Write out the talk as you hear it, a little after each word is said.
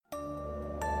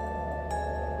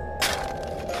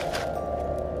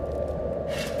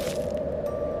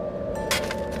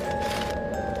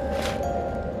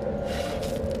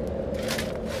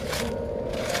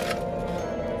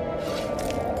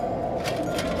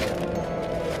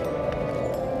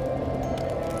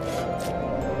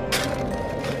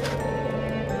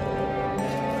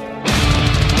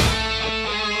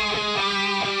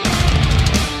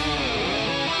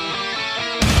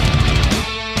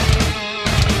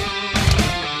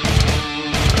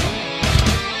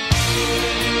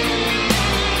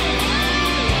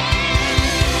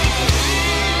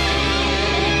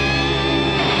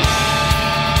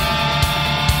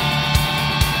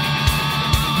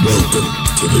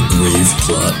to the Grave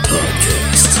Plot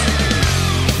Podcast.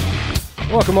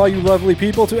 Welcome, all you lovely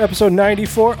people, to episode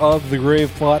 94 of the Grave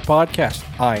Plot Podcast.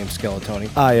 I am Skeletoni.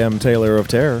 I am Taylor of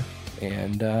Terror.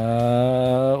 And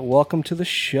welcome to the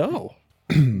show,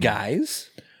 guys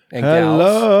and gals.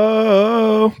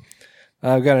 Hello.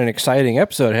 I've got an exciting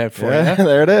episode ahead for you.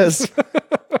 There it is.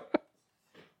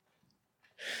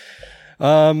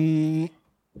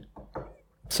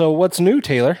 So what's new,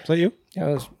 Taylor? Is that you? Yeah,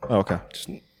 I was Oh, okay.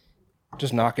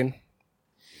 just knocking.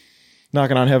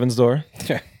 Knocking on heaven's door.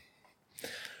 Yeah.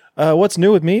 What's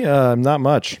new with me? Not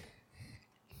much.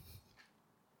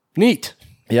 Neat.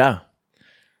 Yeah.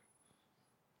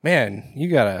 Man, you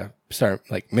gotta start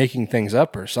like making things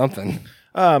up or something.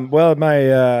 Well,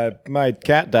 my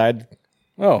cat died.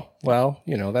 Oh, well,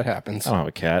 you know, that happens. I don't have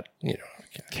a cat. You don't have a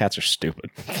cat. Cats are stupid.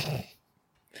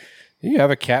 You have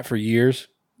a cat for years?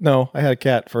 No, I had a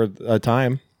cat for a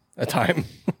time. A time?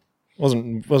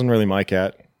 Wasn't really my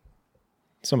cat.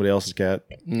 Somebody else's cat.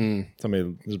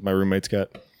 Somebody, this is my roommate's cat.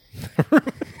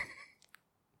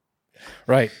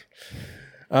 Right.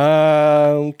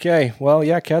 Okay. Well,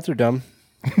 yeah, cats are dumb.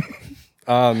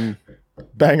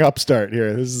 Bang up start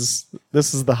here. This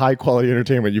is the high quality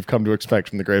entertainment you've come to expect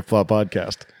from the Grave Plot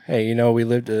Podcast. Hey, you know, we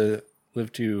live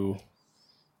to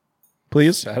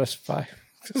Please? satisfy. I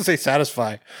was gonna say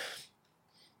satisfy.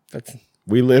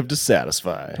 We live to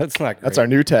satisfy. That's not great. That's our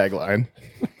new tagline.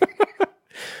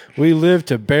 We live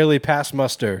to barely pass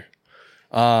muster.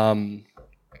 I don't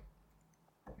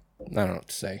know what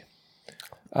to say.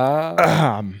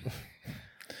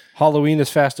 Halloween is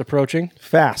fast approaching.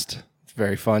 Fast. It's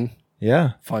very fun.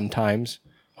 Yeah. Fun times.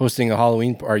 Hosting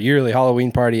our yearly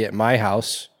Halloween party at my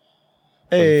house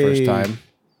for Hey. the first time.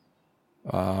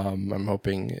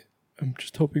 I'm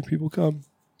just hoping people come.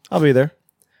 I'll be there.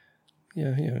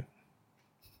 Yeah.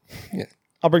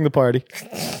 I'll bring the party.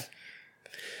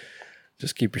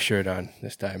 Just keep your shirt on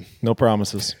this time. No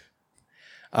promises.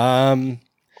 My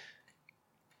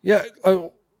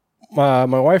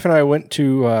wife and I went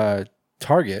to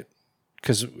Target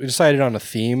because we decided on a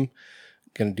theme.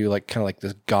 Going to do kind of like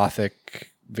this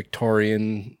gothic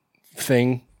Victorian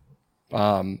thing,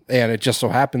 and it just so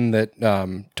happened that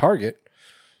Target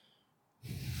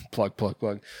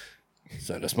plug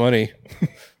send us money.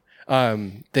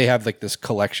 They have like this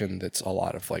collection that's a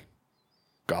lot of like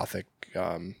gothic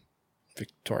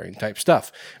Victorian type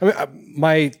stuff. I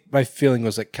mean, my feeling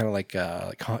was like kind of like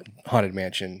Haunted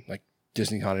Mansion, like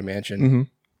Disney Haunted Mansion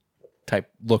type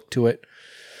look to it.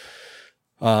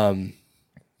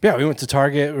 Yeah, we went to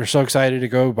Target. We're so excited to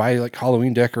go buy like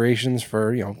Halloween decorations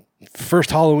for, you know,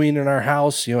 first Halloween in our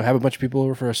house, you know, have a bunch of people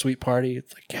over for a sweet party.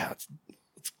 It's like, yeah, let's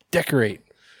decorate.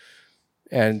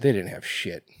 And they didn't have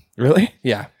shit. Really?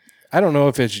 Yeah. I don't know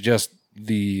if it's just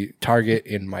the Target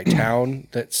in my town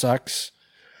that sucks.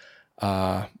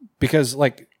 Because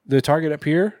like the Target up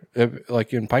here,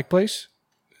 like in Pike Place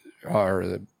or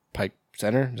the Pike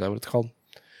Center, is that what it's called?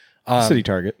 City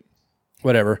Target.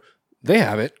 Whatever. They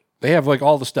have it. They have like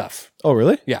all the stuff. Oh,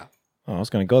 really? Yeah. Oh, I was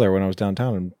going to go there when I was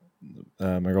downtown,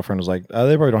 and my girlfriend was like,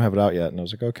 they probably don't have it out yet. And I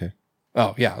was like, okay.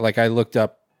 Oh, yeah. Like I looked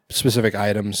up specific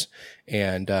items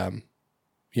and,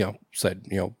 you know, said,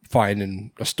 you know, find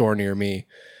in a store near me.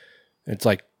 It's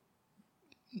like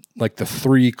the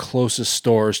 3 closest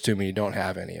stores to me don't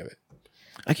have any of it.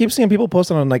 I keep seeing people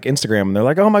posting on like Instagram, and they're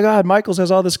like, oh my God, Michael's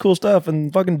has all this cool stuff,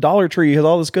 and fucking Dollar Tree has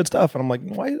all this good stuff. And I'm like,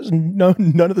 why does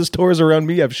none of the stores around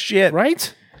me have shit?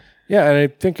 Right? Yeah, and I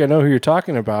think I know who you're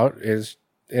talking about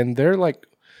and they're like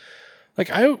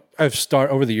I've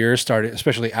over the years started,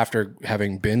 especially after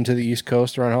having been to the East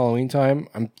Coast around Halloween time,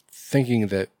 I'm thinking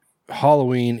that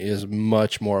Halloween is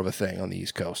much more of a thing on the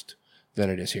East Coast than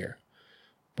it is here.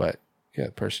 But yeah,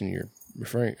 the person you're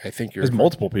referring, I think you're... There's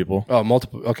multiple people. Oh,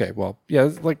 multiple. Okay, well,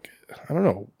 yeah, like, I don't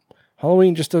know.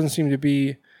 Halloween just doesn't seem to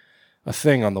be a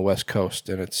thing on the West Coast,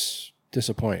 and it's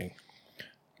disappointing.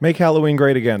 Make Halloween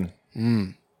great again.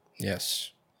 Yes.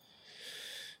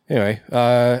 Anyway,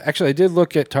 actually, I did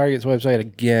look at Target's website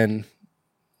again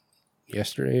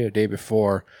yesterday or the day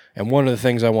before, and one of the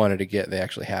things I wanted to get, they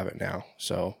actually have it now.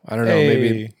 So I don't know.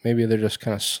 Hey. Maybe they're just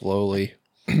kind of slowly.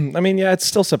 I mean, yeah, it's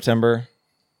still September.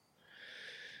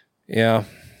 Yeah.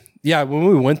 When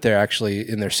we went there, actually,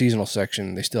 in their seasonal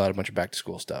section, they still had a bunch of back to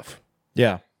school stuff.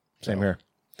 Yeah, same here.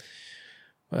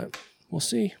 But we'll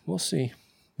see.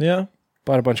 Yeah,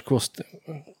 Bought a bunch of cool stuff.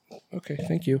 Okay,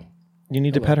 thank you. you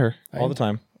need to pet her all the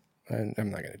time. I'm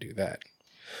not going to do that.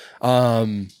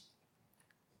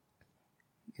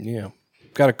 Yeah,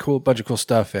 got a bunch of cool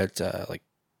stuff at the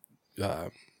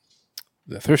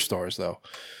thrift stores though.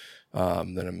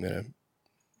 That I'm gonna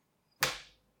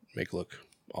make look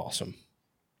awesome.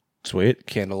 Sweet.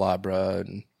 candelabra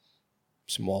and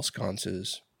some wall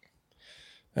sconces.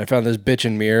 I found this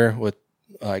bitchin' mirror with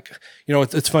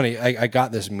it's funny. I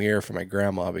got this mirror for my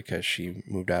grandma because she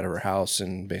moved out of her house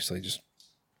and basically just,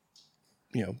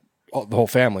 the whole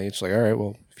family. It's like, all right,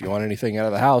 well, if you want anything out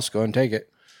of the house, go and take it.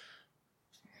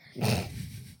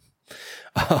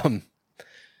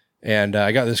 And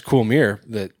I got this cool mirror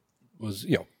that was,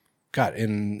 got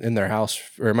in their house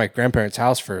or my grandparents'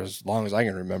 house for as long as I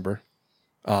can remember.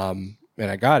 And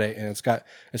I got it, and it's kind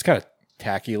of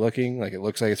tacky looking, like it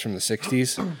looks like it's from the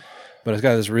 60s, but it's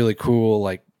got this really cool,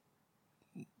 like,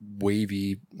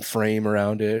 wavy frame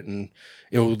around it, and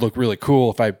it would look really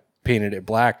cool if I painted it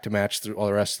black to match all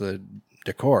the rest of the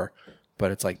decor.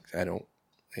 But it's like,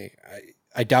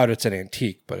 I doubt it's an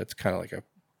antique, but it's kind of like a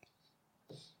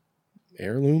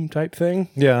heirloom type thing.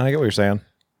 Yeah, I get what you're saying.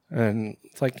 And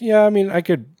it's like, yeah, I mean, I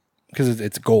could, because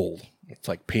it's gold. It's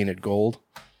like painted gold.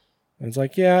 And it's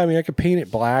like, yeah, I mean, I could paint it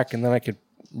black and then I could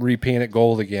repaint it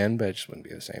gold again, but it just wouldn't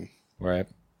be the same. Right.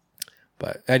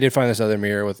 But I did find this other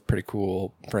mirror with a pretty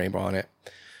cool frame on it.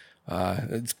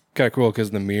 It's kind of cool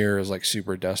because the mirror is like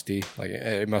super dusty. Like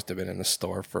it must have been in the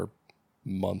store for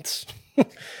months,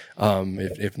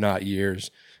 if not years.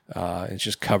 It's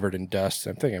just covered in dust.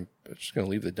 I'm thinking I'm just going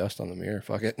to leave the dust on the mirror.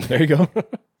 Fuck it. There you go.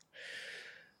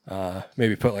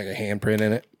 Maybe put like a handprint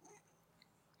in it.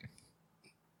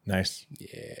 Nice.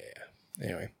 Yeah.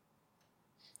 Anyway.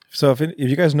 So if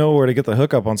you guys know where to get the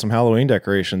hookup on some Halloween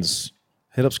decorations,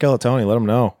 hit up Skeletoni. Let them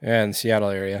know. Yeah, in the Seattle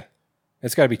area.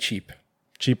 It's got to be cheap.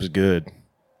 Cheap is good.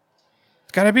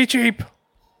 It's got to be cheap.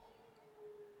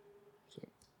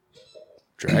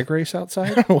 Drag race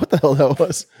outside? I don't know what the hell that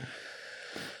was.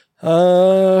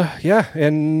 Yeah.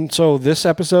 And so this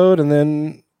episode and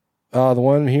then the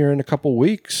one here in a couple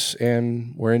weeks,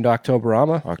 and we're into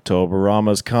Octoberama.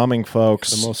 Octoberama's coming,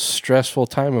 folks. The most stressful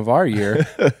time of our year.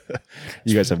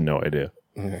 You guys have no idea.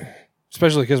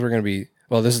 Especially because we're going to be,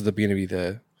 this is going to be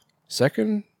the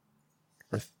second.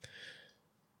 So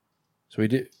we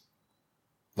did,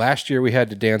 last year we had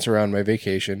to dance around my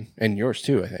vacation, and yours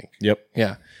too, I think. Yep.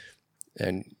 Yeah.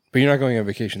 But you're not going on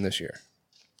vacation this year.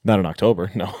 Not in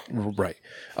October, no. Right.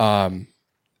 And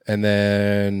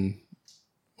then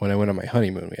when I went on my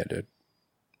honeymoon, we had to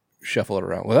shuffle it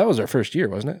around. Well, that was our first year,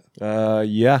 wasn't it?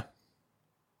 Yeah.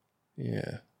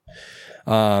 Yeah.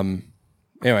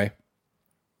 Anyway.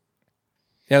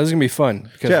 Yeah, this is going to be fun.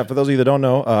 Yeah, for those of you that don't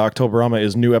know, Octoberama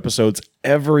is new episodes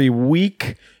every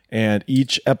week, and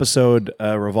each episode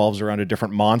revolves around a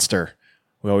different monster.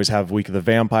 We always have Week of the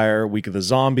Vampire, Week of the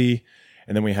Zombie,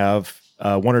 and then we have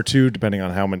one or two, depending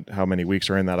on how many weeks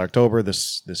are in that October.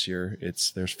 This year,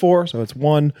 there's 4, so it's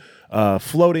one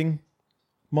floating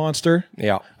monster.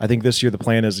 Yeah. I think this year the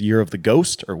plan is Year of the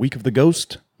Ghost or Week of the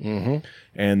Ghost. Mm-hmm.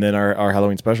 And then our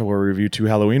Halloween special where we review 2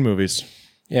 Halloween movies.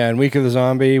 Yeah, and Week of the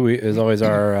Zombie is always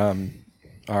our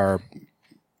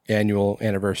annual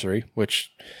anniversary, which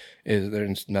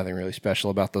there's nothing really special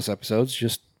about those episodes.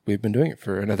 Just we've been doing it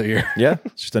for another year. Yeah,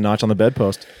 it's just a notch on the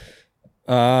bedpost.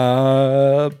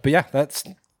 But yeah, that's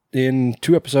in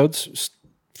 2 episodes.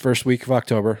 First week of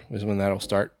October is when that'll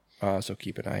start. So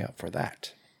keep an eye out for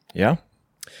that. Yeah.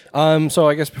 So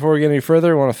I guess before we get any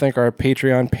further, I want to thank our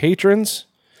Patreon patrons.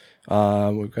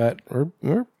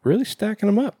 We're really stacking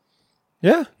them up.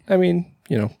 Yeah. I mean,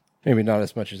 maybe not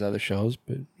as much as other shows,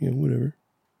 but whatever.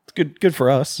 It's good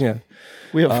for us. Yeah.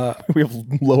 We have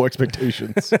low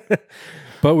expectations.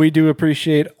 But we do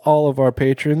appreciate all of our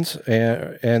patrons,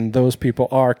 and those people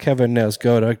are Kevin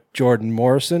Nesgoda, Jordan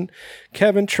Morrison,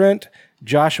 Kevin Trent,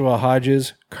 Joshua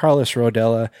Hodges, Carlos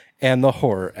Rodella, and the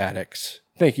Horror Addicts.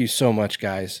 Thank you so much,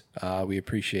 guys. We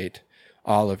appreciate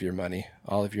all of your money,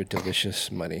 all of your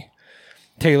delicious money.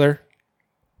 Taylor,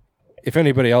 if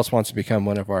anybody else wants to become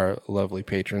one of our lovely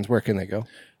patrons, where can they go?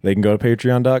 They can go to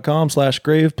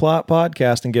patreon.com/graveplot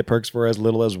podcast and get perks for as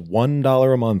little as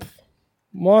 $1 a month.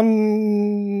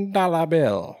 $1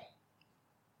 bill.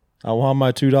 I want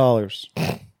my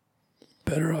 $2.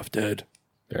 Better off dead.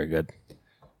 Very good.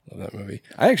 Love that movie.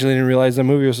 I actually didn't realize that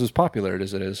movie was as popular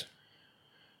as it is.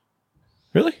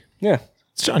 Really? Yeah.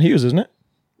 It's John Hughes, isn't it?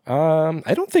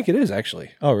 I don't think it is,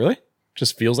 actually. Oh, really?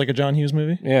 Just feels like a John Hughes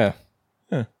movie? Yeah.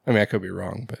 Huh. I mean, I could be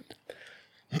wrong, but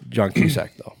John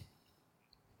Cusack, though.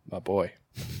 My boy.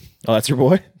 Oh, that's your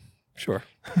boy? Sure.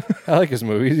 I like his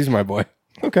movies. He's my boy.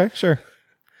 Okay, sure.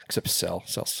 Except Cell.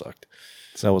 Cell sucked.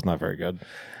 Cell was not very good.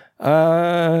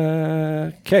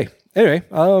 Okay. Anyway,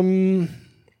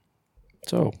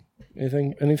 so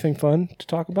anything fun to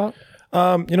talk about?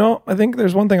 I think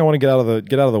there's one thing I want to get out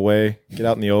of the way, get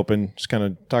out in the open, just kind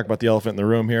of talk about the elephant in the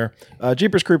room here.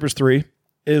 Jeepers Creepers 3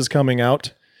 is coming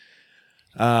out.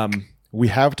 We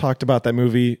have talked about that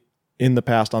movie in the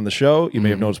past on the show. You may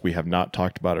have noticed we have not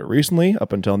talked about it recently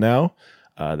up until now.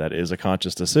 That is a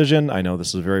conscious decision. I know this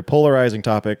is a very polarizing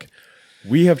topic.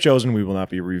 We have chosen we will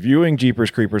not be reviewing Jeepers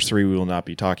Creepers 3. We will not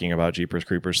be talking about Jeepers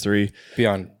Creepers 3.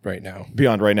 Beyond right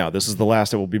now. This is the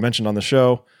last that will be mentioned on the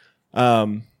show.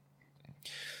 I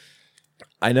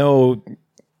know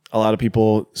a lot of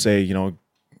people say,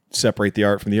 separate the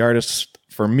art from the artist.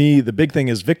 For me, the big thing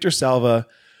is Victor Salva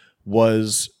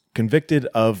was convicted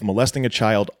of molesting a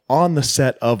child on the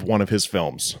set of one of his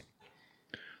films.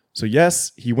 So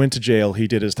yes, he went to jail. He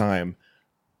did his time.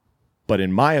 But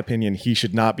in my opinion, he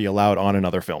should not be allowed on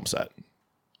another film set.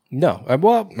 No.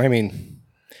 Well, I mean,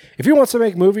 if he wants to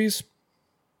make movies,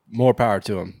 more power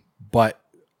to him. But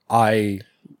I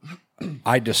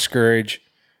discourage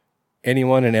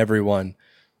anyone and everyone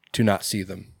to not see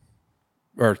them.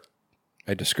 Or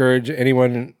I discourage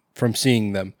anyone from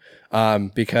seeing them.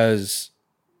 Because,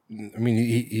 I mean,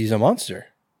 he's a monster.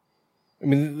 I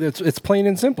mean, it's plain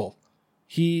and simple.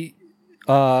 He...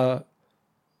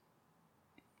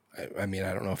 I mean,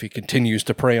 I don't know if he continues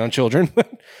to prey on children, but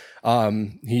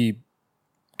he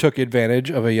took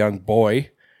advantage of a young boy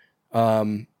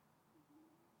and,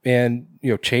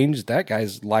 changed that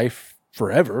guy's life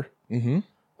forever. Mm-hmm.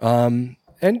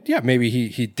 And yeah, maybe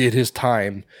he did his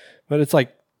time, but it's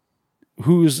like,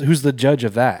 who's the judge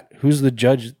of that? Who's the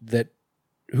judge that,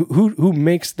 who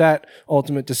makes that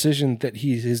ultimate decision that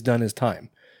he has done his time?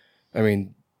 I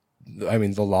mean,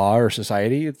 the law or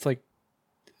society, it's like,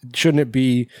 shouldn't it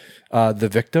be the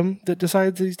victim that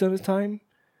decides that he's done his time?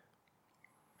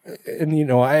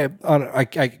 And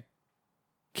I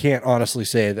can't honestly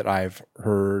say that I've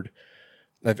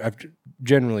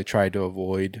generally tried to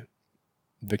avoid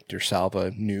Victor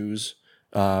Salva news,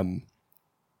 but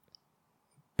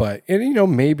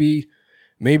maybe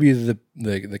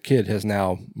the kid has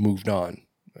now moved on.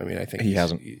 I mean, I think he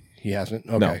hasn't. He hasn't.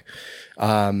 Okay.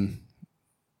 No.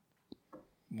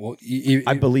 Well,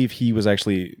 I believe he was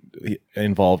actually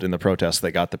involved in the protests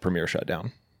that got the premiere shut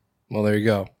down. Well, there you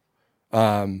go.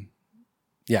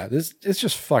 Yeah, it's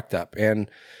just fucked up. And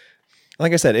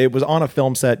like I said, it was on a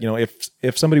film set.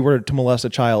 If somebody were to molest a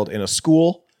child in a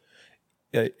school,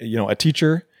 a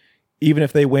teacher, even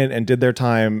if they went and did their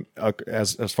time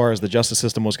as far as the justice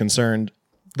system was concerned,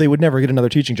 they would never get another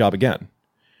teaching job again.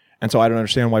 And so I don't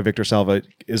understand why Victor Salva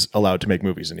is allowed to make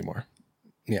movies anymore.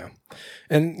 Yeah.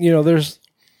 And, there's...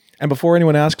 And before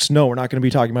anyone asks, no, we're not going to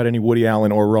be talking about any Woody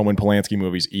Allen or Roman Polanski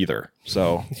movies either.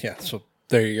 So yeah, so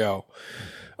there you go.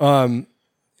 And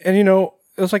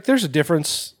it's like there's a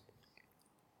difference.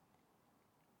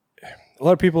 A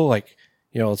lot of people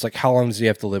it's like, how long does he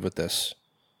have to live with this?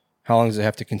 How long does it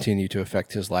have to continue to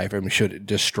affect his life? I mean, should it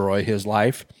destroy his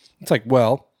life? It's like,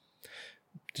 well,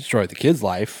 destroy the kid's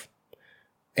life.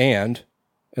 And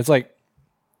it's like,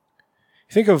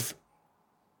 think of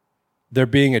there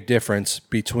being a difference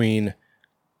between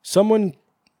someone,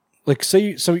 like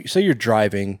say you're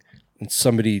driving and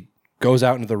somebody goes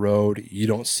out into the road, you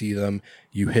don't see them,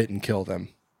 you hit and kill them.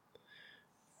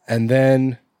 And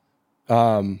then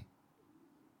and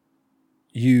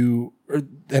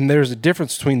there's a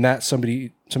difference between that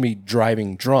somebody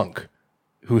driving drunk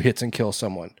who hits and kills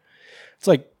someone. It's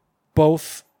like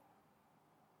both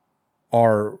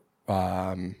are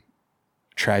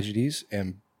tragedies,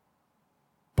 and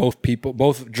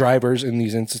both drivers in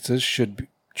these instances should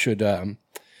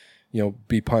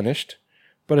be punished.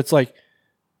 But it's like,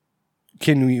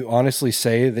 can we honestly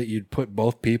say that you'd put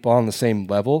both people on the same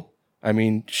level? I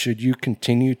mean, should you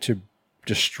continue to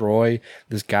destroy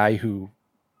this guy who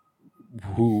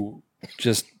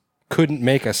just couldn't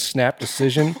make a snap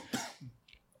decision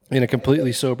in a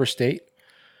completely sober state?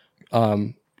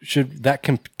 Should that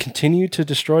continue to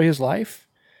destroy his life?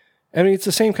 I mean, it's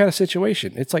the same kind of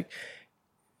situation. It's like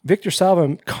Victor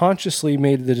Salva consciously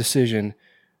made the decision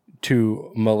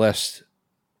to molest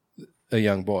a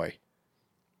young boy.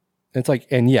 It's like,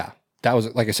 and yeah, that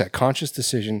was, like I said, conscious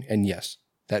decision. And yes,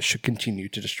 that should continue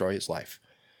to destroy his life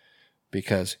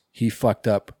because he fucked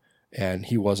up and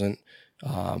he wasn't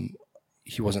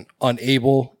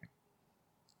unable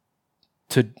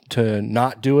to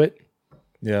not do it.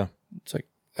 Yeah. It's like,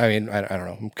 I mean, I don't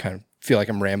know. I'm kind of feel like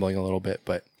I'm rambling a little bit,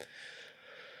 but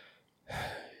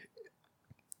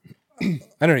I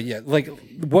don't know. Yeah. Like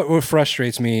what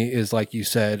frustrates me is, like you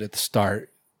said at the start,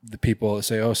 the people that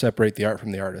say, oh, separate the art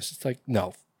from the artist. It's like,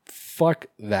 no, fuck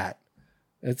that.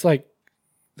 It's like,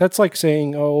 that's like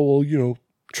saying, oh, well,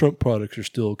 Trump products are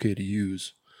still okay to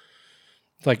use.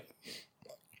 It's like,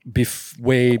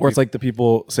 or it's like the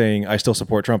people saying, I still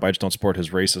support Trump, I just don't support his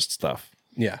racist stuff.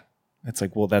 Yeah. It's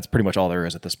like, well, that's pretty much all there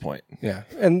is at this point. Yeah.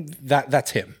 And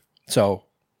that's him. So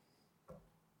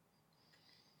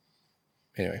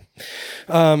Anyway.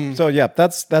 So yeah,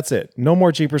 that's it. No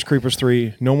more Jeepers Creepers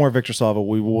 3. No more Victor Salva.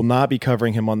 We will not be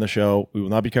covering him on the show. We will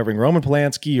not be covering Roman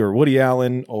Polanski or Woody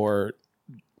Allen or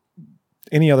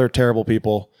any other terrible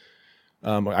people.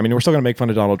 I mean, we're still going to make fun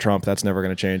of Donald Trump. That's never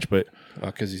going to change. But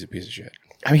because he's a piece of shit.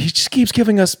 I mean, he just keeps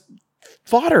giving us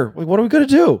fodder. Like, what are we going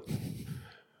to do?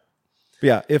 But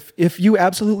yeah, if you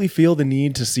absolutely feel the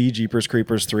need to see Jeepers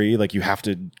Creepers 3, like you have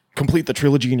to complete the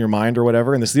trilogy in your mind or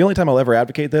whatever, and this is the only time I'll ever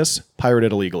advocate this, pirate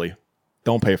it illegally.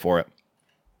 Don't pay for it.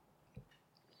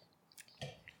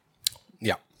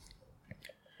 Yeah.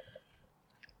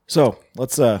 So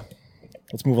let's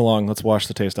move along. Let's wash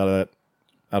the taste out of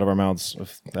our mouths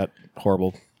of that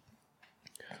horribleness.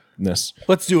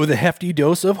 Let's do it with a hefty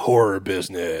dose of horror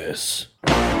business.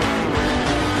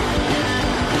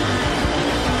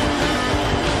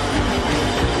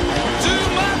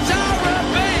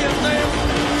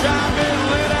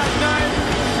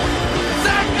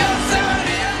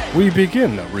 We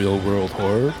begin a real world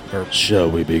horror. Or Shall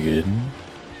we begin?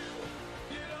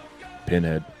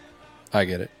 Pinhead. I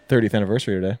get it. 30th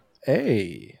anniversary today.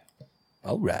 Hey.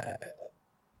 All right.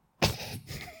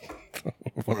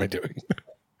 What am I doing?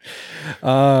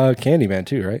 Candyman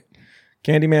too, right?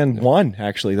 Candyman 1,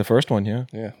 actually. The first one, yeah.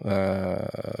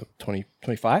 Yeah.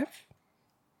 25?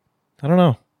 I don't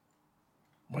know.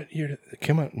 What year did it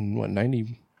come out in, what,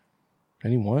 90,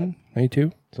 91,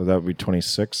 92? So that would be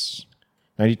 26,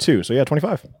 92. So yeah,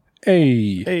 25.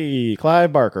 Hey. Hey,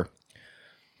 Clive Barker.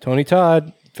 Tony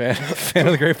Todd, fan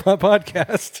of the Great Pop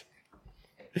Podcast.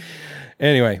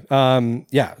 Anyway,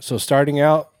 yeah, so starting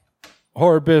out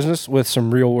horror business with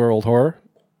some real world horror,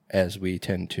 as we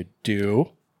tend to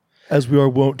do. As we are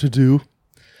wont to do.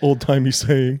 Old-timey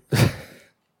saying.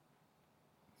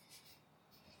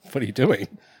 What are you doing?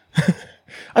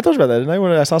 I told you about that, didn't I?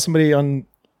 When I saw somebody on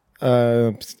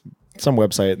some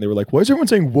website, and they were like, why is everyone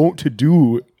saying wont to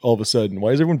do all of a sudden?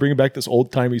 Why is everyone bringing back this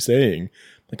old-timey saying?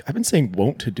 Like, I've been saying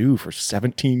wont to do for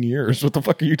 17 years. What the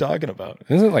fuck are you talking about?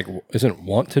 Isn't it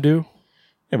want to do?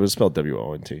 Yeah, but it's spelled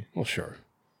W-O-N-T. Well, sure.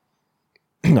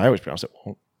 I always pronounce it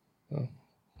won't. Oh.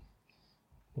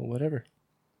 Well, whatever.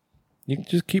 You can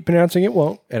just keep pronouncing it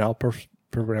won't, and I'll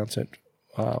pronounce it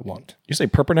want. You say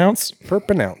per-pronounce?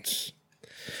 Per-pronounce.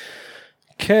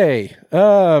 Okay.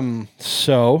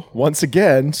 So once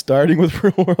again, starting with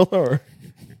real world horror.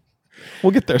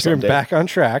 We'll get there someday. Back on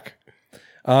track.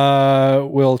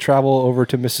 We'll travel over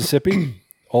to Mississippi,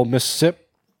 old Mississippi,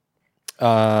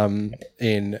 in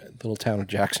the little town of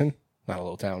Jackson. Not a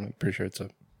little town. I'm pretty sure it's one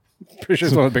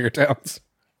of the bigger towns.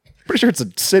 Pretty sure it's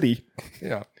a city.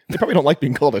 Yeah. They probably don't like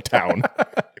being called a town.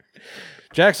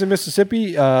 Jackson,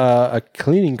 Mississippi, a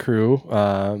cleaning crew.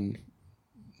 What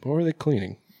were they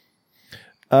cleaning?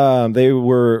 They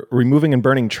were removing and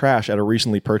burning trash at a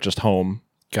recently purchased home.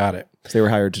 Got it. So they were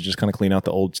hired to just kind of clean out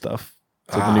the old stuff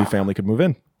so the new family could move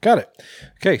in. Got it.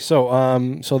 Okay,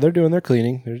 so they're doing their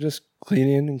cleaning. They're just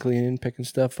cleaning, picking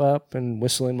stuff up and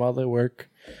whistling while they work.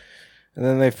 And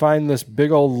then they find this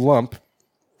big old lump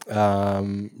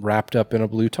wrapped up in a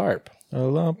blue tarp. A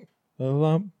lump.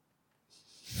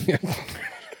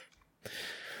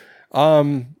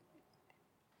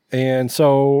 And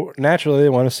so naturally they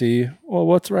want to see, well,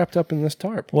 what's wrapped up in this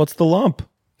tarp? What's the lump?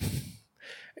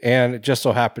 And it just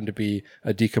so happened to be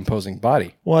a decomposing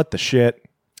body. What the shit?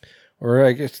 Or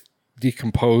I guess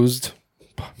decomposed,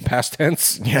 past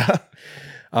tense. Yeah.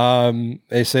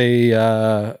 They say,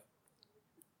 I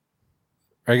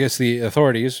guess the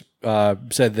authorities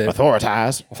said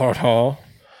that...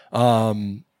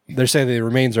 They're saying the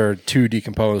remains are too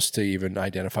decomposed to even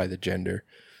identify the gender.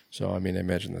 So, I mean, I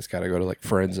imagine that's got to go to like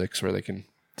forensics where they can...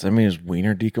 Does that mean his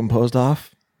wiener decomposed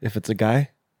off if it's a guy?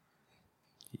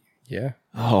 Yeah.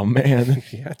 Oh, man.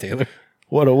 Yeah, Taylor.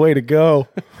 What a way to go.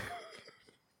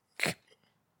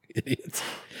 Idiots.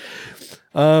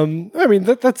 I mean,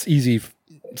 that's easy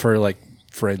for like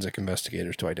forensic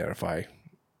investigators to identify.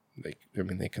 They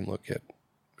can look at,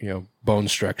 bone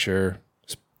structure.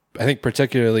 I think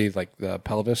particularly like the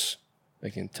pelvis, they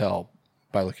can tell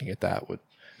by looking at that if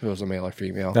it was a male or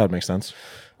female. That would make sense.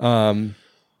 But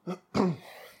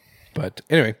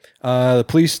anyway, the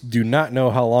police do not know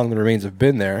how long the remains have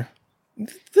been there.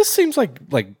 This seems like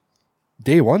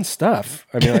day one stuff.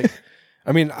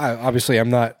 I mean, obviously I'm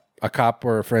not a cop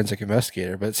or a forensic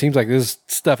investigator, but it seems like this is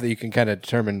stuff that you can kind of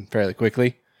determine fairly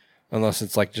quickly. Unless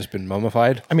it's like just been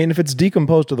mummified. I mean, if it's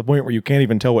decomposed to the point where you can't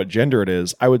even tell what gender it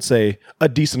is, I would say a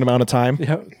decent amount of time.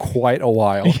 Yeah, quite a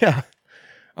while. Yeah.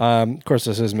 Of course,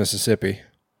 this is Mississippi.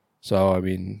 So, I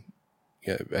mean,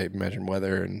 yeah, I imagine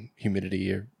weather and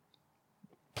humidity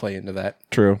play into that.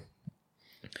 True.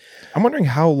 I'm wondering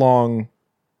how long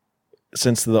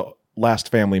since the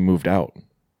last family moved out?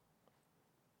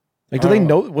 Like, do they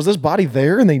know? Was this body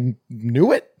there and they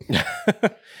knew it?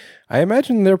 I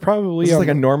imagine they're probably Is this like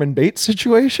a Norman Bates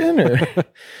situation? Or?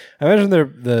 I imagine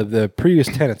the previous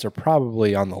tenants are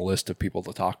probably on the list of people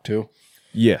to talk to.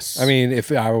 Yes. I mean,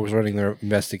 if I was running their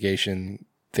investigation,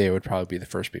 they would probably be the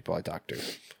first people I talk to.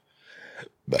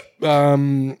 But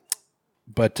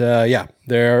yeah,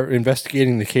 they're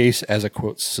investigating the case as a,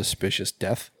 quote, suspicious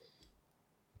death.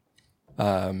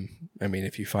 I mean,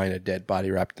 if you find a dead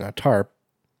body wrapped in a tarp,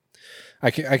 I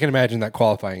can imagine that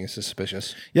qualifying as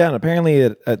suspicious. Yeah, and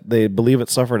apparently they believe it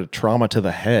suffered a trauma to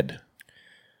the head.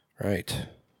 Right.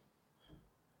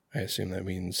 I assume that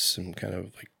means some kind of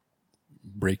like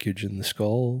breakage in the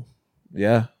skull.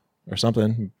 Yeah, or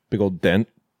something. Big old dent.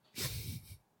 I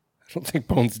don't think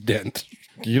bones dent.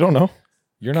 You don't know.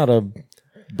 You're not a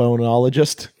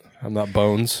boneologist. I'm not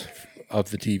Bones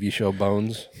of the TV show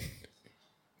Bones.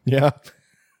 Yeah.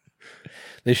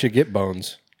 They should get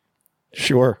Bones.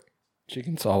 Sure. She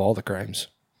can solve all the crimes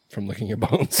from looking at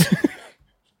bones.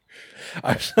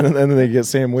 And then they get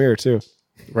Sam Weir too.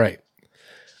 Right.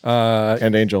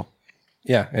 And Angel.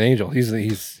 Yeah, and Angel. He's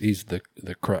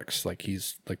the crux. Like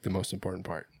he's like the most important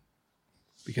part.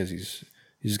 Because he's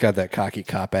got that cocky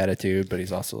cop attitude, but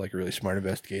he's also like a really smart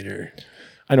investigator.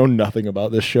 I know nothing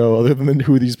about this show other than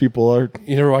who these people are.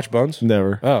 You never watched Bones?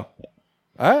 Never. Oh.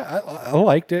 I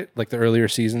liked it, like the earlier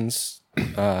seasons.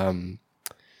 I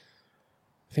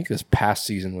think this past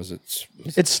season was it's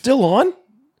still on?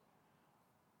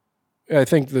 I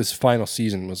think this final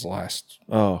season was the last.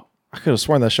 Oh, I could have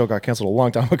sworn that show got canceled a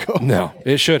long time ago. No,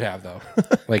 it should have though.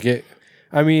 Like it,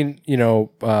 I mean, you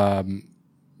know,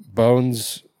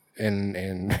 Bones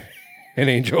and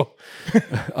Angel,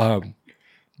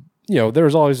 you know, there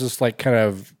was always this like kind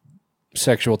of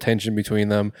sexual tension between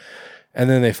them, and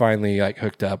then they finally like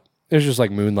hooked up. It was just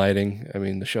like moonlighting. I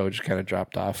mean, the show just kind of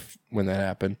dropped off when that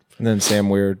happened. And then Sam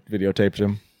Weir videotaped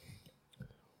him.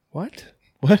 What?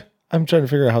 I'm trying to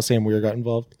figure out how Sam Weir got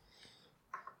involved.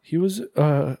 He was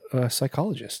a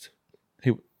psychologist.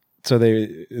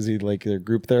 Is he like their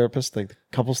group therapist, like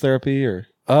couples therapy, or?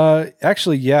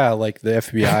 Actually, yeah. Like the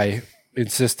FBI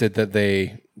insisted that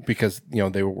because you know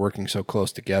they were working so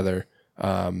close together,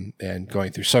 and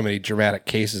going through so many dramatic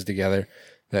cases together,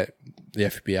 that the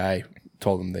FBI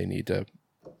told them they need to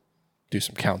do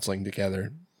some counseling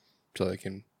together so they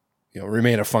can, you know,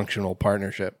 remain a functional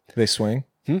partnership. They swing?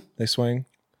 They swing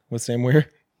with Sam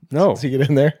Weir? No. Does he get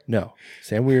in there? No.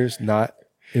 Sam Weir's not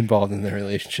involved in the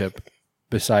relationship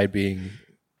beside being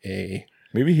a...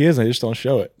 Maybe he is. I just don't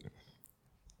show it.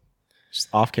 Just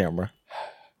off camera.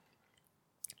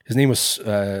 His name was...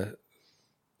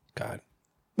 God.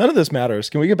 None of this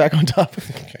matters. Can we get back on topic?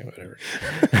 Okay, whatever.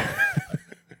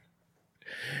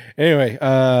 Anyway,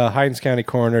 Hines County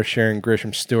Coroner Sharon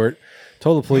Grisham Stewart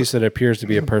told the police that it appears to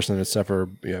be a person that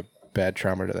suffered bad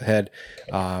trauma to the head,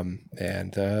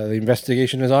 and the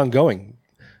investigation is ongoing.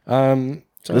 So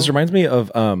this reminds me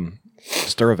of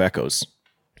Stir of Echoes.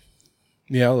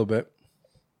 Yeah, a little bit.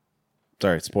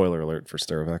 Sorry, spoiler alert for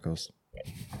Stir of Echoes.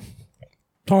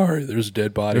 Sorry, there's a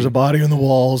dead body. There's a body on the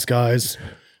walls, guys.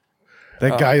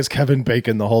 That guy is Kevin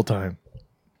Bacon the whole time.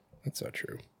 That's not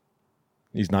true.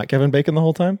 He's not Kevin Bacon the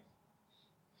whole time?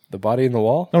 The body in the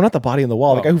wall? No, not the body in the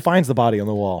wall. The guy who finds the body on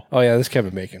the wall. Oh, yeah, this is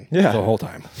Kevin Bacon. Yeah. The whole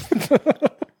time.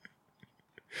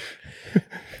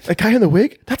 That guy in the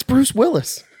wig? That's Bruce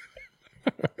Willis.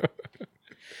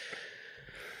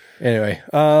 Anyway,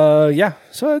 yeah.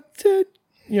 So,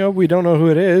 we don't know who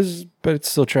it is, but it's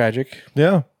still tragic.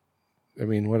 Yeah. I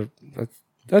mean,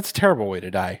 that's a terrible way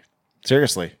to die.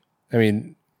 Seriously. I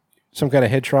mean, some kind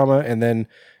of head trauma, and then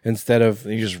instead of...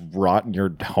 You just rot in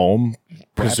your home,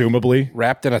 presumably.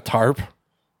 Wrapped in a tarp.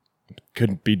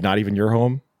 Could be not even your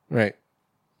home. Right.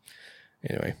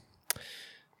 Anyway.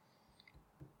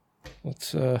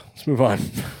 Let's move on.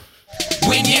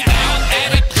 When you're out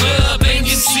at a club and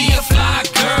you see a fly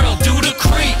girl, do the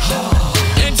creep,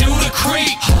 and do the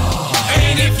creep.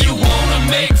 And if you want to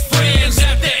make friends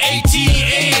at the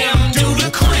ATM, do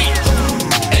the creep,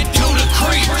 and do the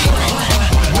creep.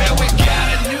 Well, we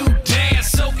got a new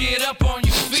dance, so get up on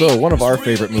your feet. So, one of our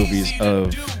favorite movies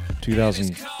of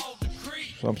 2000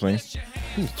 something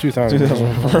 2000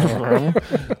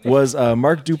 was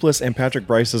Mark Duplass and Patrick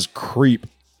Bryce's Creep,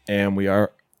 and we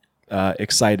are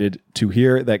excited to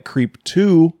hear that Creep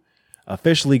 2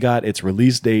 officially got its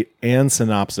release date and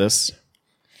synopsis.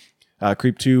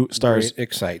 Creep 2 stars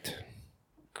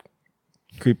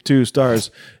Creep 2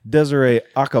 stars Desiree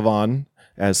Akhavan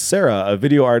as Sarah, a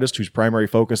video artist whose primary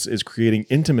focus is creating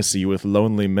intimacy with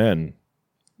lonely men.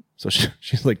 So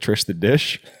she's like Trish the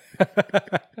Dish.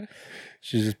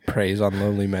 She just preys on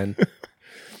lonely men.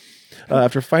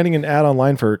 After finding an ad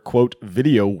online for, quote,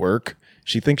 video work,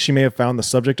 she thinks she may have found the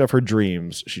subject of her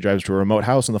dreams. She drives to a remote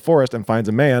house in the forest and finds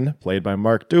a man, played by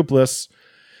Mark Duplass,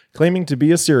 claiming to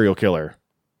be a serial killer.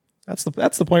 That's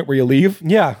the point where you leave.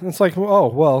 Yeah, it's like, oh,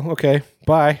 well, okay,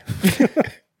 bye. Yeah,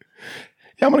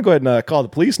 I'm going to go ahead and call the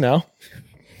police now.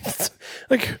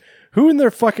 Like, who in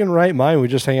their fucking right mind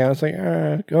would just hang out? It's like,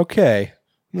 okay,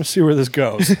 I'm going to see where this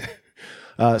goes.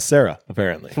 Sarah,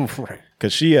 apparently. Right.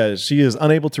 Because she is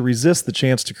unable to resist the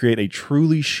chance to create a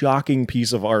truly shocking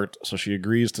piece of art, so she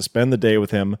agrees to spend the day with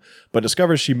him, but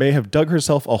discovers she may have dug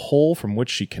herself a hole from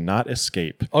which she cannot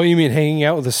escape. Oh, you mean hanging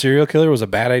out with a serial killer was a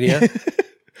bad idea?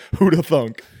 Who'd have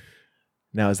thunk?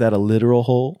 Now, is that a literal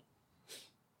hole?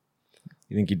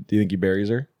 Do you think he buries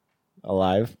her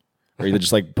alive? Or he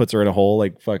just like puts her in a hole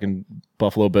like fucking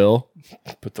Buffalo Bill?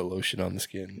 Put the lotion on the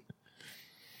skin.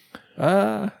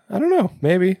 I don't know.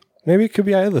 Maybe it could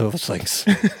be either of those things.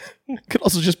 Could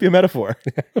also just be a metaphor.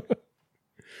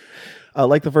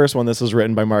 Like the first one, this was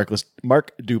written by Mark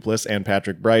Duplass and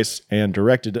Patrick Bryce and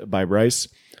directed by Bryce.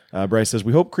 Bryce says,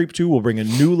 "We hope Creep 2 will bring a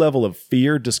new level of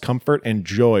fear, discomfort, and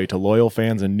joy to loyal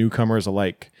fans and newcomers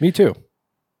alike." Me too.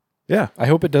 Yeah. I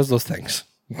hope it does those things.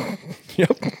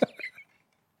 Yep.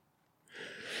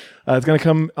 It's going to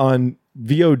come on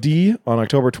VOD on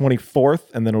October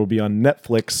 24th, and then it will be on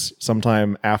Netflix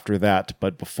sometime after that,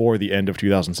 but before the end of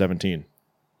 2017.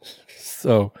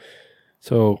 So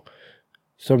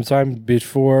sometime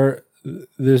before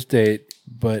this date,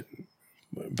 but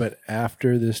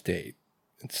after this date.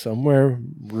 It's somewhere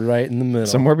right in the middle.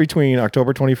 Somewhere between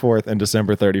October 24th and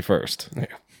December 31st. Yeah.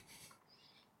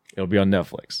 It'll be on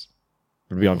Netflix.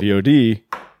 It'll be on VOD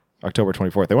October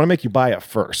 24th. They want to make you buy it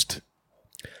first.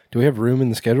 Do we have room in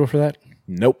the schedule for that?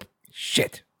 Nope.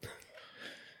 Shit.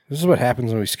 This is what happens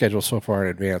when we schedule so far in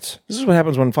advance. This is what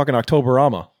happens when fucking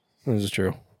Octoberama. This is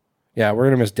true. Yeah, we're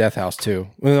going to miss Death House too.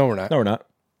 Well, no, we're not. No, we're not.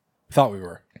 Thought we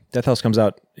were. Death House comes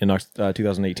out in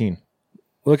 2018.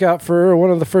 Look out for one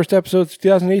of the first episodes of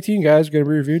 2018, guys. We're going to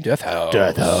be reviewing Death House.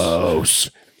 Death House.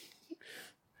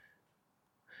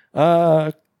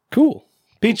 Cool.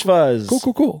 Peach Fuzz.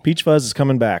 Cool. Peach Fuzz is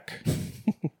coming back.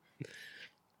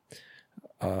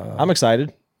 I'm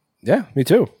excited. Yeah, me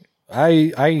too.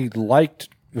 I liked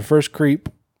the first Creep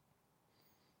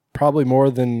probably more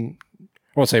than, I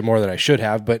won't say more than I should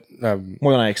have, but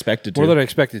More than I expected to. more than I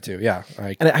expected to. Yeah.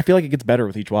 And I feel like it gets better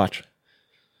with each watch.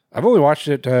 I've only watched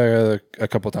it a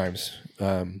couple times.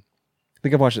 I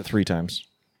think I've watched it 3 times.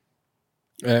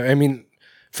 I mean,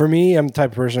 for me, I'm the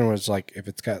type of person who is like, if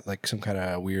it's got like some kind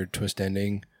of weird twist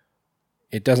ending,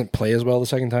 it doesn't play as well the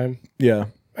second time. Yeah.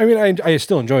 I mean, I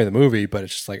still enjoy the movie, but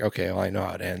it's just like, okay, well, I know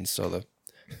how it ends, so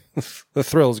the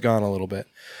thrill's gone a little bit.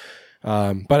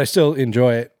 But I still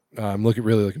enjoy it. I'm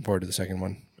really looking forward to the second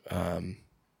one.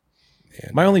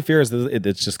 My only fear is that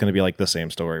it's just going to be like the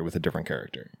same story with a different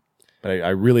character. But I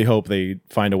really hope they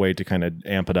find a way to kind of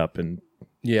amp it up. And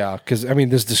Yeah, because, I mean,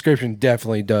 this description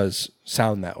definitely does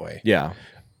sound that way. yeah.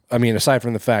 I mean, aside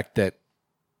from the fact that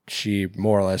she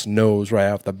more or less knows right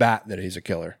off the bat that he's a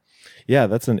killer. Yeah,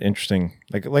 that's an interesting,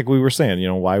 like we were saying, you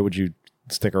know, why would you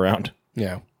stick around?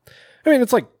 Yeah. I mean,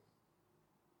 it's like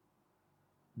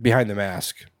Behind the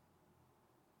Mask.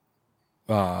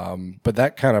 But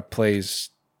that kind of plays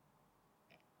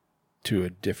to a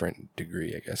different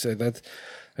degree, I guess. I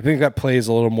think that plays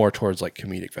a little more towards like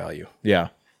comedic value. Yeah.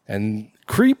 And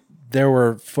Creep, there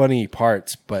were funny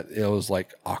parts, but it was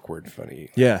like awkward funny.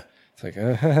 Yeah. It's like,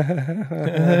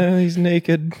 He's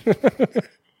naked.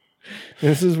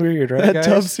 this is weird, right, That guys?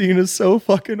 tub scene is so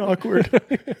fucking awkward.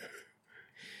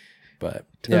 But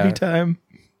Tubby time.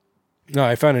 No,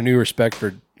 I found a new respect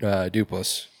for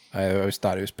Duplass. I always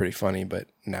thought he was pretty funny, but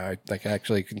now I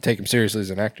actually can take him seriously as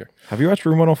an actor. Have you watched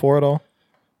Room 104 at all?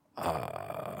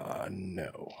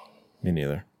 No. Me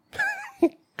neither.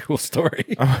 Cool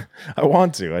story. I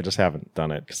want to. I just haven't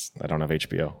done it because I don't have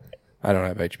HBO. I don't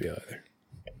have HBO either.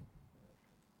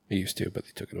 I used to, but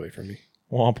they took it away from me.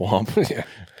 Womp womp. Yeah.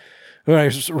 When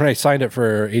I signed up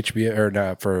for HBO or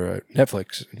no, for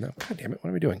Netflix, no, God damn it,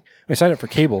 what am I doing? When I signed up for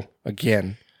cable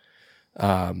again,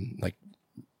 like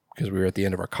because we were at the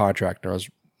end of our contract and I was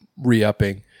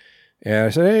re-upping, and I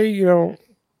said, hey, you know,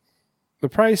 the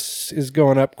price is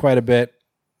going up quite a bit.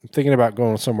 I'm thinking about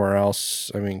going somewhere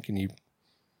else. I mean, you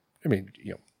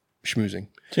know, schmoozing.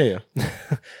 Yeah.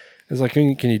 It's like,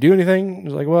 can you do anything?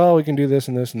 It's like, well, we can do this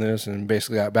and this and this, and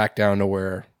basically got back down to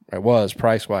where I was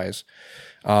price wise.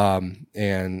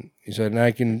 And he said, and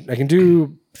I can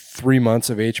do 3 months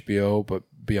of HBO, but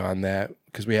beyond that,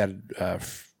 because we had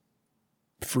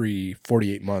free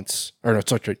 48 months, or no,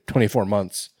 sorry, 24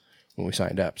 months when we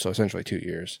signed up. So essentially 2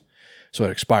 years. So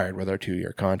it expired with our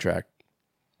 2-year contract.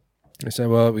 I said,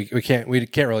 well, we can't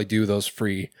really do those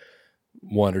free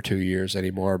 1 or 2 years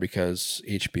anymore because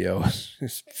HBO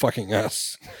is fucking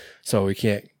us. So we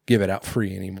can't give it out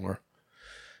free anymore.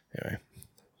 Anyway,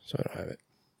 so I don't have it.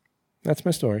 That's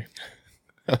my story.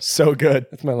 That's so good.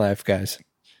 That's my life, guys.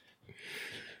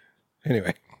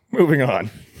 Anyway, Moving on.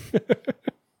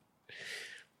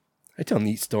 I tell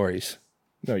neat stories.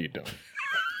 No, you don't. So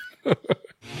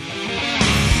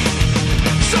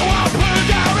I'll put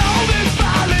down all this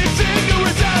violence,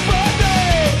 ignorance, and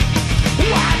apathy.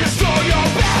 Why destroy your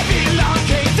Babylon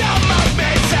kingdom of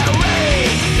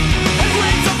misery? And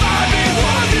when surviving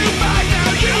was you fight,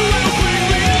 now you will bring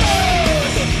me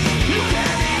love. You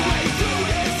can't erase through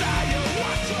desire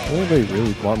what's wrong. Does anybody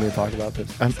really want me to talk about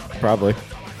this? Probably.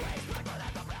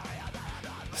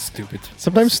 Stupid.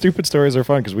 Sometimes stupid stories are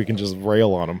fun because we can just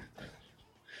rail on them.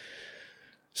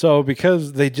 So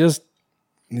because they just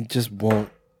won't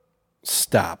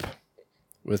stop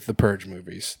with the Purge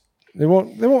movies. They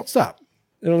won't stop.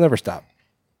 It'll never stop.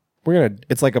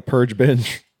 It's like a purge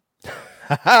binge.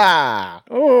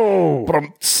 Oh,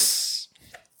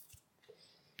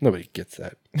 nobody gets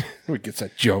that. Nobody gets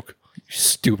that joke. You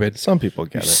stupid. Some people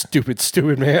get You it.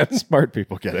 stupid man. Smart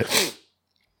people get it.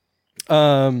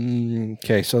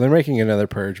 Okay, so they're making another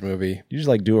Purge movie. You just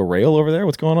like do a rail over there?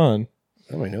 What's going on?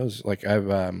 Nobody knows. Like I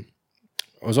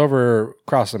was over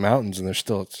across the mountains, and it's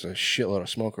a shitload of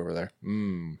smoke over there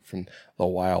from the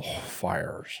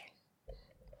wildfires.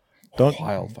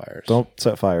 Wildfires. Don't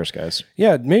set fires, guys.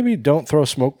 Yeah, maybe don't throw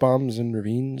smoke bombs in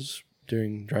ravines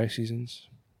during dry seasons.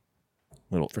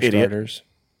 Little For idiot. starters.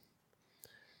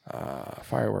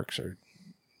 Fireworks are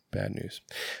bad news.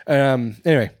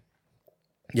 Anyway,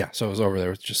 yeah, so I was over there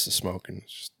with just the smoke, and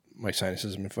it's just, my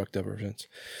sinuses have been fucked up ever since.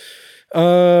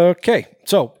 Okay,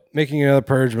 so making another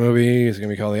Purge movie is going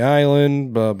to be called The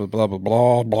Island, blah, blah, blah, blah,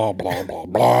 blah, blah, blah, blah,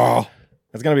 blah.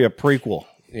 It's going to be a prequel.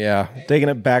 Yeah. Taking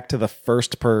it back to the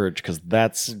first Purge because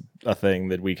that's a thing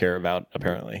that we care about,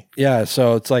 apparently. Yeah,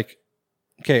 so it's like,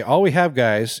 okay, all we have,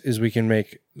 guys, is we can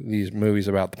make these movies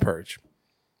about the Purge.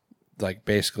 Like,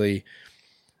 basically,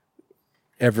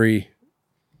 every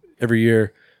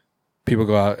year, people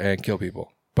go out and kill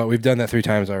people. But we've done that 3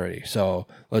 times already, so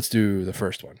let's do the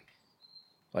first one.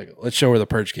 Like, let's show where the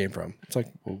Purge came from. It's like,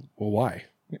 well, why?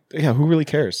 Yeah, who really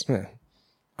cares? Yeah.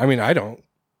 I mean, I don't.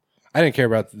 I didn't care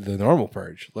about the normal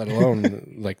Purge, let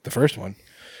alone like the first one.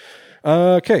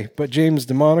 Okay, but James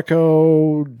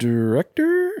DeMonico,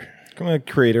 director? Come on,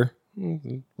 creator,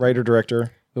 writer,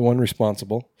 director. The one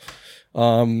responsible.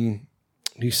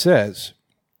 He says,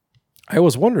 I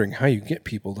was wondering how you get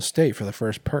people to stay for the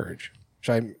first Purge.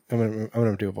 I'm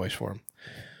gonna do a voice for him.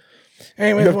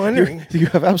 I was wondering. You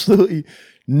have absolutely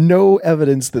no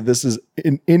evidence that this is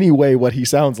in any way what he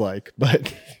sounds like,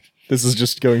 but this is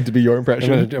just going to be your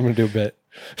impression. I'm gonna do a bit.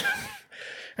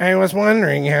 I was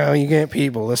wondering how you get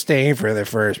people to stay for the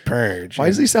first Purge. Why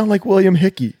does he sound like William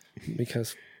Hickey?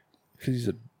 Because he's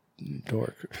a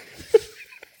dork.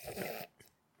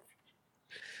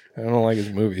 I don't like his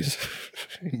movies.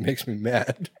 He makes me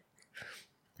mad.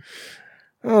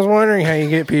 I was wondering how you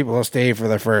get people to stay for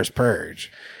the first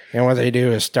Purge. And what they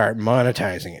do is start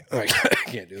monetizing it. Like, I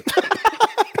can't do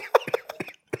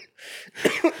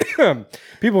it.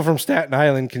 People from Staten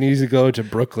Island can easily go to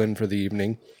Brooklyn for the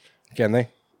evening. Can they?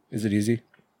 Is it easy?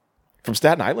 From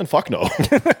Staten Island? Fuck no.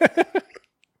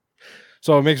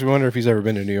 So it makes me wonder if he's ever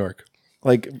been to New York.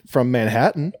 Like from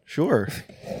Manhattan? Sure.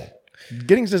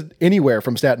 Getting to anywhere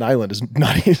from Staten Island is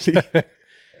not easy.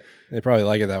 They probably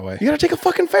like it that way. You gotta take a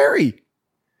fucking ferry.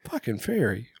 Fucking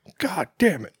ferry. God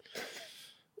damn it.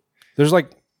 There's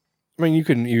like, I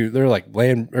mean, they're like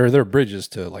land, or there are bridges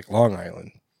to like Long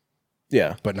Island,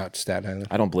 Yeah. but not Staten Island.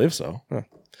 I don't believe so.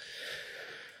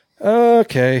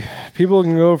 Okay. People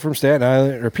can go from Staten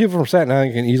Island, or people from Staten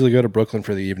Island can easily go to Brooklyn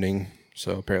for the evening.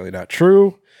 So apparently not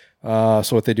true. So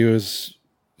what they do is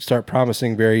start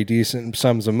promising very decent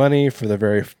sums of money for the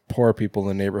very poor people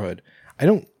in the neighborhood. I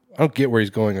don't get where he's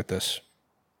going with this.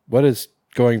 What does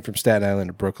going from Staten Island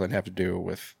to Brooklyn have to do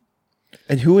with?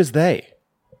 And who is they?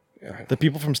 The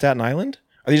people from Staten Island?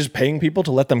 Are they just paying people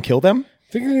to let them kill them?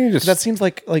 I think they just That seems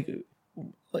like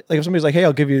if somebody's like, hey,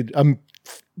 I'll give you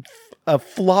a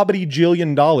flobbity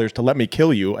jillion dollars to let me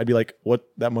kill you. I'd be like, what?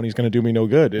 That money's going to do me no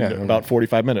good in about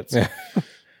 45 minutes. Yeah.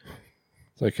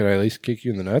 It's like, can I at least kick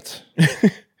you in the nuts?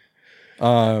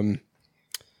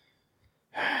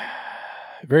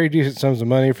 Very decent sums of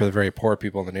money for the very poor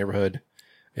people in the neighborhood.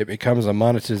 It becomes a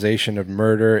monetization of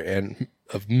murder and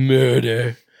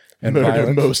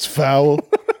violence. Most foul.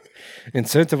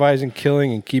 Incentivizing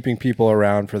killing and keeping people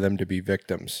around for them to be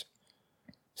victims.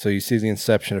 So you see the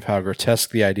inception of how grotesque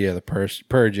the idea of the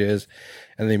purge is,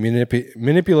 and the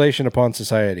manipulation upon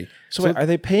society. So wait, are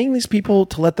they paying these people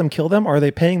to let them kill them, or are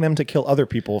they paying them to kill other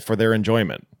people for their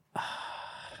enjoyment? I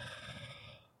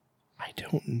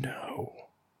don't know.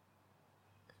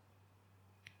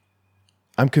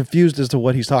 I'm confused as to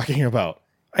what he's talking about.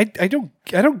 I don't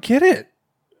get it.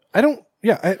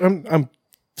 I'm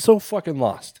so fucking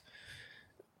lost.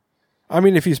 I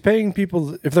mean, if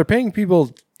they're paying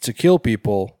people to kill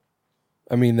people,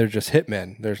 I mean, they're just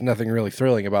hitmen. There's nothing really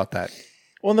thrilling about that.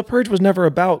 Well, and the purge was never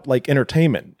about like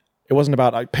entertainment. It wasn't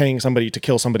about like, paying somebody to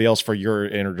kill somebody else for your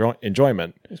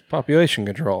enjoyment. It's population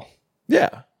control.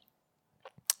 Yeah.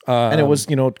 And it was,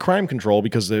 crime control,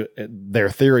 because their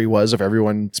theory was if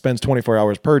everyone spends 24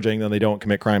 hours purging, then they don't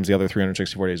commit crimes the other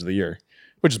 364 days of the year,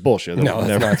 which is bullshit. That No, will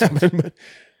that's never happen. But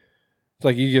It's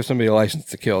like you give somebody a license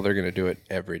to kill, they're going to do it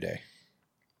every day.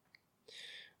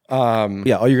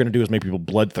 yeah, all you're going to do is make people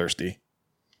bloodthirsty.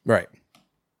 Right.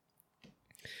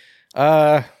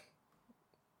 Okay,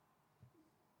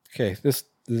 this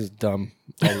is dumb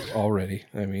already.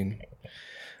 I mean,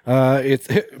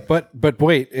 but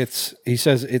wait, he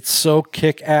says it's so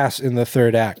kick ass in the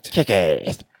third act. Kick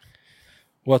ass.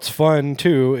 What's fun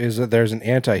too is that there's an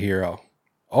anti-hero.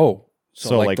 Oh,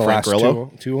 So like the Frank last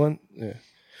Grillo? two one? Yeah.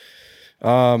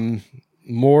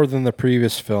 More than the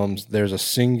previous films, there's a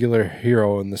singular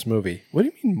hero in this movie. What do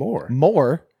you mean more?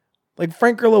 More? Like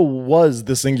Frank Grillo was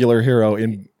the singular hero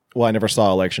in, well, I never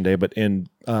saw Election Day, but in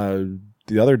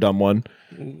the other dumb one.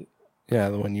 Yeah,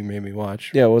 the one you made me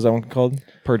watch. Yeah, what was that one called?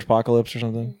 Purge Apocalypse or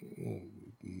something?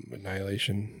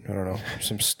 Annihilation. I don't know.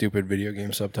 Some stupid video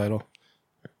game subtitle.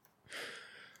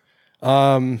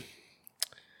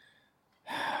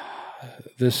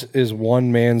 This is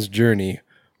one man's journey.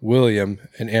 William,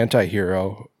 an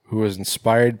anti-hero who was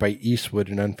inspired by Eastwood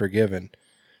in Unforgiven.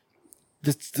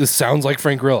 This sounds like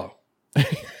Frank Grillo.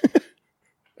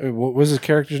 What was his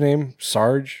character's name?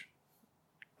 Sarge?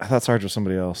 I thought Sarge was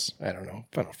somebody else. I don't know.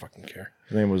 I don't fucking care.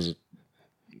 His name was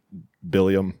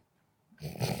Billiam.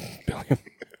 Billiam.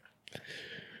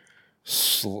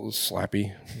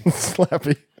 Slappy.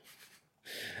 Slappy.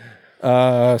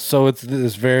 So it's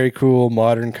this very cool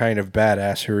modern kind of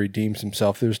badass who redeems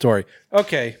himself through the story.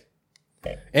 Okay.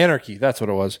 Anarchy, that's what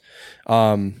it was.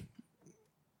 Oh,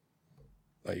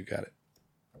 you got it.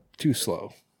 Too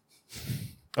slow.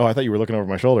 Oh, I thought you were looking over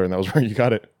my shoulder and that was where you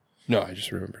got it. No, I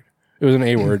just remembered. It was an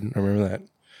A word. I remember that.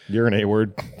 You're an A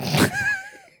word.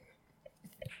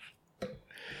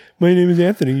 My name is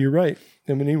Anthony. You're right.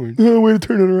 I'm an A word. Oh, way to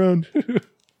turn it around.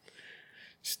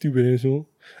 Stupid asshole.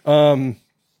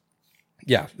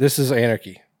 Yeah, this is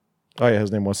Anarchy. Oh, yeah,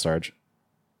 his name was Sarge.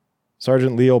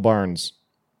 Sergeant Leo Barnes.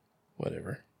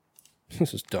 Whatever.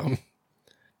 This is dumb.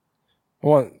 I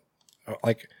want,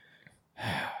 like,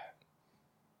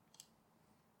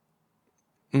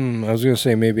 I was going to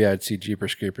say maybe I'd see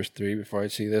Jeepers Creepers 3 before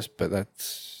I'd see this, but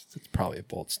that's probably a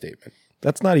bold statement.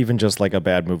 That's not even just like a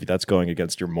bad movie. That's going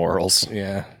against your morals.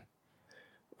 Yeah.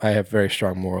 I have very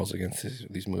strong morals against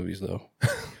these movies, though.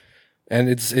 And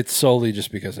it's solely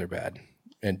just because they're bad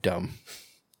and dumb.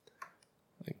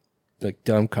 Like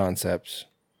dumb concepts.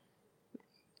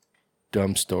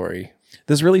 Dumb story.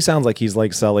 This really sounds like he's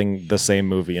like selling the same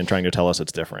movie and trying to tell us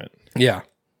it's different. Yeah.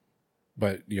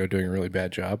 But, doing a really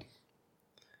bad job.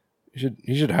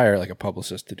 You should hire like a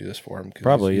publicist to do this for him.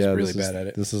 Probably, he's yeah. really bad at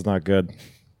it. This is not good.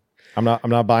 I'm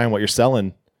not buying what you're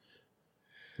selling,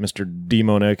 Mr.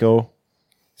 DeMonico.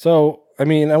 So, I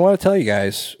mean, I want to tell you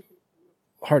guys,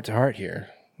 heart to heart here.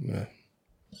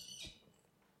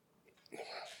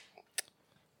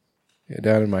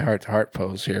 Down in my heart to heart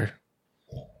pose here.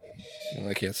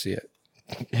 I can't see it.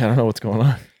 Yeah, I don't know what's going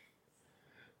on. Are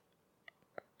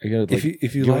you gonna, like,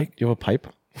 if you do like, you have a pipe?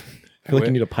 I feel like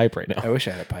you need a pipe right now. I wish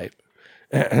I had a pipe.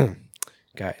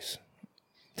 Guys,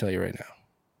 I'll tell you right now.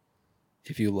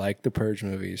 If you like the Purge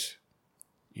movies,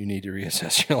 you need to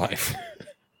reassess your life.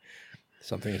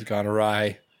 Something has gone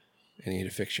awry, and you need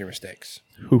to fix your mistakes.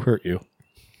 Who hurt you?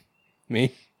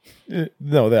 Me?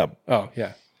 No, them. Oh,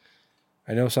 yeah.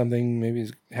 I know something maybe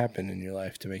has happened in your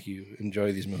life to make you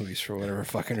enjoy these movies for whatever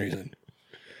fucking reason.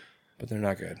 But they're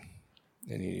not good.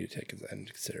 And you need to take that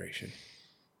into consideration.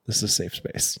 This is a safe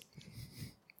space.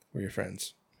 We're your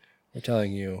friends. We're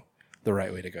telling you the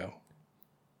right way to go.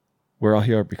 We're all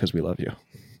here because we love you.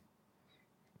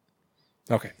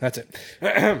 Okay, that's it.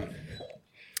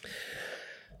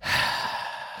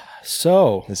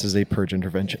 So This is a purge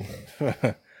intervention.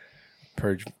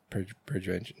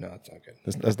 Purgevention. No, that's not good.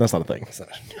 That's not a thing. That's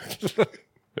not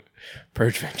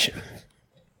Purgevention.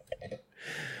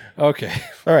 Okay.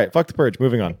 All right, fuck the purge.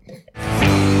 Moving on. Picture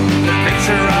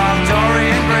of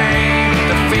Dorian Gray,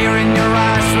 the in your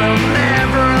eyes will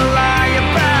never lie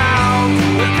about.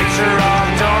 The picture of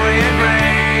Dorian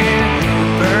Gray,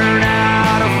 burn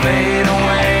out or fade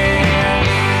away.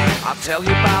 I'll tell you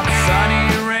about the sunny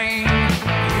rain,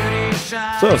 beauty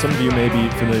shine. So some of you may be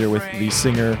familiar with the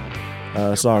singer,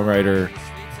 songwriter,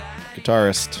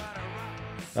 guitarist,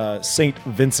 Saint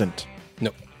Vincent.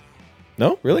 No.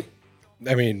 No? Really?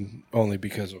 I mean, only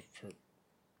because of her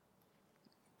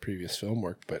previous film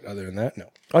work, but other than that,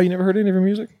 no. Oh, you never heard any of her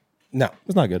music? No.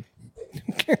 It's not good.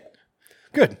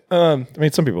 Good. I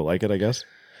mean, some people like it, I guess.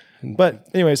 But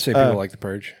anyways, Say people like The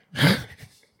Purge.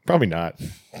 probably not.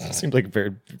 Seems like a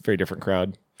very, very different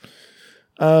crowd.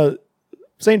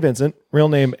 St. Vincent, real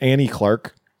name Annie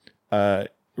Clark,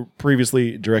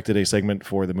 previously directed a segment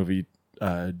for the movie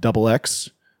Double X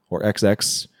or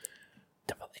XX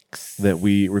that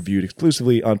we reviewed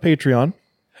exclusively on Patreon.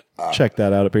 Check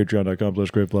that out at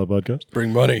patreon.com/GravePlotPodcast.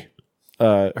 Bring money.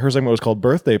 Her segment was called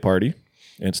Birthday Party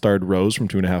and starred Rose from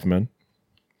 2.5 Men.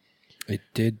 It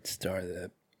did star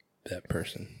that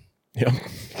person. Yeah.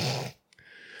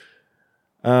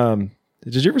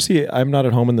 Did you ever see I'm Not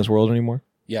at Home in This World Anymore?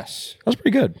 Yes. That was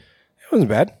pretty good. It wasn't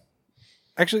bad.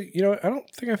 Actually, you know what? I don't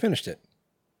think I finished it.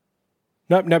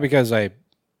 Not because I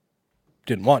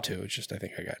didn't want to. It's just I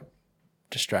think I got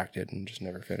distracted and just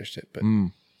never finished it. But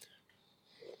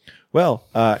Well,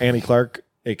 Annie Clark,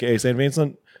 a.k.a. St.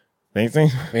 Vincent.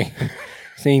 Vincent?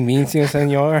 St. Vincent,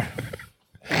 senor.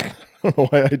 I don't know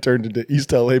why I turned into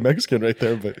East LA Mexican right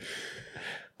there, but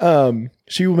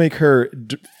she will make her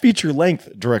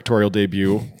feature-length directorial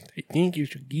debut. I think you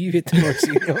should give it to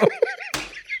Marcino.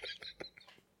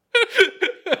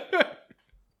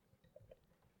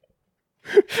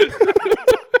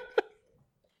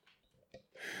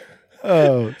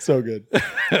 Oh, so good.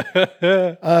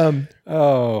 Her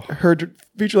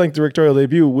feature-length directorial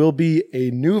debut will be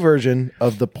a new version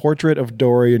of The Portrait of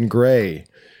Dorian Gray,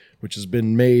 which has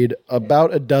been made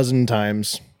about a dozen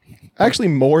times. Actually,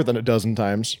 more than a dozen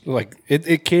times. Like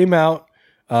it came out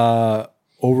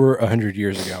over 100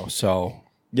 years ago. So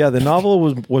Yeah, the novel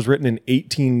was written in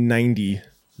 1890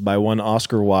 by one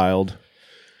Oscar Wilde.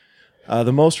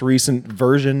 The most recent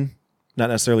version, not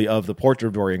necessarily of The Portrait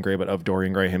of Dorian Gray, but of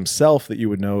Dorian Gray himself that you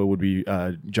would know would be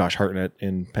Josh Hartnett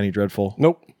in Penny Dreadful.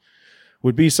 nope.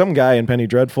 Would be some guy in Penny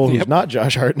Dreadful who's not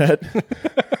Josh Hartnett.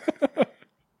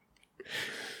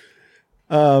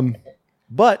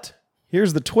 But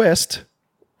here's the twist.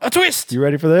 A twist. You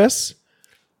ready for this?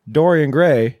 Dorian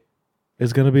Gray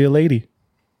is going to be a lady.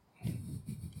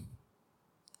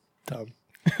 Dumb.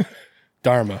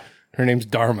 Dharma. Her name's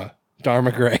Dharma.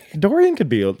 Dharma Gray. Dorian could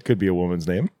be a woman's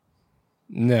name.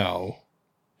 No.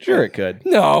 Sure, it could.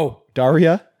 No.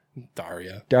 Daria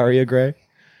Daria. Gray.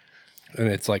 And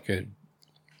it's like a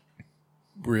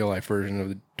real life version of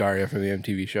the Daria from the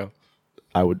MTV show.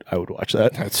 I would watch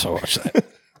that. I'd so watch that.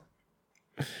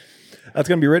 That's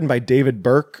going to be written by David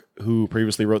Burke, who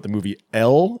previously wrote the movie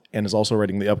Elle and is also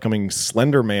writing the upcoming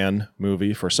Slender Man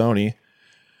movie for Sony.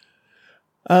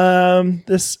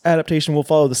 This adaptation will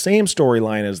follow the same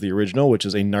storyline as the original, which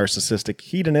is a narcissistic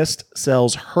hedonist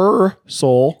sells her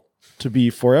soul to be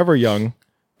forever young,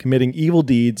 committing evil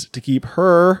deeds to keep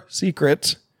her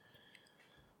secret.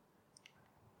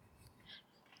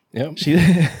 Yep.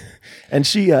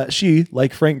 She,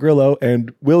 like Frank Grillo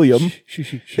and William,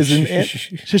 is an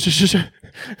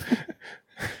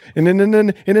in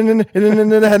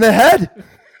the head.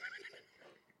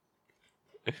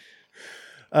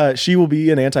 She will be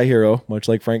an anti-hero, much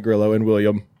like Frank Grillo and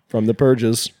William from The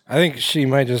Purges. I think she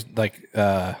might just like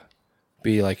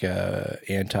be like a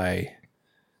anti.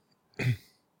 I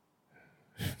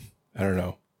don't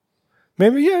know.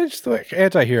 Maybe just like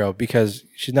anti-hero because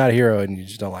she's not a hero and you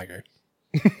just don't like her.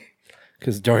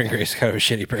 Because Dorian Gray's kind of a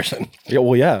shitty person. Yeah,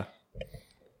 well, yeah.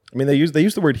 I mean, they use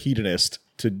the word hedonist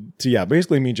to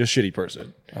basically mean just shitty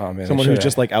person. Oh man, Someone who's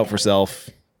just like out for self.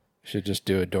 Should just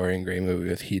do a Dorian Gray movie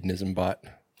with hedonism bot.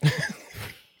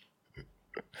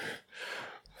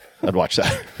 I'd watch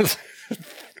that.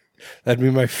 That'd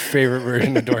be my favorite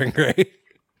version of Dorian Gray.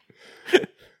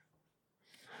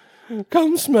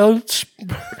 Come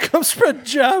spread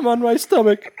jam on my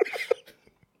stomach.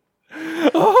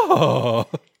 Oh.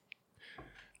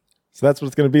 So that's what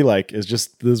it's going to be like, is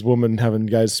just this woman having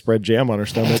guys spread jam on her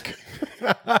stomach.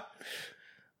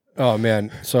 Oh,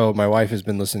 man. So my wife has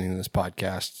been listening to this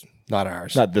podcast. Not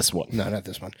ours. Not this one. No, not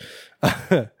this one.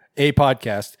 A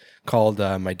podcast called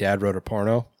My Dad Wrote a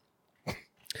Porno.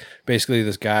 Basically,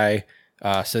 this guy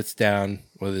sits down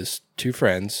with his two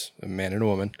friends, a man and a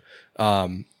woman,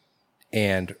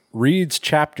 and reads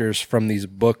chapters from these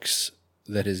books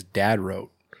that his dad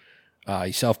wrote.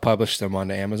 He self-published them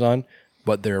onto Amazon,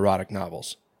 but they're erotic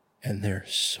novels. and they're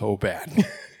so bad.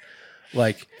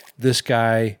 Like this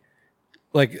guy,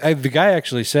 the guy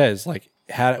actually says, like,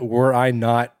 were I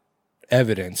not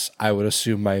evidence, I would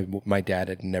assume my dad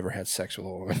had never had sex with a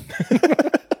woman.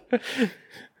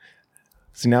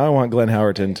 See, now I want Glenn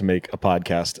Howerton to make a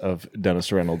podcast of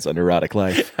Dennis Reynolds' and erotic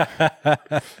life.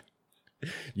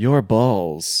 Your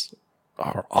balls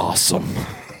are awesome.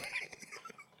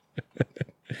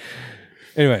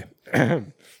 Anyway,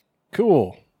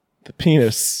 cool. The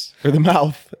penis or the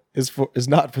mouth is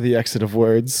not for the exit of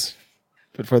words,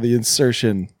 but for the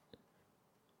insertion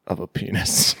of a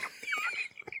penis.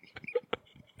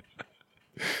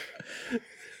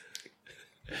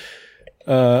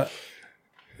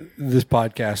 This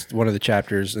podcast, one of the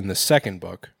chapters in the second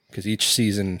book, because each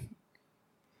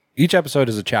episode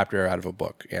is a chapter out of a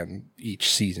book, and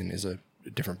each season is a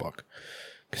different book,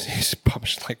 because he's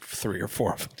published like 3 or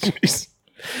 4 of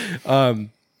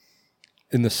them.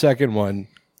 In the second one,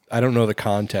 I don't know the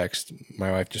context.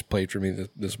 My wife just played for me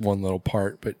this one little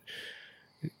part, but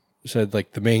said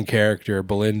like the main character,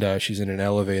 Belinda, she's in an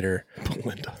elevator.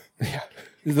 Belinda. Yeah.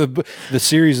 The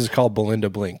series is called Belinda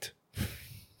Blinked.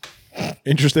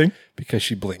 Interesting. Because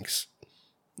she blinks.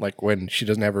 Like when she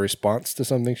doesn't have a response to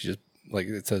something, she just, like,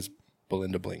 it says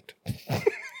Belinda blinked.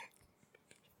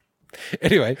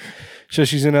 Anyway, so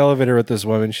she's in an elevator with this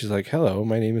woman. She's like, hello,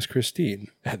 my name is Christine,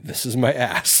 and this is my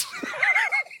ass.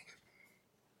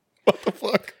 What the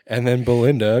fuck? And then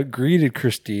Belinda greeted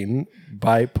Christine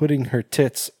by putting her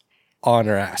tits on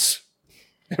her ass.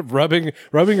 rubbing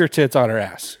her tits on her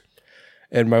ass.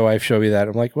 And my wife showed me that.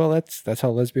 I'm like, well, that's how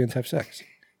lesbians have sex.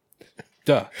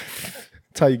 Duh.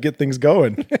 That's how you get things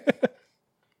going.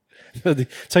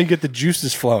 That's how you get the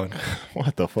juices flowing.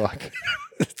 What the fuck?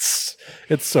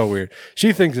 It's so weird.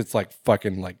 She thinks it's like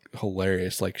fucking like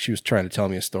hilarious. Like she was trying to tell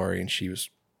me a story and she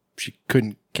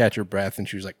couldn't catch her breath and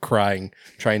she was like crying,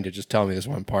 trying to just tell me this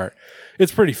one part.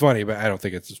 It's pretty funny, but I don't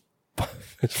think it's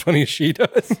as funny as she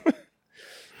does.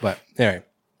 But anyway.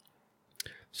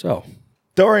 So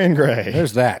Dorian Gray.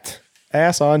 There's that.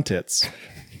 Ass on tits.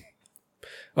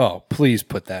 Oh, please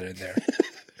put that in there.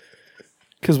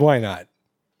 Because why not?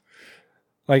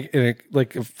 Like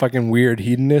a fucking weird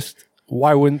hedonist.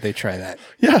 Why wouldn't they try that?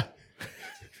 Yeah.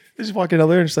 They just walk in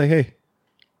there and just say, hey,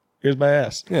 here's my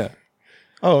ass. Yeah.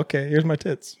 Oh, okay. Here's my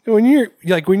tits. When you're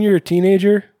a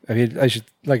teenager, I mean,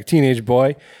 like a teenage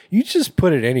boy, you just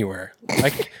put it anywhere.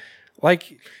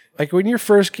 Like when you're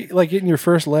first, like getting your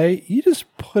first lay, you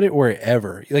just put it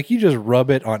wherever. Like you just rub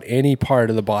it on any part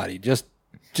of the body, just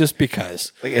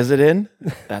because. Like, is it in?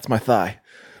 That's my thigh.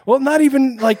 Well, not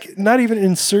even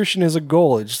insertion is a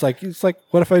goal. It's like,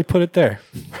 what if I put it there?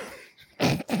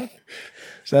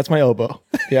 So that's my elbow.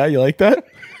 Yeah, you like that?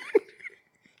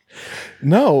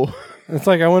 No. It's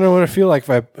like I wonder what it feel like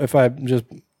if I just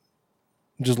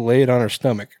lay it on her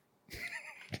stomach.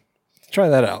 Try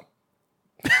that out.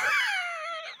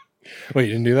 Wait,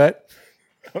 you didn't do that?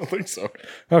 I don't think so.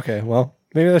 Okay, well,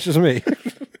 maybe that's just me.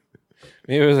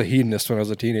 Maybe I was a hedonist when I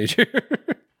was a teenager.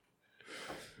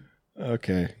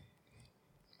 Okay.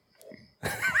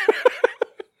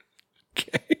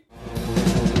 Okay.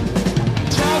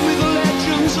 Tell me the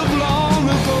legends of long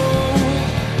ago,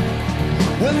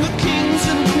 when the kings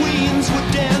and queens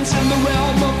would dance in the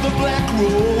realm of the Black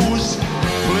Rose.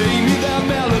 Play me their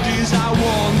melodies, I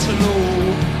want to know,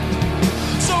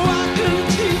 so I can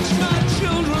teach my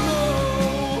children.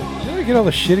 Oh. Where do you get all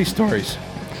the shitty stories?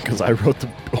 Because I wrote the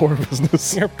horror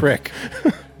business. You're a prick.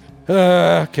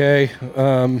 Okay.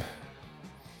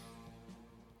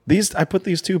 I put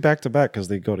these two back to back because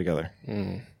they go together.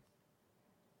 I'd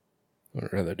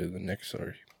rather do the next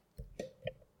story.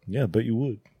 Yeah, but you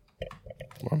would.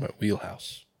 More my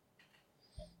wheelhouse.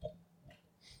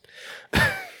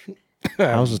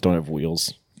 Houses don't have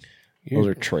wheels. Those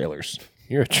are trailers.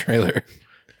 You're a trailer.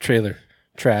 Trailer.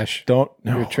 Trash. No.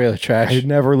 You're a trailer trash. I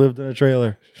never lived in a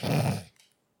trailer.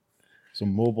 It's a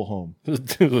mobile home.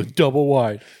 Double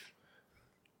wide.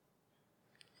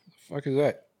 The fuck is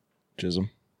that? Chisholm.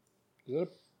 That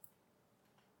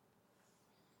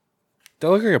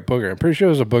looks like a booger. I'm pretty sure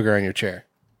there's a booger on your chair.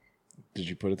 Did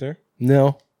you put it there?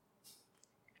 No.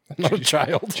 I'm not a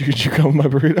child. Did you come with my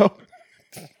burrito?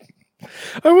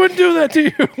 I wouldn't do that to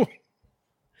you.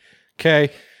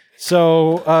 Okay.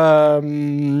 So,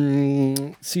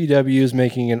 CW is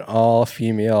making an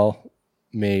all-female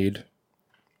maid.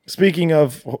 Speaking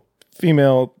of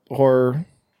female horror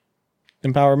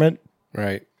empowerment.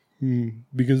 Right.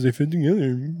 Because they fit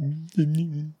together.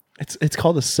 It's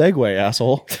called a segue,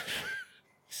 asshole.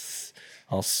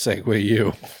 I'll segue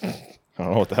you. I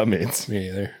don't know what that means. Me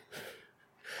either.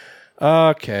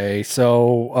 Okay,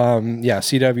 so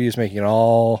CW is making an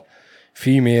all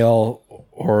female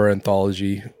horror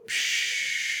anthology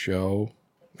show,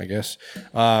 I guess.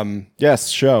 Yes,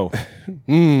 show.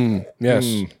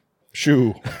 Yes.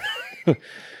 Shoe. It's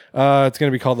going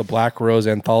to be called the Black Rose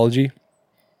Anthology.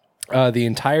 The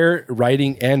entire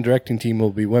writing and directing team will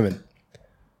be women.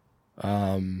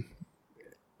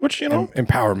 Which, you know,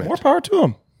 Empowerment. more power to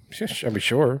them. I mean,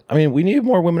 sure. I mean, we need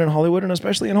more women in Hollywood and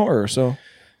especially in horror. So,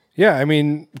 Yeah, I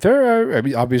mean, there are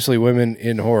obviously women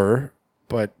in horror,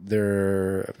 but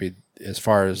as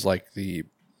far as like the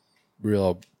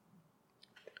real,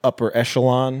 upper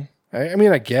echelon. I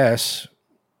mean, I guess.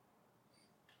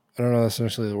 I don't know that's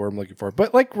necessarily the word I'm looking for,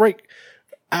 but like right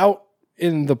out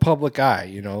in the public eye,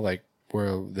 you know, like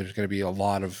where there's going to be a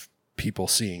lot of people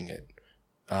seeing it,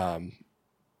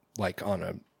 like on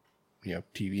a,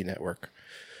 TV network.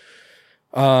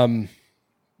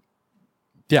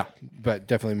 Yeah, but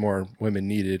definitely more women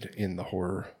needed in the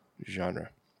horror genre.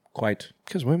 Quite.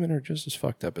 Because women are just as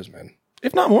fucked up as men.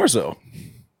 If not more so.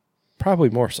 Probably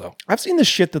more so. I've seen the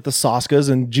shit that the Saskas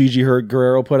and Gigi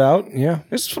Guerrero put out. Yeah.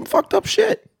 It's some fucked up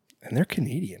shit. And they're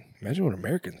Canadian. Imagine what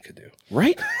Americans could do.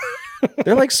 Right?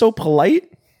 They're like so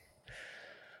polite.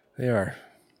 They are.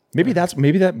 Maybe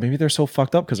they're so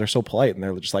fucked up because they're so polite and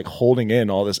they're just like holding in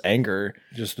all this anger.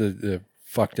 Just the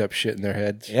fucked up shit in their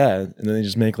heads. Yeah. And then they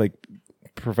just make like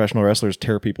professional wrestlers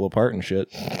tear people apart and shit.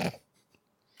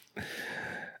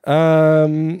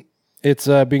 It's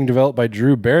being developed by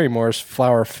Drew Barrymore's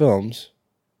Flower Films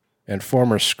and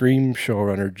former Scream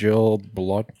showrunner Jill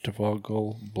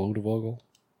Blodevogel.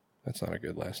 That's not a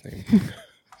good last name.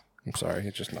 I'm sorry,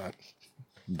 it's just not.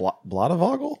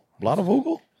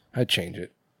 Blodevogel? I'd change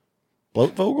it.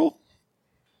 Bloatvogel?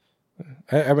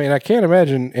 I mean, I can't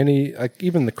imagine any, like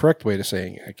even the correct way to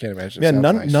saying it. I can't imagine. Yeah, It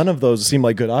sounds nice. none of those seem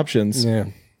like good options. Yeah.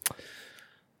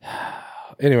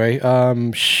 Anyway,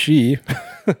 she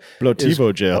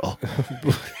Bloativo gel.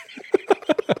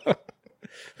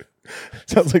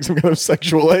 Sounds like some kind of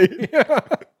sexual aid.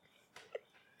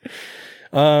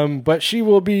 but she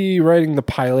will be writing the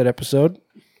pilot episode.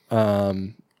 I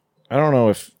don't know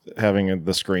if having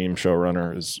the Scream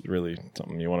showrunner is really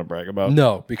something you want to brag about.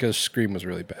 No, because Scream was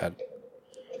really bad.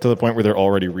 To the point where they're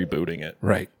already rebooting it.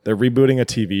 Right. They're rebooting a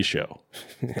TV show.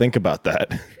 Think about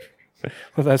that.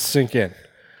 Well, that's sink in.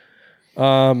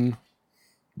 And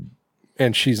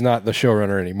she's not the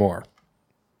showrunner anymore.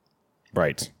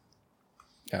 Right.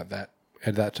 Add that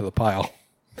to the pile.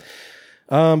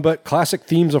 But classic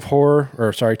themes of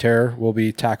terror will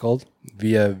be tackled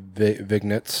via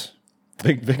vignettes.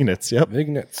 Vignettes, yep.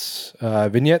 Vignettes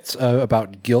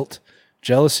about guilt,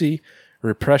 jealousy,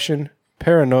 repression,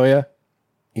 paranoia,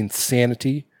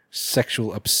 insanity,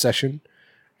 sexual obsession,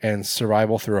 and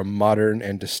survival through a modern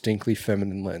and distinctly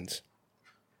feminine lens.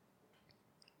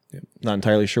 Not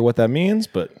entirely sure what that means,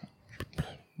 but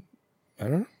I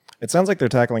don't know. it sounds like they're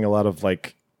tackling a lot of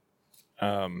like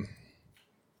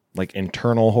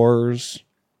internal horrors,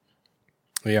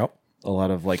 Yep. a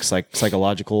lot of like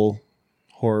psychological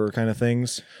horror kind of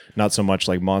things. Not so much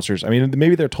like monsters. I mean,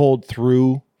 maybe they're told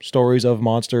through stories of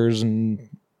monsters and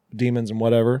demons and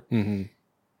whatever. Mm-hmm.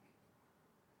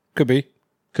 Could be.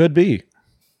 Could be.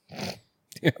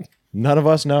 Yeah. None of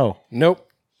us know. Nope.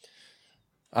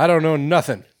 I don't know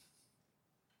nothing.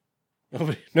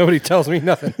 Nobody tells me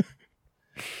nothing.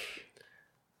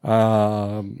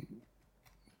 And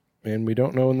we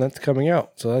don't know when that's coming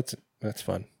out, so that's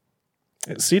fun.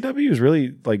 CW is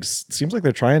really like seems like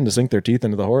they're trying to sink their teeth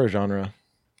into the horror genre.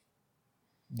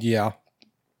 Yeah.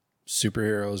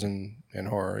 Superheroes and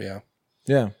horror, yeah.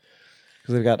 Yeah.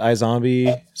 Because they've got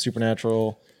iZombie,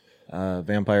 Supernatural,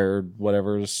 Vampire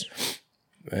whatevers.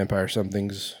 Vampire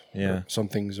somethings. Yeah. Or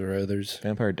somethings or others.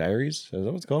 Vampire Diaries? Is that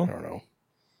what it's called? I don't know.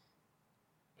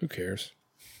 Who cares?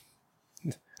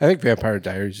 I think Vampire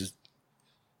Diaries is...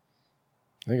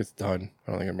 I think it's done.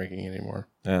 I don't think I'm making it anymore.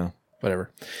 Yeah.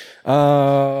 Whatever.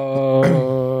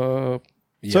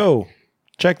 Yeah. So,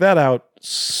 check that out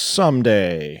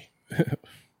someday.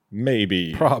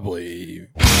 Maybe. Probably.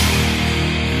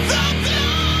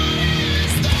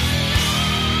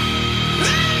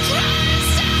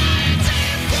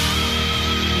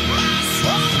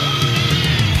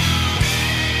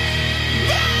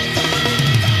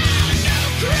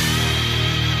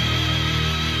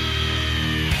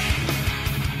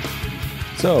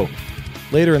 So,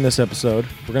 later in this episode,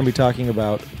 we're going to be talking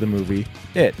about the movie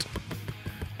It,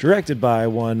 directed by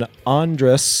one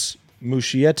Andres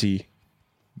Muschietti,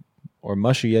 or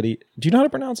Muschietti. Do you know how to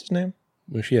pronounce his name?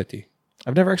 Muschietti.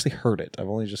 I've never actually heard it. I've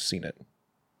only just seen it.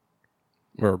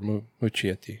 Or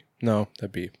Muschietti. No,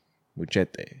 that'd be...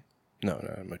 Muschietti. No,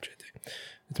 not Muschietti.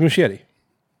 It's Muschietti.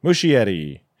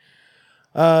 Muschietti.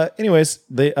 Anyways,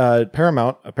 they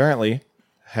Paramount apparently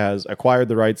has acquired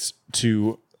the rights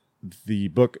to the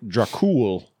book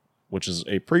Dracul, which is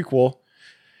a prequel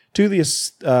to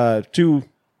to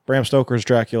Bram Stoker's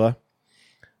Dracula,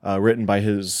 written by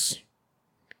his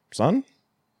son.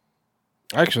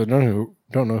 I actually don't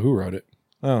know who wrote it.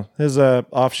 Oh, his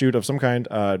offshoot of some kind.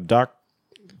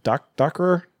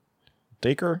 Dacre.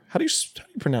 How do you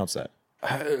pronounce that?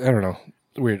 I don't know.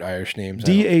 Weird Irish names.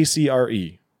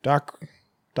 Dacre.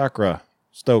 Dacre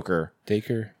Stoker.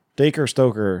 Dacre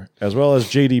Stoker, as well as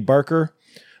J.D. Barker.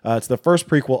 It's the first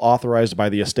prequel authorized by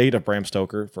the estate of Bram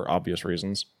Stoker for obvious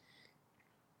reasons.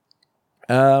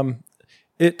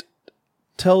 It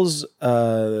tells set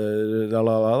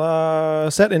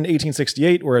in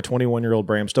 1868, where a 21-year-old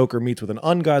Bram Stoker meets with an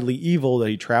ungodly evil that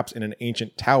he traps in an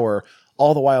ancient tower,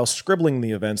 all the while scribbling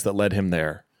the events that led him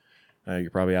there.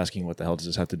 You're probably asking, what the hell does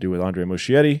this have to do with Andy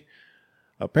Muschietti?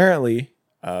 Apparently,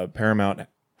 Paramount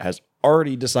has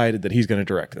already decided that he's going to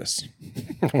direct this.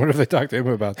 I wonder if they talked to him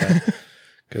about that,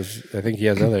 because I think he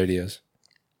has other ideas.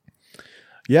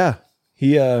 Yeah,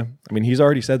 he's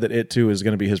already said that It Too is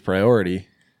going to be his priority.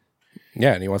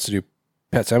 Yeah, and he wants to do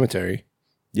Pet Sematary.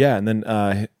 Yeah, and then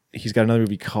he's got another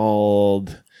movie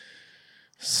called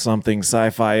something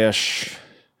sci-fi-ish.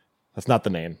 That's not the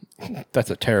name.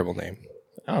 That's a terrible name.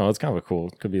 I don't know. It's kind of cool.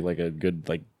 It could be like a good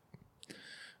like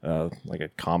a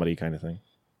comedy kind of thing.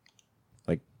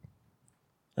 Like,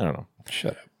 I don't know.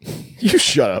 Shut up. You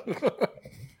shut up.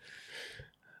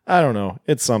 I don't know.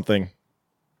 It's something.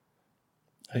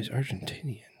 He's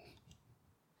Argentinian.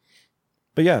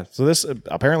 But yeah, so this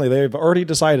apparently they've already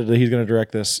decided that he's going to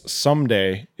direct this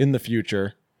someday in the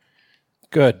future.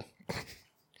 Good.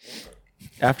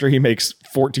 After he makes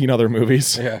 14 other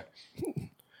movies. Yeah.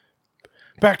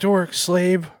 Back to work,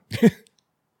 slave.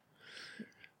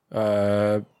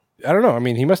 I don't know. I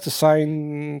mean, he must have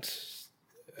signed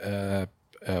a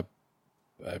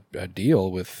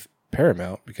deal with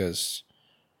Paramount because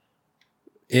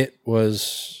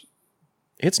it's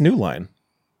New Line.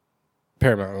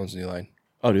 Paramount owns New Line.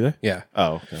 Oh, do they? Yeah.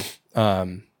 Oh,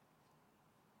 okay.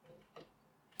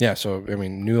 Yeah. So I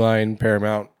mean, New Line,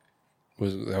 Paramount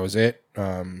was it.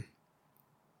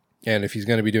 And if he's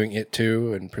going to be doing It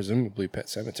Too, and presumably Pet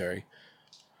Sematary.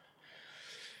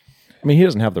 I mean, he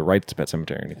doesn't have the rights to Pet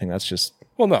Sematary or anything. That's just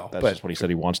just what he said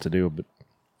he wants to do.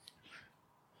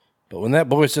 But when that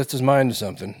boy sets his mind to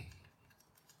something,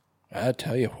 I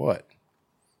tell you what.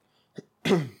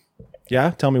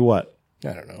 Yeah, tell me what.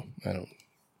 I don't know. I don't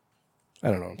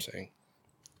know what I'm saying.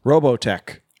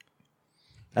 Robotech.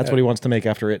 That's what he wants to make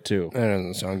after It Too. That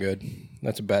doesn't sound good.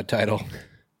 That's a bad title.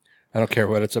 I don't care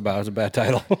what it's about. It's a bad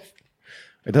title.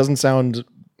 It doesn't sound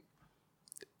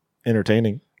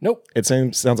entertaining. Nope. It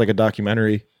sounds like a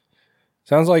documentary.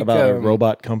 Sounds like about a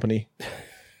robot company.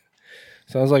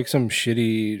 Sounds like some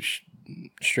shitty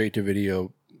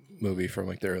straight-to-video movie from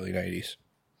like the early 90s.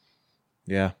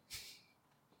 Yeah.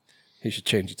 He should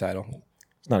change the title.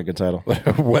 It's not a good title.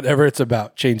 Whatever it's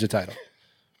about, change the title.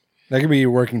 That could be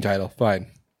your working title.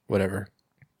 Fine. Whatever.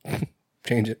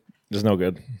 Change it. It's no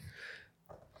good.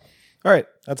 All right.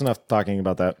 That's enough talking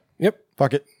about that. Yep.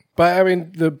 Fuck it. But, I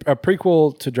mean, a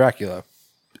prequel to Dracula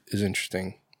is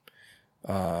interesting.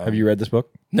 Have you read this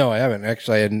book? No, I haven't.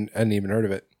 Actually, I hadn't even heard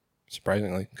of it,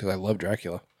 surprisingly, because I love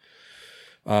Dracula.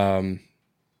 Yeah.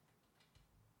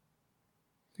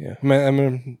 I'm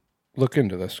going to look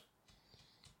into this.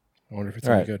 I wonder if it's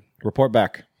any good. Report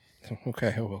back.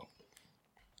 Okay, I will.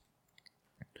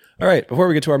 All right. Before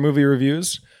we get to our movie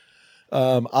reviews,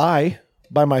 I,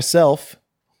 by myself,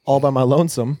 all by my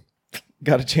lonesome,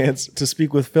 got a chance to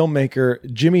speak with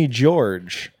filmmaker Jimmy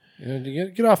George.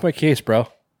 Get off my case, bro.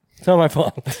 It's not my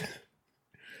fault.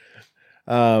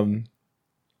 I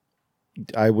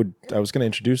was going to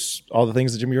introduce all the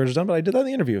things that Jimmy George has done, but I did that in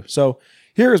the interview. So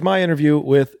here is my interview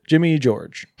with Jimmy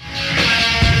George.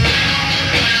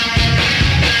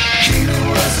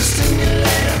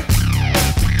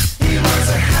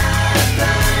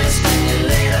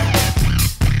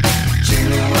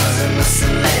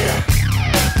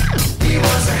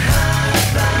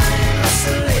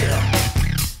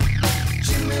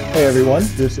 Hey everyone,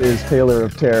 this is Taylor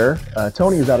of Terror.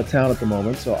 Tony is out of town at the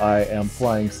moment, so I am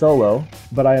flying solo,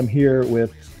 but I am here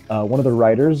with one of the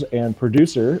writers and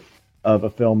producer of a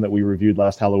film that we reviewed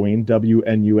last Halloween,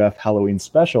 WNUF Halloween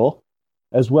Special,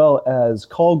 as well as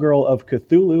Call Girl of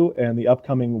Cthulhu and the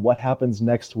upcoming What Happens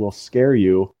Next Will Scare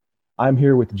You. I'm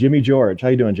here with Jimmy George. How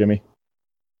you doing, Jimmy?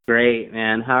 Great,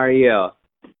 man. How are you?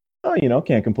 Oh,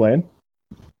 can't complain.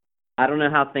 I don't know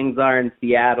how things are in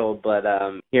Seattle, but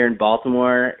here in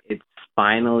Baltimore, it's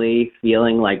finally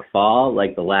feeling like fall,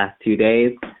 like the last 2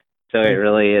 days. So it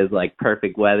really is like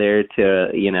perfect weather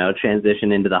to,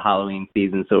 transition into the Halloween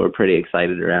season. So we're pretty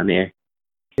excited around here.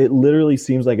 It literally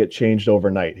seems like it changed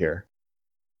overnight here.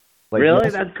 Like, Really?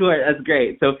 That's cool. That's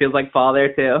great. So it feels like fall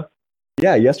there too?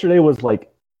 Yeah, yesterday was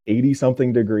like 80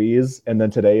 something degrees, and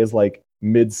then today is like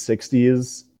mid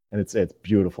 60s, and it's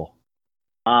beautiful.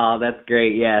 Oh, that's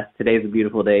great. Yeah, today's a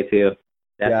beautiful day too.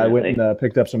 Definitely. Yeah, I went and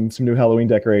picked up some new Halloween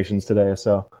decorations today.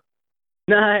 So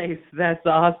Nice. That's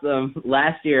awesome.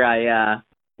 Last year,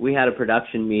 we had a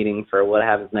production meeting for What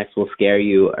Happens Next Will Scare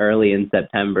You early in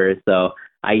September, so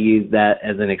I used that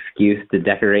as an excuse to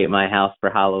decorate my house for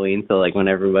Halloween. So like when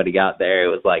everybody got there, it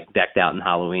was like decked out in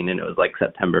Halloween, and it was like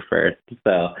September 1st.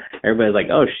 So everybody's like,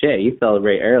 "Oh shit, you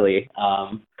celebrate early."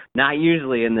 Not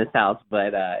usually in this house,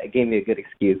 but it gave me a good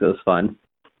excuse. It was fun.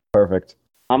 perfect.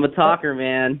 I'm a talker,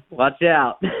 man. Watch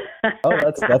out. Oh,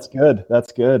 that's good.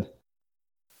 That's good.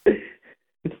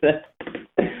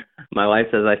 My wife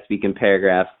says I speak in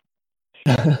paragraphs.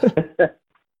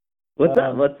 What's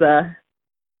up?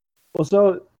 Well,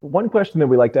 so one question that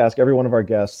we like to ask every one of our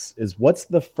guests is, what's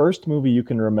the first movie you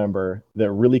can remember that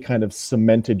really kind of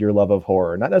cemented your love of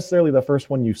horror? Not necessarily the first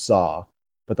one you saw,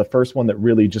 but the first one that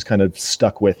really just kind of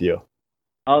stuck with you.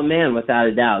 Oh man, without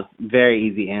a doubt, very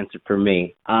easy answer for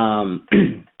me.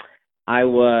 I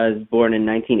was born in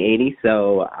 1980,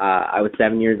 so I was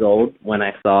 7 years old when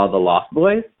I saw The Lost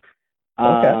Boys.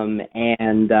 Okay.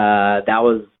 And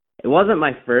it wasn't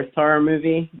my first horror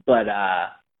movie, but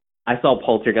I saw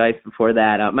Poltergeist before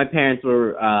that. My parents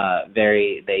were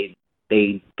they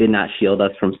did not shield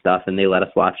us from stuff, and they let us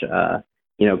watch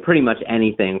pretty much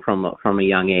anything from a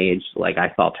young age. Like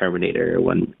I saw Terminator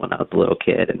when I was a little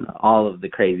kid, and all of the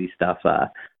crazy stuff.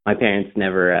 My parents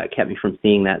never kept me from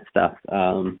seeing that stuff.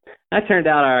 That turned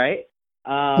out all right.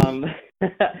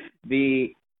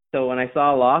 So when I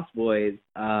saw Lost Boys,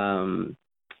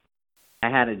 I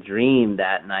had a dream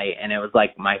that night, and it was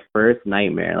like my first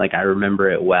nightmare. Like I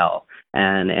remember it well.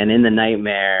 And in the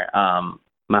nightmare,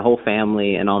 my whole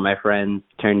family and all my friends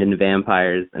turned into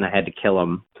vampires, and I had to kill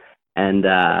them. And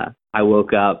I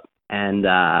woke up, and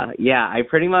I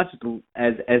pretty much,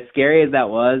 as scary as that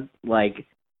was, like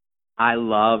I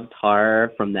loved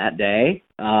horror from that day.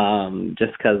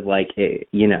 Just because like it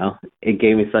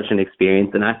gave me such an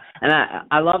experience, and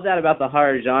I love that about the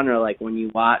horror genre. Like when you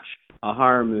watch a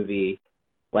horror movie,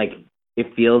 like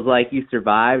it feels like you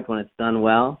survived when it's done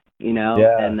well,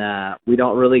 Yeah. and we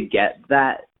don't really get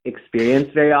that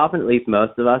experience very often, at least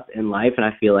most of us in life, and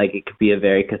I feel like it could be a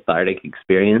very cathartic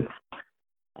experience.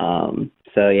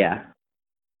 So yeah.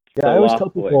 Yeah, I always tell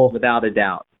people, without a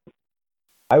doubt.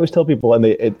 I always tell people, and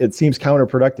it seems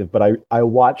counterproductive, but I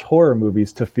watch horror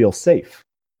movies to feel safe.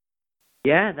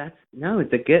 Yeah, that's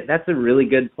a really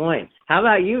good point. How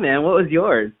about you, man? What was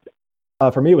yours?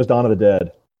 For me, it was Dawn of the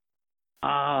Dead.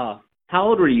 Oh, how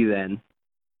old were you then?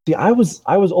 See, I was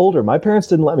older. My parents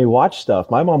didn't let me watch stuff.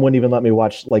 My mom wouldn't even let me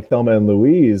watch like Thelma and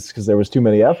Louise because there was too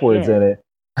many F words in it.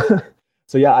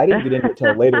 So yeah, I didn't get into it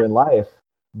until later in life.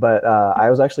 But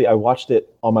I watched it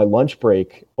on my lunch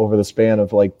break over the span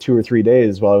of like 2 or 3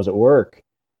 days while I was at work,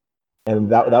 and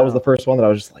that was the first one that I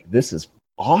was just like, this is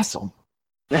awesome.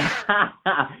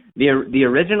 The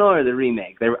original or the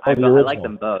remake? I like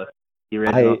them both. The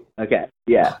original. Okay,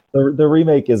 yeah. The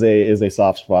remake is a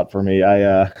soft spot for me.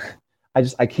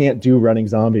 I can't do running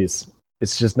zombies.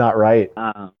 It's just not right.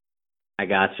 I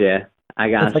got you.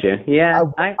 Like, Yeah,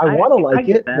 I want to like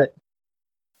it. But...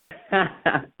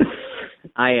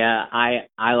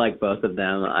 I like both of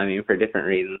them. I mean, for different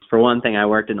reasons. For one thing, I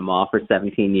worked in a mall for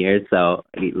 17 years, so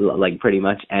like pretty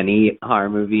much any horror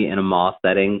movie in a mall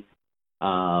setting,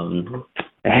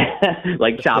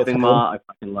 like shopping mall. I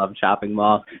fucking love shopping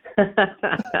mall.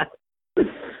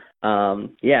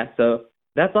 Yeah, so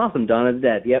that's awesome. Dawn of the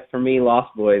Dead. Yep, for me,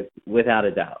 Lost Boys, without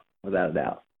a doubt.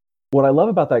 What I love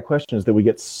about that question is that we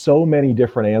get so many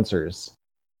different answers.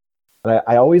 And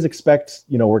I always expect,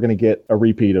 we're going to get a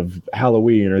repeat of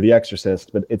Halloween or The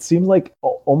Exorcist, but it seems like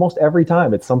almost every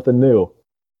time it's something new.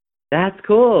 That's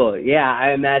cool. Yeah,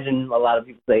 I imagine a lot of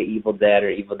people say Evil Dead or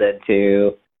Evil Dead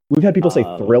 2. We've had people say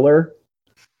Thriller.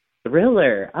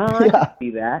 Thriller. Oh, yeah. I could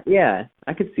see that. Yeah,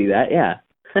 I could see that. Yeah.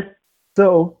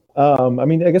 So,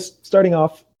 I guess starting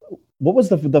off, what was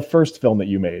the first film that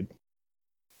you made?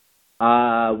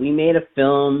 We made a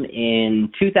film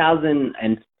in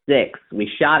 2006. We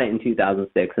shot it in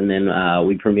 2006, and then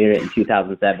we premiered it in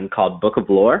 2007 called Book of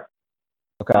Lore,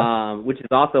 which is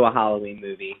also a Halloween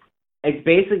movie. It's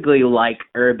basically like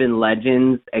urban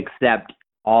legends, except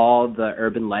all the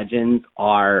urban legends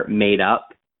are made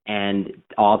up and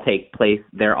all take place.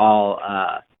 They're all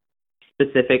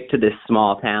specific to this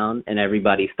small town, and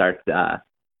everybody starts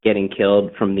getting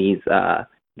killed from these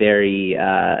very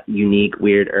unique,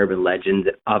 weird urban legends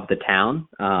of the town.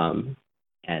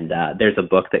 And there's a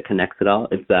book that connects it all.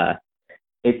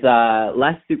 It's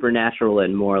less supernatural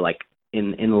and more like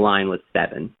in line with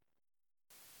Seven.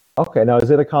 Okay, now is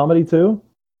it a comedy too?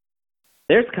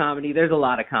 There's comedy. There's a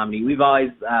lot of comedy. We've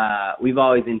always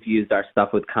infused our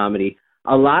stuff with comedy.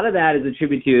 A lot of that is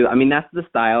attributed to, I mean, that's the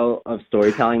style of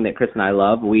storytelling that Chris and I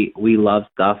love. We love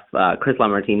stuff. Chris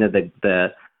LaMartina,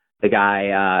 the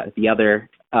guy, the other,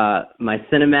 my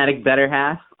cinematic better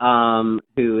half,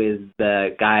 who is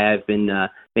the guy I've been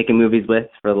making movies with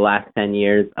for the last 10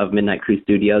 years of Midnight Crew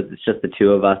Studios. It's just the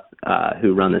two of us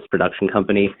who run this production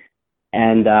company.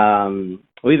 And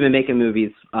we've been making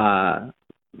movies,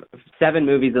 7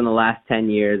 movies in the last 10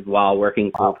 years while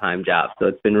working full-time jobs. So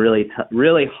it's been really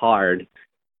hard.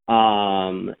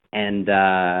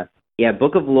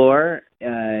 Book of Lore,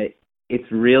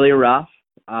 it's really rough.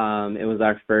 It was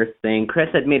our first thing. Chris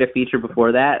had made a feature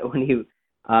before that when he was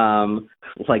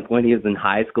in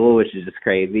high school, which is just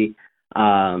crazy,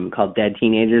 called Dead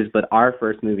Teenagers. But our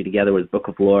first movie together was Book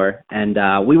of Lore. And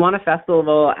we won a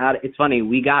festival out. It's funny,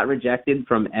 we got rejected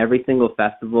from every single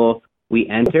festival we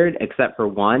entered except for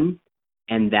one.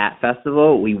 And that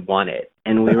festival, we won it.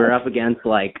 And we were up against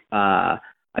like a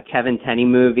Kevin Tenney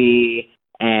movie,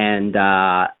 and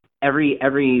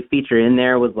every feature in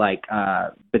there was like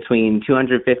between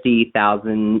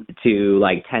 $250,000 to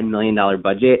like $10 million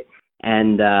budget.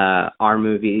 And our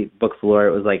movie, Book of Lore,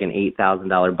 it was like an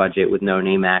 $8,000 budget with no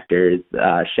name actors,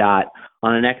 shot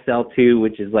on an XL2,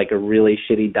 which is like a really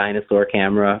shitty dinosaur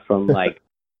camera from like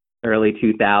early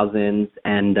 2000s.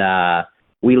 And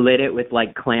we lit it with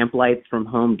like clamp lights from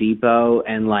Home Depot,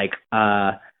 and like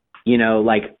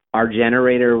like our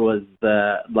generator was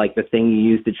the thing you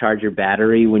use to charge your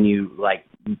battery when you like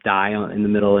die in the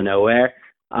middle of nowhere.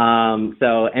 And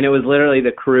it was literally,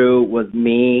 the crew was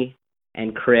me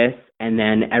and Chris, and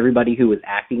then everybody who was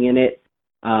acting in it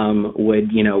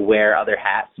would wear other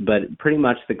hats, but pretty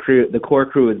much the core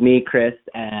crew was me, Chris,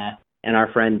 and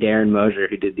our friend Darren Mosier,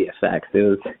 who did the effects. It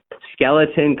was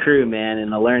skeleton crew, man,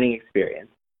 and a learning experience.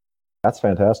 That's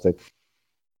fantastic.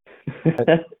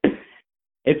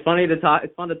 It's funny to talk.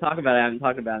 It's fun to talk about it. I haven't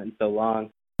talked about it in so long.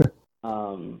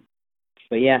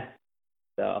 But yeah.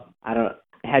 So I don't.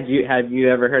 Have you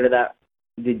ever heard of that?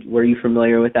 Were you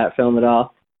familiar with that film at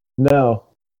all? No.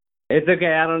 It's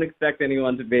okay. I don't expect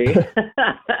anyone to be.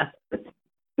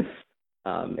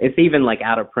 It's even like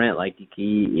out of print. Like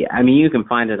you can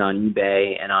find it on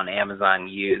eBay and on Amazon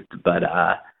used, but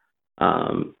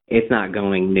it's not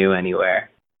going new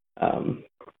anywhere.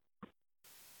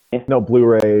 No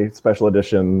Blu-ray special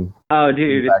edition. Oh,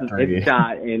 dude, it's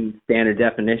shot in standard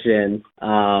definition.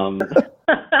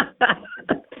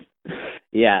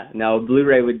 Yeah, no,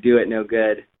 Blu-ray would do it no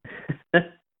good.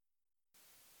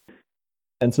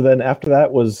 And so then after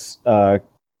that was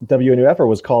WNUF, or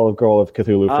was Call of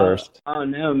Cthulhu first? Oh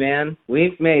no, man,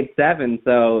 we've made 7.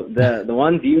 So the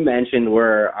ones you mentioned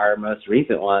were our most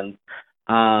recent ones.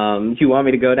 Do you want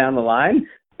me to go down the line?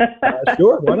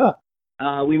 Sure, why not?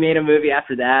 We made a movie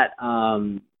after that.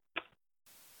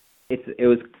 It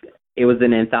was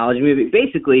an anthology movie.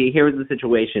 Basically, here was the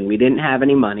situation. We didn't have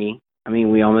any money. I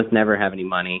mean, we almost never have any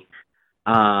money.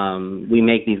 We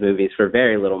make these movies for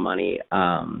very little money.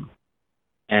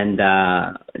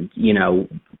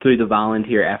 Through the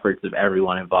volunteer efforts of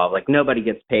everyone involved, like nobody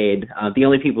gets paid. The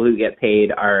only people who get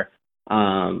paid are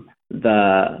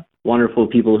the wonderful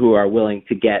people who are willing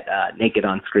to get naked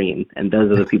on screen, and those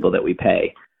are the people that we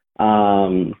pay.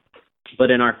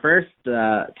 But in our first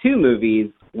 2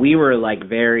 movies, we were like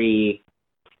very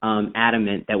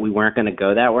adamant that we weren't going to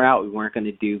go that route. We weren't going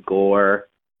to do gore.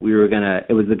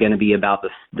 It was going to be about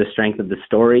the strength of the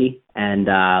story and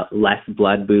less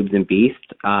blood, boobs, and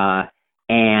beast.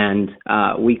 And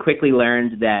we quickly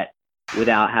learned that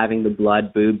without having the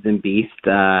blood, boobs, and beast,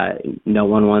 no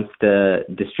one wants to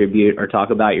distribute or talk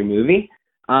about your movie.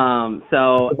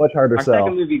 So it's much harder to sell.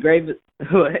 Second movie,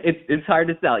 it's hard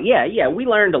to sell. Yeah. We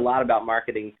learned a lot about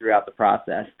marketing throughout the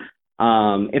process.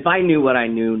 If I knew what I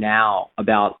knew now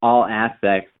about all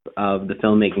aspects of the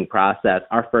filmmaking process,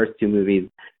 our first 2 movies,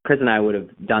 Chris and I would have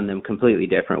done them completely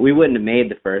different. We wouldn't have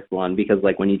made the first one because,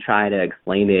 like, when you try to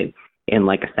explain it in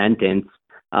like a sentence,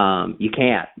 you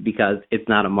can't, because it's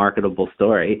not a marketable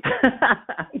story.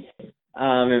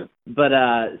 So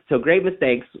Great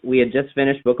Mistakes, we had just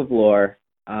finished Book of Lore,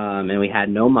 and we had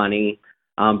no money,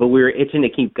 but we were itching to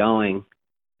keep going.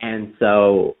 And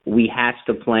so we hatched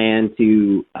a plan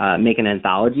to make an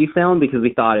anthology film because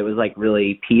we thought it was like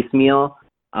really piecemeal.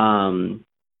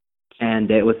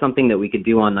 And it was something that we could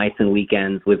do on nights and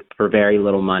weekends for very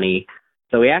little money.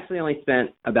 So we actually only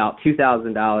spent about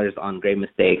 $2,000 on Grave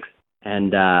Mistakes,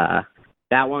 and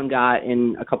that one got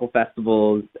in a couple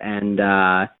festivals, and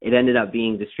it ended up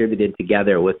being distributed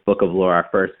together with Book of Lore, our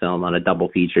first film, on a double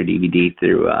feature DVD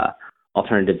through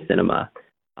Alternative Cinema.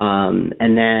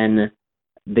 And then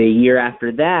the year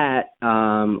after that,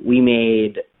 we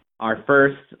made our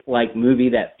first movie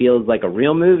that feels like a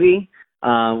real movie.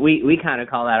 We kind of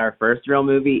call that our first real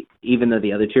movie, even though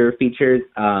the other two are features,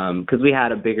 because we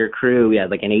had a bigger crew. We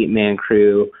had an 8-man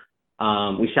crew.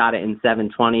 We shot it in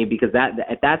 720 because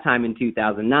at that time in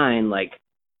 2009,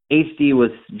 HD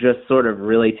was just sort of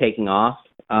really taking off.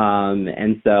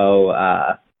 And so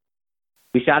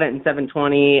we shot it in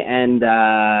 720, and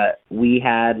we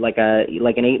had an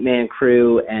 8-man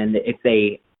crew, and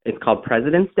it's called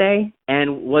President's Day.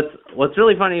 And what's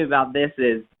really funny about this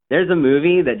is there's a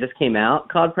movie that just came out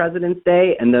called President's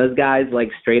Day, and those guys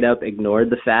straight up ignored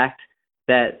the fact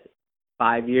that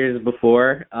 5 years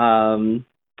before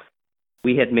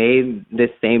we had made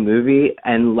this same movie,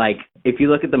 and if you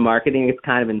look at the marketing, it's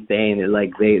kind of insane.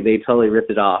 They totally ripped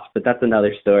it off, but that's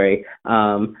another story.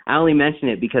 I only mention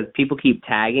it because people keep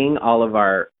tagging all of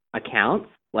our accounts,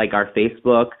 our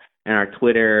Facebook and our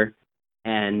Twitter,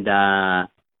 and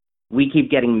we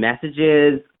keep getting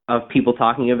messages of people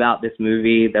talking about this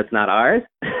movie that's not ours.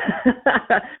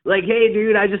 Hey,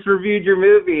 dude, I just reviewed your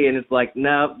movie, and it's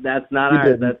nope, that's not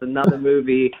ours. That's another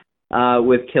movie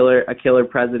with a killer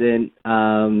president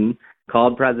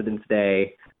called President's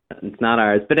Day. It's not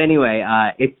ours. But anyway,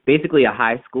 it's basically a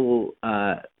high school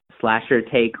slasher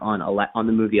take on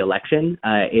the movie Election.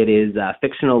 It is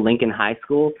fictional Lincoln High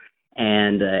School,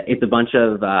 and it's a bunch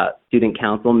of student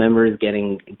council members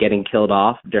getting killed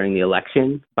off during the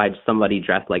election by somebody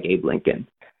dressed like Abe Lincoln.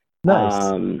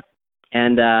 Nice.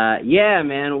 Yeah,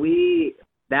 man,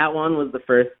 that one was the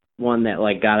first one that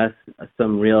got us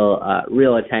some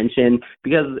real attention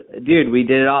because, dude, we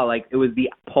did it all. It was the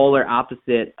polar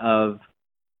opposite of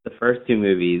the first two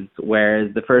movies,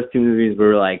 whereas the first two movies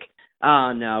were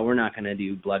oh no, we're not gonna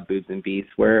do blood, boobs, and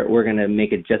beasts. We're gonna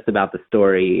make it just about the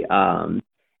story.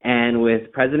 And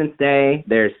with President's Day,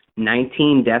 there's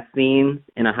 19 death scenes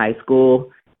in a high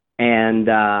school, and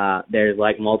there's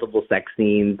multiple sex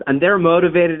scenes, and they're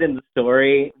motivated in the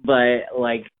story, but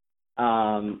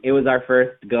it was our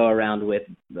first go around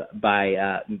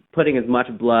by putting as much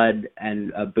blood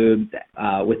and boobs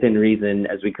within reason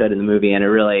as we could in the movie, and it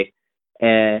really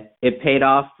it paid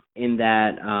off in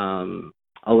that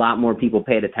a lot more people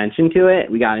paid attention to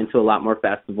it. We got into a lot more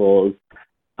festivals.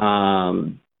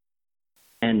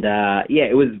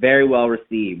 It was very well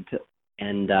received.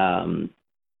 And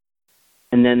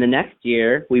then the next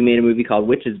year, we made a movie called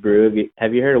Witch's Brew.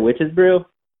 Have you heard of Witch's Brew?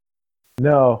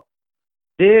 No.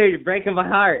 Dude, you're breaking my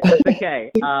heart. It's okay.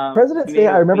 President's Day,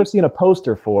 I remember seeing a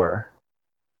poster for.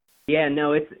 Yeah,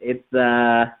 no, it's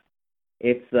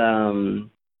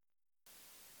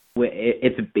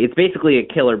basically a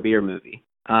killer beer movie.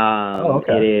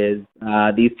 Okay. It is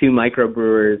these two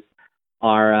microbrewers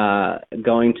are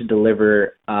going to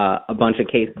deliver a bunch of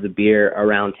cases of beer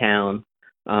around town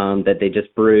that they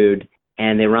just brewed,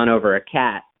 and they run over a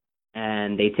cat,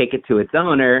 and they take it to its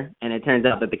owner, and it turns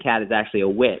out that the cat is actually a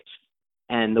witch,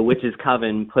 and the witch's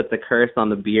coven puts a curse on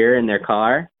the beer in their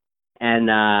car. And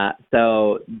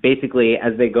so basically,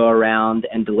 as they go around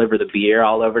and deliver the beer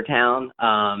all over town,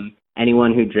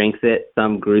 anyone who drinks it,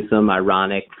 some gruesome,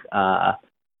 ironic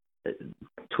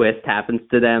twist happens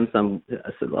to them,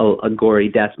 a gory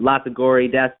death, lots of gory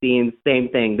death scenes. Same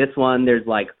thing. This one, there's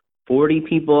 40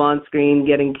 people on screen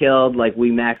getting killed.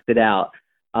 We maxed it out.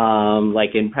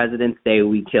 In President's Day,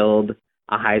 we killed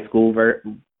a high school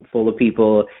full of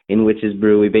people. In Witch's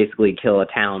Brew, we basically kill a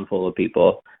town full of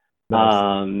people.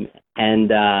 Nice.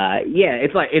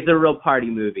 It's a real party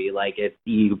movie.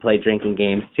 You play drinking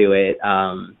games to it.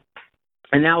 And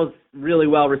that was really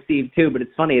well received too. But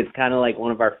it's funny. It's kind of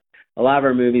a lot of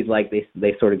our movies,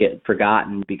 they sort of get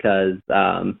forgotten because,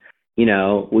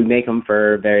 we make them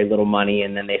for very little money,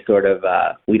 and then they sort of,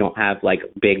 we don't have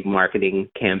big marketing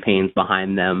campaigns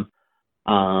behind them.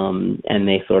 And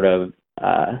they sort of,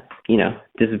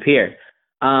 disappear.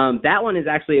 That one is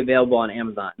actually available on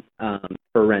Amazon,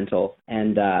 for rental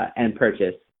and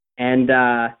purchase. And,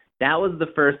 that was the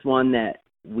first one that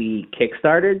we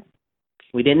kickstarted.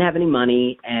 We didn't have any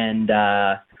money, and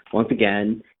once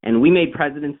again, and we made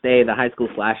President's Day, the high school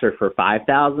slasher, for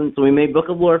 $5,000. So we made Book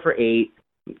of Lore for $8,000,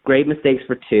 Grave Mistakes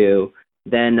for $2,000,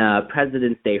 then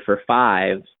President's Day for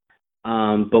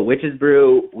 $5,000. But Witch's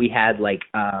Brew, we had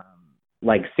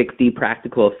 60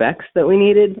 practical effects that we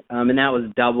needed, and that was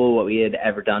double what we had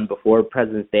ever done before.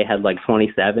 President's Day had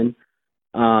 27.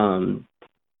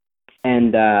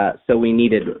 And so we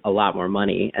needed a lot more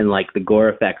money, and like the gore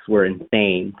effects were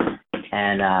insane.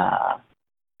 And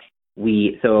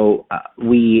we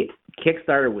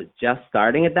Kickstarter was just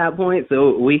starting at that point,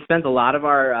 so we spent a lot of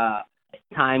our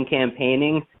time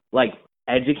campaigning, like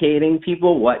educating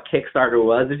people what Kickstarter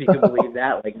was, if you could believe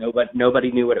that. Like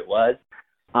nobody knew what it was.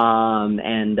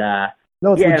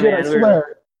 No, it's legit, man, I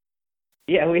swear.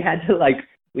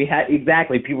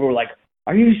 Exactly. People were like,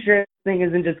 "Are you sure this thing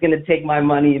isn't just going to take my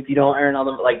money if you don't earn all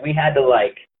the?" Like, we had to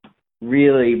like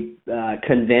really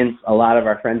convince a lot of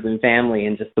our friends and family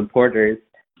and just supporters,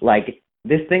 like,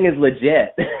 this thing is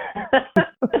legit.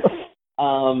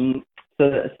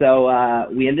 So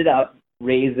we ended up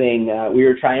raising. We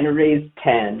were trying to raise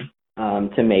 10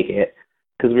 to make it,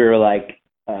 because we were like,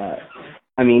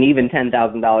 I mean, even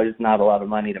 $10,000 is not a lot of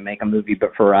money to make a movie,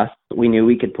 but for us, we knew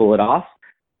we could pull it off.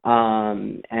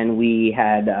 And we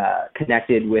had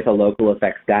connected with a local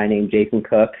effects guy named Jason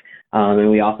Cook, and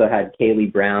we also had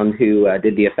Kaylee Brown, who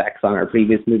did the effects on our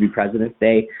previous movie, President's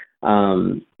Day,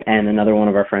 and another one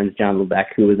of our friends, John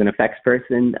Lebeck, who was an effects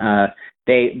person.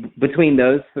 Between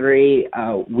those three,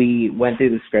 we went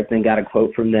through the script and got a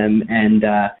quote from them, and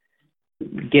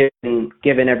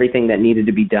given everything that needed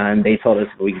to be done, they told us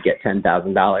if we could get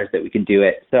 $10,000 that we could do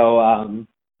it.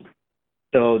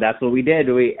 So that's what we did.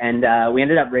 We ended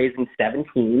up raising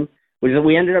 17,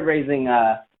 we ended up raising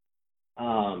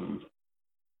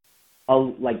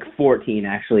like 14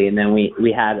 actually, and then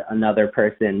we had another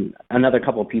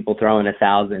couple of people throw in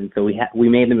 1,000, so we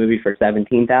made the movie for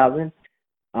 17,000.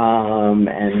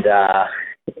 And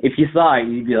if you saw it,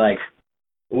 you'd be like,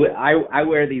 I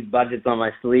wear these budgets on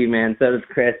my sleeve, man. So does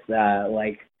Chris.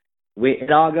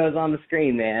 It all goes on the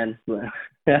screen, man.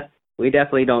 We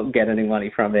definitely don't get any money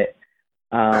from it.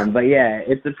 But yeah,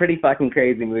 it's a pretty fucking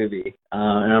crazy movie,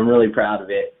 and I'm really proud of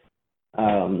it.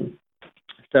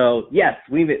 So yes,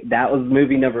 that was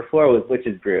movie number 4, was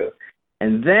Witches Brew,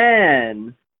 and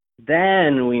then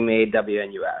we made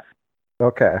WNUF.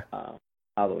 Okay.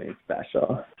 Halloween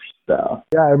special. So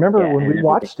yeah, I remember when we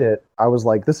watched it, I was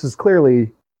like, this is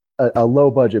clearly a low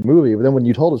budget movie. But then when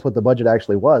you told us what the budget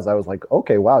actually was, I was like,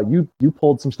 okay, wow, you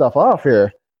pulled some stuff off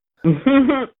here.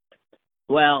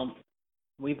 Well,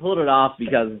 we pulled it off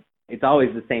because it's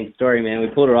always the same story, man. We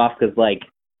pulled it off because, like,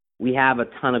 we have a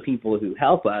ton of people who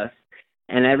help us,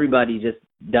 and everybody just,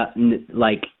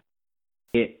 like,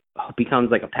 it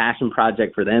becomes like a passion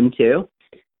project for them, too.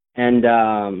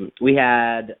 And we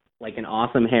had, like, an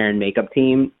awesome hair and makeup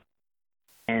team,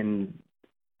 and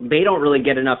they don't really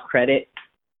get enough credit.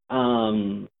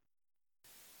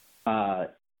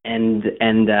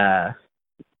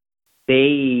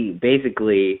 They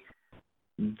basically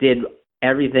did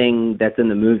everything that's in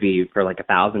the movie for like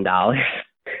 $1,000.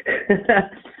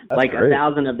 Like great.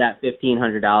 1,000 of that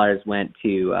 $1,500 went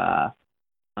to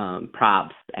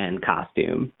props and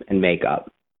costume and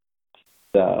makeup.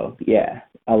 So yeah,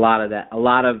 a lot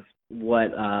of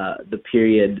what the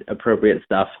period appropriate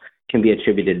stuff can be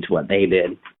attributed to what they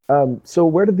did. So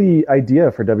where did the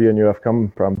idea for WNUF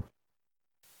come from?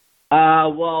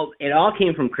 Well, it all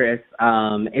came from Chris.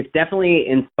 It's definitely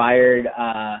inspired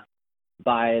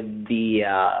by the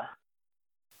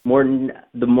Morton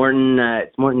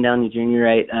Downey Jr.,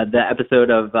 right? The episode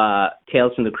of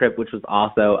Tales from the Crypt, which was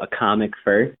also a comic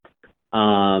first.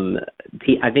 I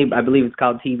believe it's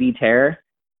called TV Terror,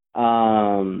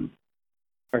 or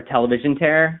Television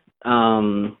Terror.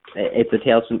 It's a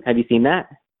Tales from. Have you seen that?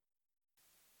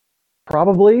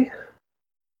 Probably.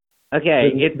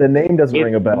 Okay, the name doesn't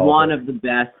ring a bell. One of the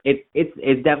best.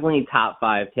 It's definitely top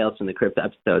 5 Tales from the Crypt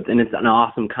episodes, and it's an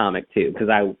awesome comic too, because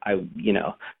I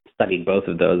studied both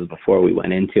of those before we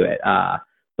went into it.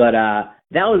 But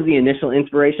that was the initial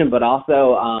inspiration. But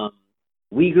also,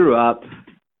 we grew up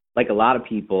like a lot of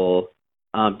people.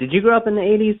 Did you grow up in the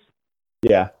 80s?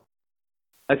 Yeah.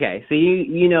 Okay, so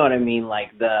you know what I mean,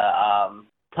 like the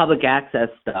public access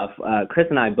stuff. Chris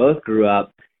and I both grew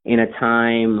up in a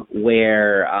time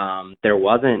where there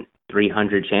wasn't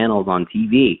 300 channels on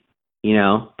TV. You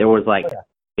know, there was like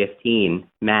 15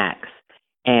 max,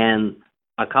 and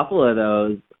a couple of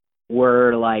those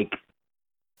were like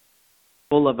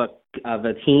full of a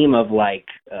team of like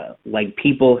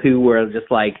people who were just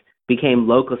like became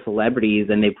local celebrities,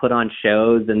 and they put on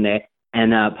shows, and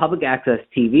public access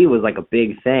TV was like a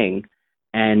big thing,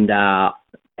 and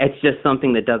it's just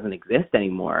something that doesn't exist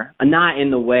anymore. Not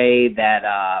in the way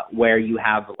that where you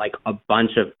have like a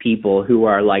bunch of people who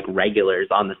are like regulars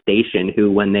on the station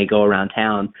who, when they go around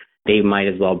town, they might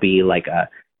as well be like a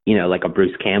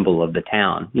Bruce Campbell of the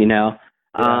town, you know?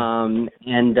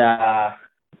 Yeah.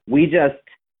 We just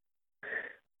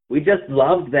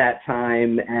loved that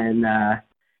time, and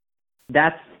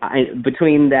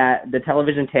between the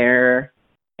television terror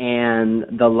and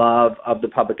the love of the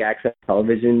public access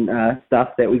television stuff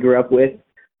that we grew up with.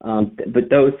 But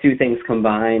those two things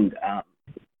combined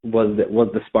was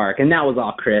the spark, and that was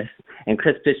all Chris. And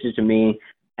Chris pitched it to me,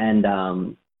 and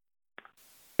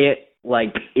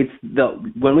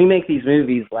when we make these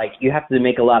movies, like, you have to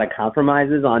make a lot of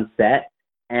compromises on set,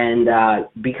 and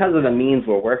because of the means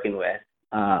we're working with,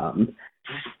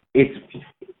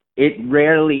 it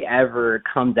rarely ever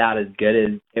comes out as good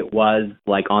as it was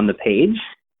like on the page.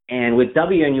 And with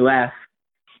WNUF,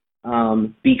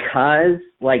 because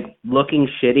like looking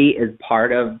shitty is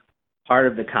part of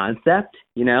the concept,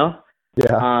 you know.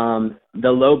 Yeah. The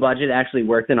low budget actually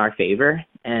worked in our favor,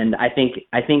 and I think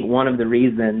one of the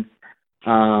reasons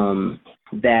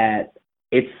that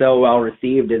it's so well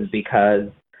received is because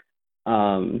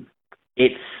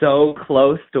it's so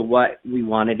close to what we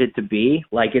wanted it to be.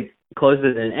 Like, it's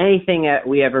closer than anything that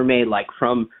we ever made. Like,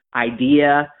 from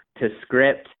idea to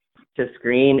script to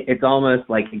screen, it's almost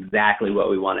like exactly what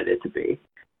we wanted it to be.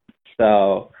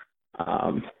 So,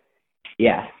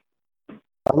 yeah.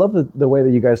 I love the way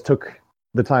that you guys took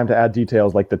the time to add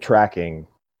details like the tracking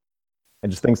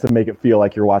and just things to make it feel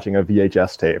like you're watching a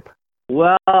VHS tape.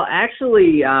 Well,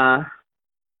 actually,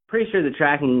 pretty sure the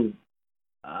tracking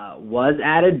was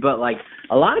added, but like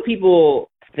a lot of people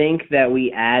think that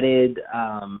we added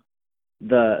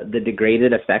the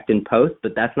degraded effect in post,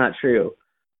 but that's not true.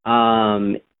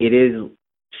 It is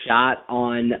shot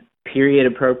on period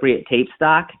appropriate tape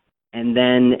stock, and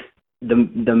then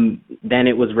then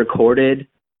it was recorded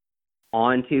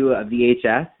onto a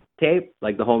VHS tape,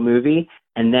 like the whole movie,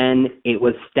 and then it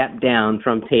was stepped down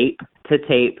from tape to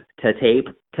tape to tape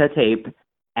to tape,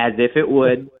 as if it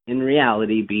would in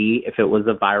reality be if it was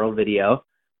a viral video,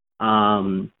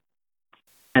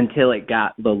 until it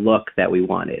got the look that we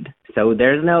wanted. So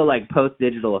there's no like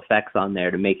post-digital effects on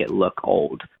there to make it look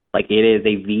old. Like, it is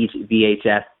a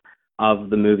VHS of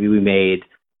the movie we made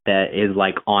that is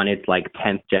like on its like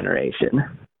 10th generation.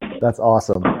 That's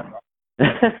awesome.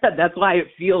 That's why it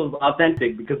feels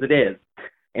authentic, because it is,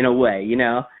 in a way, you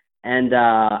know. And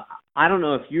I don't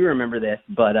know if you remember this,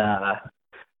 but a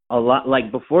lot,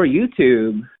 like, before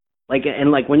YouTube, like,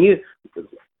 and like when you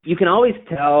can always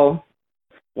tell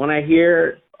when I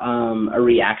hear a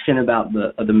reaction about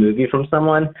the movie from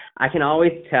someone, I can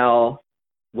always tell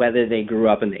whether they grew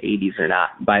up in the 80s or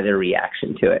not by their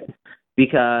reaction to it.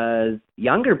 Because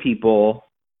younger people,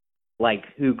 like,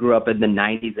 who grew up in the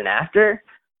 90s and after,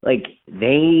 like,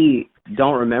 they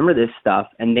don't remember this stuff,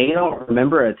 and they don't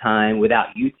remember a time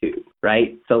without YouTube,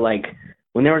 right? So, like,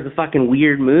 when there was a fucking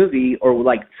weird movie or,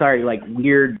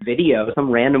 weird video, some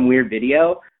random weird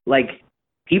video, like,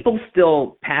 people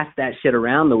still pass that shit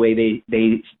around the way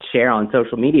they share on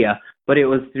social media, but it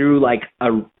was through, like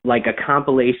a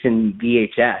compilation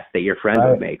VHS that your friends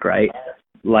would make, right?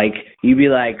 Like, you'd be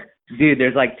like, dude,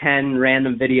 there's, like, 10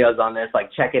 random videos on this,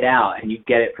 like, check it out, and you'd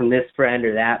get it from this friend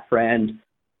or that friend.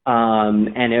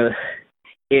 And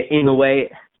in a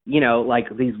way, you know, like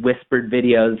these whispered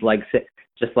videos, like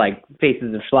just like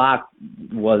Faces of Schlock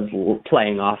was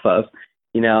playing off of,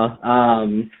 you know.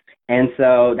 And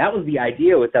so that was the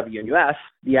idea with WNUF.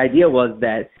 The idea was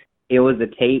that it was a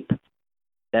tape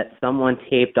that someone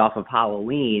taped off of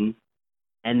Halloween,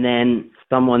 and then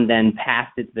someone then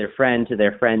passed it to their friend, to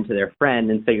their friend, to their friend.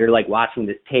 And so you're like watching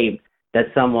this tape that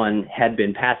someone had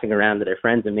been passing around to their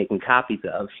friends and making copies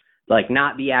of. Like,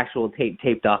 not the actual tape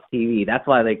taped off TV. That's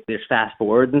why, like, there's fast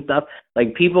forwards and stuff.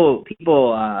 Like, people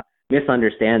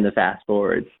misunderstand the fast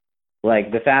forwards.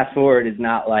 Like, the fast forward is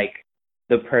not like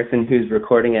the person who's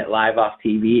recording it live off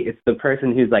TV. It's the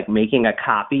person who's like making a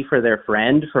copy for their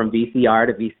friend from VCR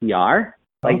to VCR.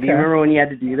 Like, do you remember when you had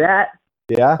to do that?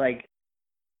 Yeah. Like,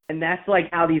 and that's like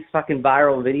how these fucking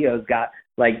viral videos got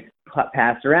like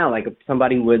passed around. Like,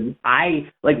 somebody would,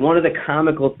 one of the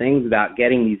comical things about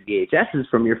getting these VHSs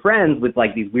from your friends with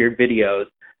like these weird videos,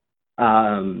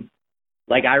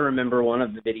 like, I remember one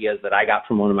of the videos that I got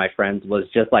from one of my friends was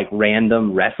just like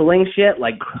random wrestling shit,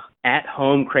 like at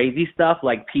home crazy stuff,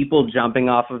 like people jumping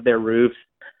off of their roofs,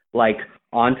 like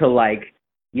onto like,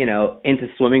 you know, into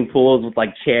swimming pools with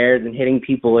like chairs and hitting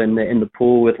people in the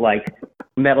pool with like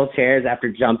metal chairs after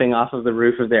jumping off of the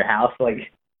roof of their house,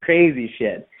 like crazy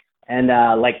shit. And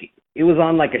like, it was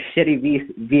on like a shitty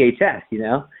VHS, you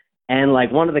know? And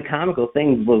like, one of the comical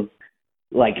things was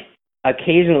like,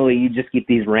 occasionally you just get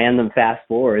these random fast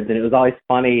forwards, and it was always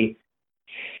funny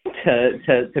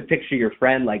to picture your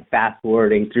friend like fast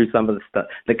forwarding through some of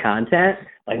the content,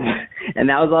 like, and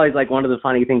that was always like one of the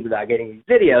funny things about getting these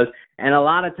videos. And a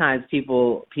lot of times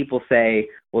people say,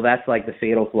 well, that's like the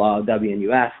fatal flaw of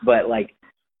WNUF, but like,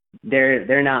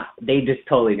 they're not, they just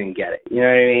totally didn't get it. You know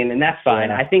what I mean? And that's fine.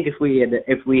 Yeah. I think if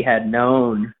we had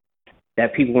known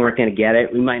that people weren't going to get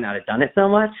it, we might not have done it so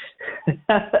much.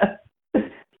 But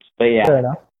yeah. Fair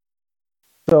enough.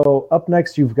 So up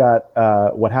next, you've got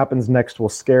What Happens Next Will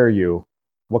Scare You.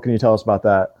 What can you tell us about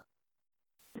that?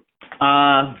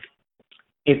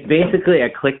 It's basically a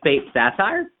clickbait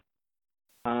satire.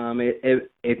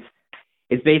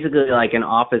 It's basically like an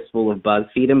office full of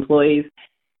BuzzFeed employees,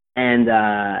 and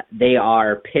they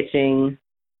are pitching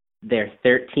their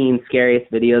 13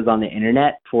 scariest videos on the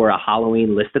internet for a Halloween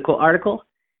listicle article.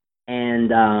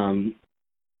 And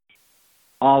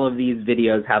all of these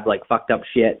videos have like fucked up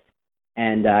shit.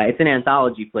 And it's an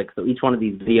anthology flick, so each one of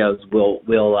these videos will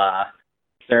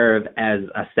serve as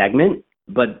a segment,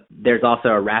 but there's also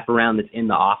a wraparound that's in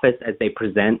the office as they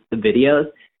present the videos.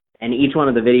 And each one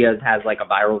of the videos has like a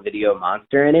viral video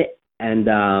monster in it. And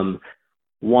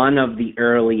one of the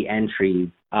early entries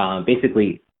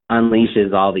basically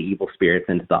unleashes all the evil spirits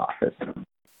into the office.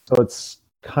 So it's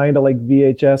kind of like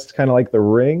VHS, kind of like The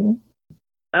Ring?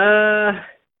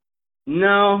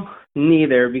 No,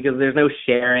 neither, because there's no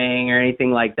sharing or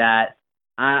anything like that.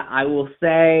 I will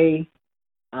say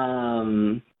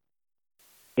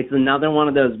it's another one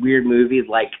of those weird movies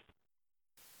like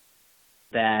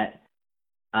that.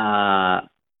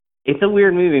 It's a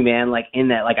weird movie, man, like in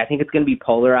that, like, I think it's going to be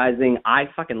polarizing. I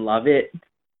fucking love it.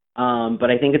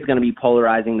 But I think it's going to be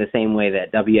polarizing the same way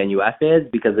that WNUF is,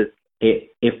 because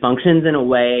it functions in a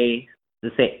way the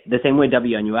same way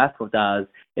WNUF does.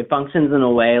 It functions in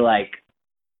a way like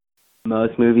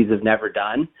most movies have never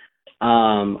done.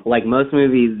 Like most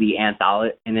movies,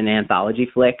 in an anthology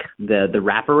flick, the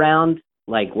wraparound,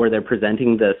 like where they're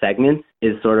presenting the segments,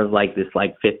 is sort of like this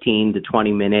like 15 to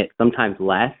 20 minute, sometimes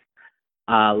less,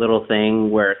 little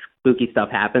thing where spooky stuff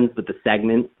happens, but the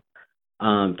segments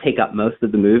take up most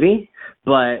of the movie.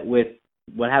 But with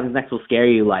What Happens Next Will Scare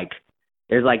You, like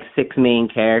there's like 6 main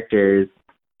characters,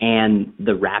 and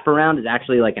the wraparound is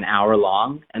actually like an hour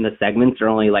long, and the segments are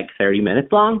only like 30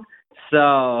 minutes long.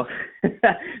 So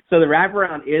so the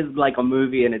wraparound is like a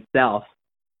movie in itself.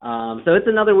 So it's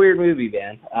another weird movie,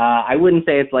 man. I wouldn't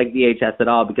say it's like VHS at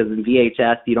all, because in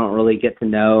VHS you don't really get to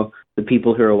know the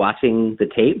people who are watching the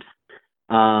tapes.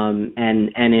 And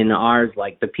in ours,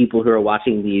 like the people who are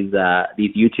watching these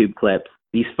YouTube clips,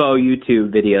 these faux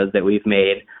YouTube videos that we've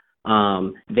made,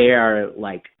 they are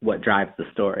like what drives the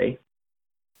story.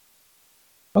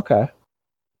 Okay.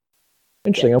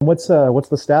 Interesting. Yeah. And what's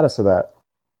the status of that?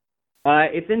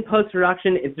 It's in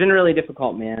post-production. It's been really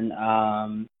difficult, man.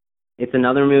 It's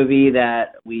another movie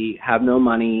that we have no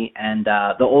money, and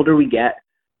the older we get,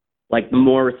 like the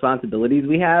more responsibilities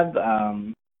we have.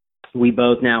 We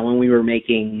both now, when we were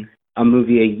making a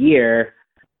movie a year,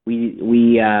 we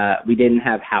didn't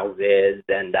have houses,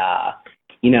 and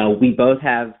we both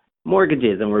have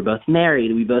mortgages, and we're both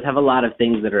married. We both have a lot of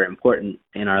things that are important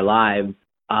in our lives,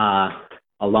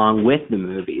 along with the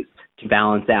movies, to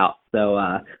balance out. So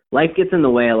life gets in the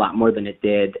way a lot more than it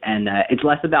did, and it's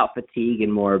less about fatigue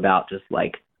and more about just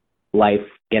like life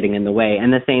getting in the way.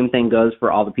 And the same thing goes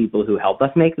for all the people who help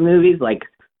us make the movies. Like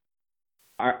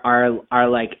our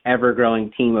like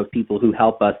ever-growing team of people who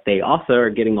help us, they also are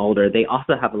getting older. They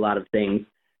also have a lot of things,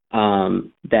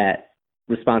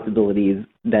 responsibilities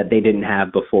that they didn't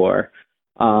have before.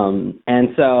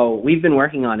 And so we've been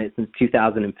working on it since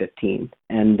 2015,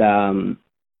 and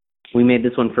we made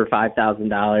this one for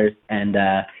 $5,000, and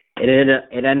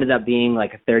it ended up being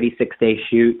like a 36-day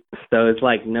shoot, so it's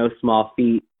like no small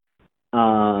feat.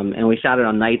 And we shot it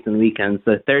on nights and weekends,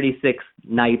 so 36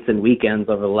 nights and weekends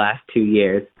over the last 2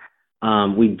 years.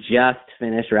 We just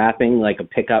finished wrapping like a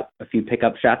few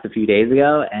pickup shots a few days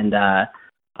ago, and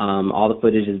all the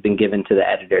footage has been given to the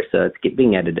editor, so it's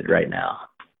being edited right now.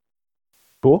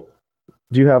 Cool.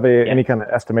 Do you have any kind of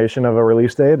estimation of a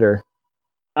release date, or?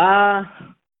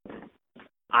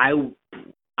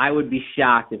 I would be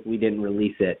shocked if we didn't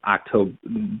release it October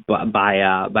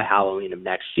by Halloween of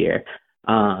next year.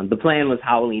 The plan was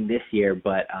Halloween this year,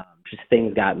 but just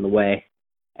things got in the way.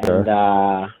 And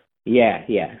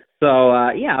yeah. So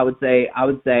I would say I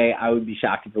would be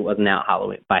shocked if it wasn't out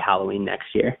by Halloween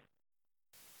next year.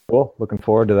 Cool. Looking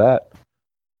forward to that.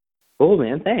 Cool,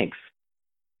 man. Thanks.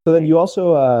 So then you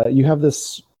also you have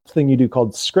this thing you do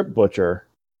called Script Butcher,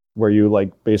 where you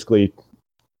like basically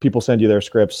people send you their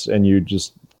scripts and you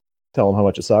just tell them how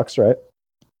much it sucks, right?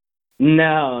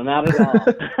 No, not at all.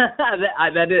 I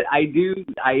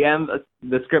am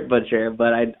the script butcher,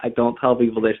 but I don't tell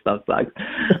people their stuff sucks.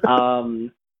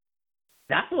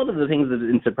 That's one of the things that's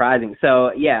been surprising.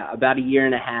 So yeah, about a year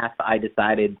and a half, I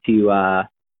decided to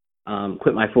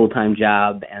quit my full-time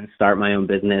job and start my own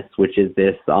business, which is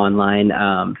this online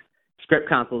script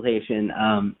consultation.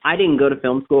 I didn't go to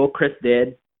film school. Chris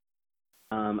did.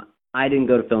 I didn't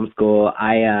go to film school.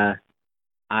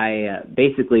 I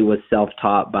basically was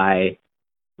self-taught by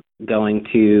going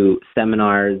to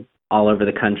seminars all over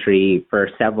the country for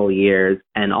several years,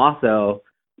 and also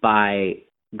by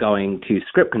going to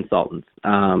script consultants.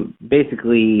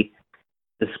 Basically,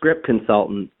 the script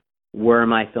consultants were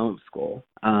my film school.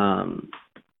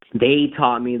 They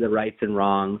taught me the rights and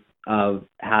wrongs of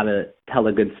how to tell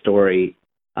a good story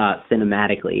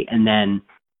cinematically. And then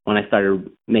when I started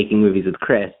making movies with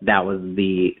Chris, that was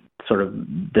the sort of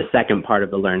the second part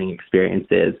of the learning experience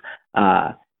is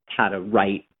how to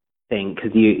write things.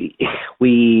 Because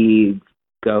we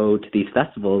go to these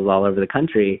festivals all over the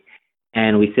country,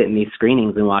 and we sit in these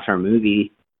screenings and watch our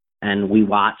movie, and we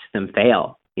watch them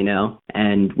fail, you know,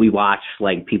 and we watch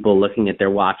like people looking at their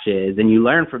watches, and you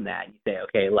learn from that. You say,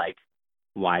 okay, like,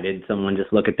 why did someone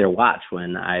just look at their watch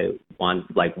when I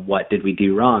want, like, what did we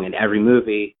do wrong? In every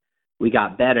movie, we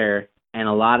got better. And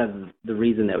a lot of the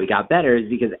reason that we got better is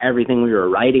because everything we were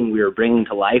writing, we were bringing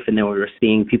to life, and then we were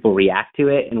seeing people react to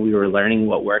it, and we were learning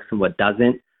what works and what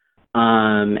doesn't.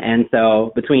 And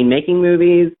so between making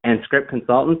movies and script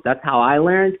consultants, that's how I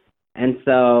learned. And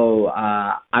so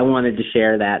I wanted to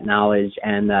share that knowledge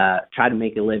and try to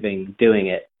make a living doing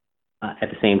it at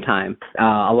the same time.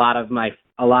 A lot of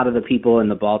the people in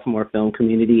the Baltimore film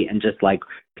community and just like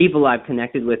people I've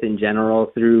connected with in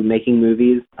general through making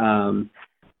movies,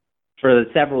 for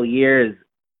several years,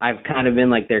 I've kind of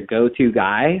been like their go-to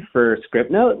guy for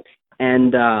script notes.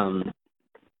 And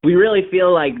we really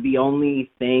feel like the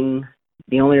only thing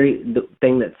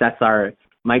that sets our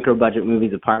micro-budget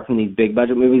movies apart from these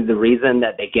big-budget movies, the reason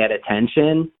that they get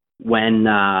attention when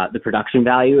the production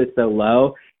value is so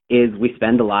low is we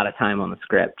spend a lot of time on the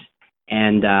script.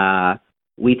 And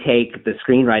we take the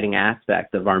screenwriting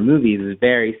aspect of our movies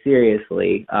very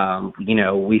seriously. You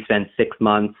know, we spend 6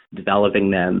 months developing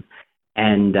them.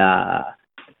 And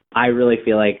I really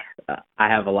feel like I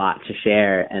have a lot to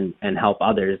share and help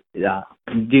others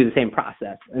do the same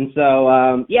process. And so,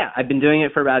 I've been doing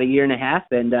it for about a year and a half,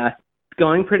 and it's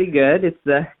going pretty good. It's,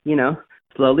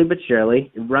 slowly but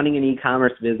surely. Running an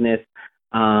e-commerce business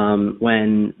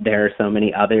when there are so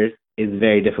many others is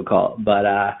very difficult. But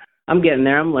I'm getting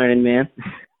there. I'm learning, man.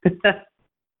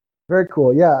 Very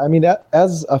cool. Yeah, I mean,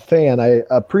 as a fan, I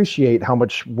appreciate how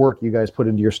much work you guys put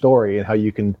into your story and how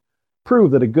you can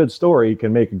prove that a good story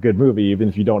can make a good movie, even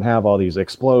if you don't have all these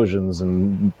explosions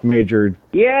and major...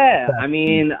 Yeah, I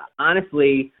mean,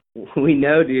 honestly, we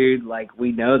know, dude, like,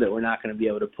 we know that we're not going to be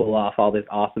able to pull off all this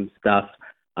awesome stuff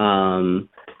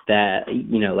that,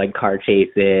 you know, like car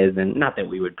chases, and not that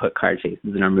we would put car chases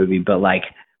in our movie, but, like,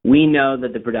 we know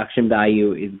that the production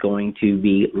value is going to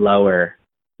be lower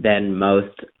than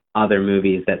most other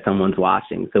movies that someone's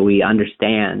watching. So we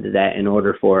understand that in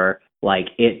order for like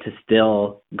it to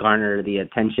still garner the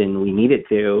attention we need it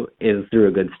to is through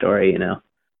a good story, you know?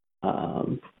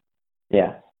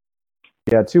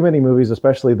 Yeah, too many movies,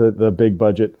 especially the big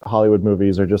budget Hollywood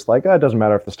movies, are just like, it doesn't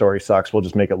matter if the story sucks, we'll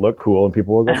just make it look cool and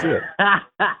people will go see it.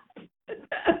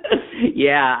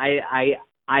 Yeah,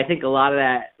 I think a lot of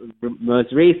that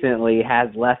most recently has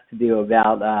less to do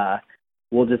about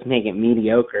we'll just make it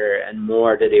mediocre and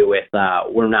more to do with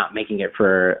we're not making it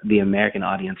for the American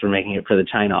audience, we're making it for the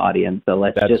China audience. So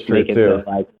let's just make it so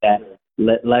like that.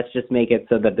 Let's just make it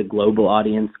so that the global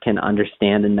audience can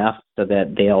understand enough so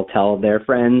that they'll tell their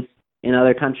friends in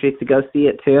other countries to go see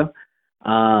it too.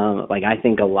 Like I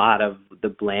think a lot of the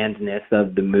blandness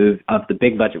of the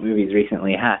big budget movies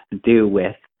recently has to do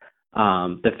with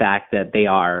the fact that they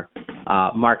are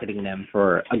marketing them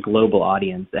for a global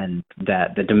audience and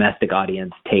that the domestic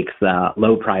audience takes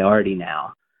low priority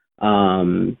now.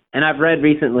 And I've read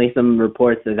recently some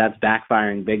reports that that's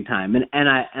backfiring big time. And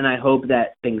I hope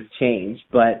that things change.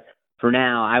 But for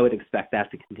now, I would expect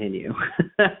that to continue.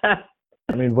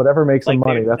 I mean, whatever makes them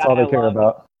money, that's all they care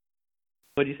about.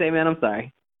 What'd you say, man? I'm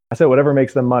sorry. I said whatever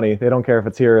makes them money. They don't care if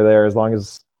it's here or there as long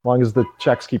as the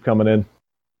checks keep coming in.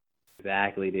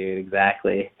 Exactly, dude.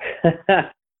 Exactly.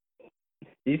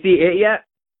 You see it yet?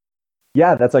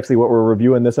 Yeah, that's actually what we're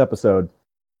reviewing this episode.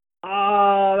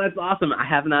 Oh, that's awesome. I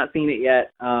have not seen it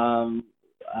yet.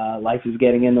 Life is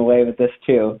getting in the way with this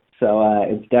too. So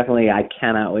it's definitely, I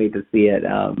cannot wait to see it.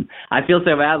 I feel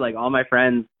so bad, like all my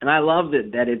friends, and I love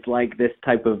that it's like this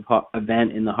type of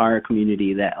event in the horror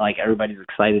community that like everybody's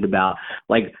excited about.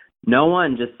 Like no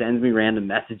one just sends me random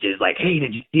messages like, hey,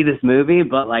 did you see this movie?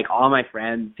 But like all my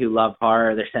friends who love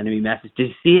horror, they're sending me messages, did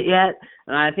you see it yet?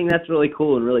 And I think that's really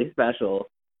cool and really special.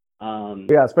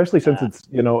 Yeah, especially since it's,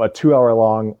 a 2-hour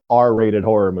long R-rated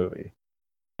horror movie.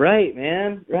 Right,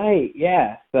 man. Right.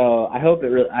 Yeah. So I hope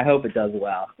it does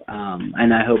well.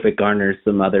 And I hope it garners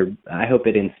I hope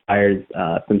it inspires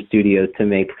some studios to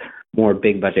make more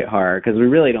big budget horror, because we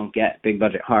really don't get big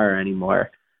budget horror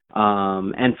anymore.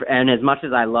 And as much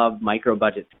as I love micro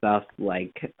budget stuff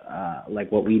like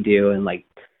what we do, and like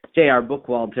J.R.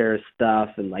 Bookwalter stuff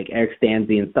and like Eric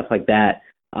Stanzi and stuff like that,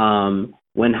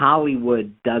 when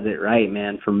Hollywood does it right,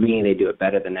 man, for me, they do it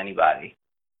better than anybody.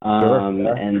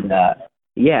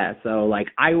 So like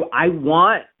I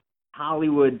want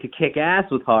Hollywood to kick ass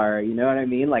with horror, you know what I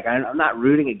mean? Like I'm not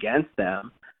rooting against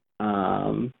them.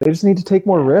 They just need to take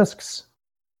more risks.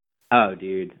 Oh,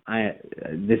 dude,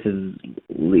 this is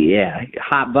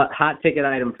hot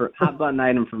button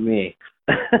item for me.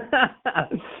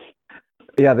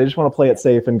 Yeah, they just want to play it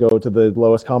safe and go to the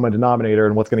lowest common denominator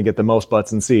and what's going to get the most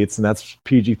butts and seats, and that's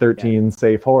PG-13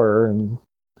 safe horror. And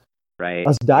right,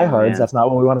 us diehards, that's not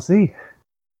what we want to see.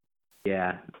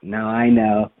 Yeah, no, I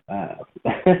know.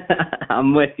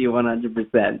 I'm with you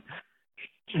 100%.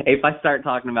 If I start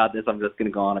talking about this, I'm just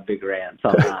going to go on a big rant, so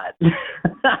I'm not.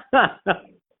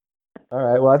 All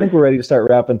right, well, I think we're ready to start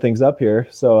wrapping things up here.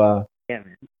 So, yeah,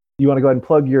 man. You want to go ahead and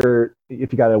plug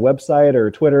if you got a website or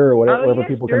Twitter or wherever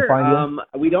people can find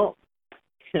you?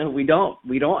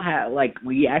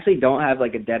 We actually don't have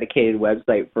like a dedicated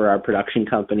website for our production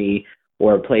company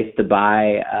or a place to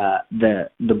buy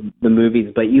the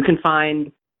movies, but you can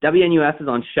find WNUF is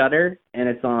on Shudder, and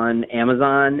it's on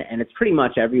Amazon, and it's pretty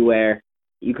much everywhere.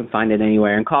 You can find it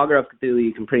anywhere. And Cauldron of Cthulhu,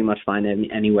 you can pretty much find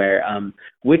it anywhere.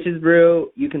 Witch's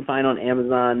Brew, you can find on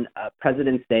Amazon.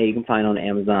 President's Day, you can find on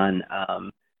Amazon.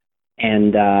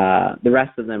 And the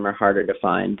rest of them are harder to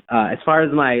find. As far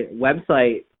as my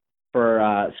website for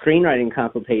screenwriting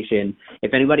consultation,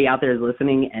 if anybody out there is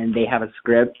listening and they have a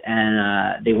script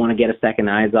and they want to get a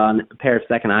pair of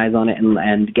second eyes on it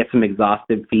and get some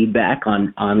exhaustive feedback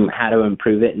on how to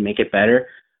improve it and make it better,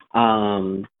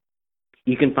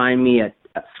 you can find me at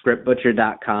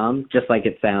scriptbutcher.com, just like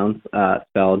it sounds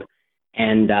spelled.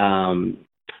 And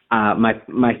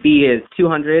my fee is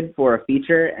 $200 for a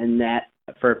feature, and that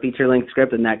for a feature-length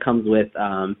script, and that comes with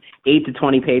 8 to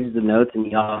 20 pages of notes,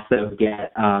 and you also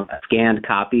get a scanned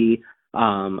copy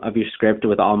of your script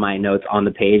with all my notes on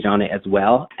the page on it as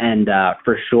well. And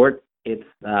for short, it's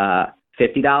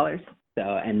 $50. So,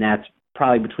 and that's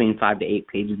probably between 5 to 8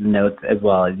 pages of notes, as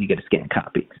well as you get a scanned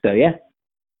copy. So, yeah.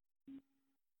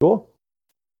 Cool.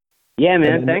 Yeah,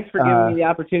 man. Thanks for giving me the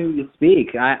opportunity to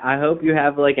speak. I hope you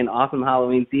have like an awesome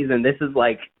Halloween season. This is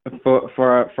like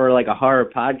for like a horror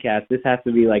podcast. This has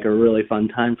to be like a really fun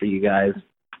time for you guys.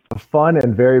 Fun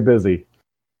and very busy.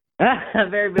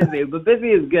 Very busy, but busy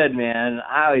is good, man.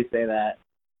 I always say that.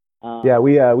 Yeah,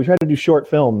 we try to do short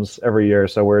films every year,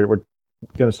 so we're going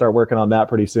to start working on that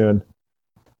pretty soon.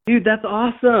 Dude, that's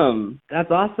awesome.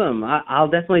 That's awesome. I'll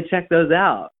definitely check those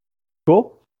out.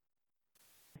 Cool.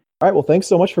 All right. Well, thanks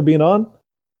so much for being on.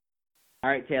 All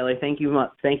right, Taylor. Thank you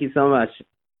so much.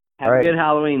 Have a good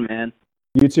Halloween, man.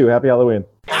 You too. Happy Halloween.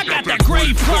 I got that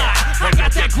great plot. I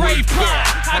got that great plot.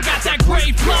 I got that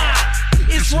great plot.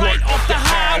 It's right off the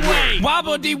highway.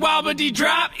 Wobbly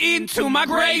drop into my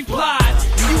grave plot.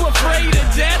 You afraid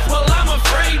of death? Well, I'm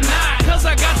afraid not. Cause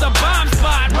I got the bomb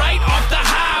spot right off the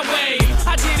highway.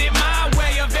 I did it my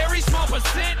way, a very small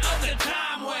percent of the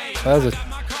time way.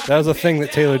 That was a thing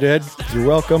that Taylor did. You're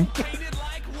welcome.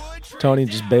 Tony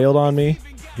just bailed on me.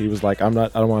 He was like, I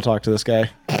don't want to talk to this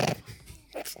guy.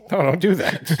 No, don't do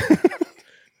that.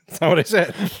 That's not what I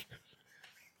said.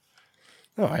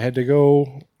 No, I had to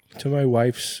go to my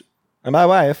wife's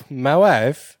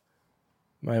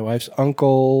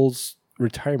uncle's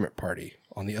retirement party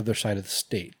on the other side of the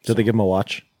state. Did they give him a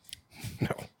watch? No.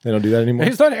 They don't do that anymore?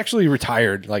 He's not actually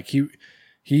retired. Like he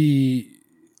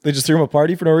They just threw him a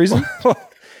party for no reason?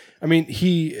 I mean,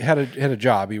 he had a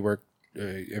job. He worked.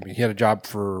 He had a job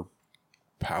for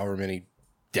however many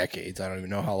decades. I don't even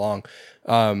know how long.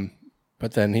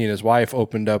 But then he and his wife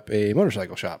opened up a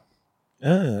motorcycle shop,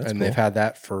 and cool. they've had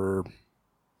that for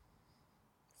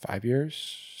 5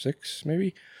 years, 6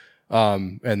 maybe.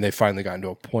 And they finally gotten to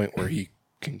a point where he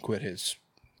can quit his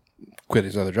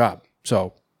other job.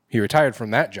 So he retired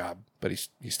from that job, but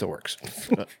he still works.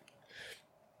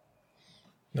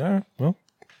 Well.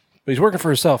 But he's working for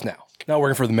himself now, not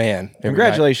working for the man.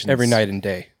 Congratulations. Every night and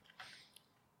day.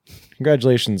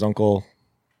 Congratulations, Uncle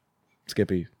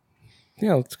Skippy.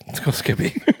 Yeah, let's go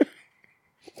Skippy.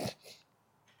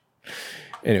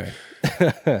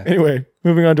 Anyway,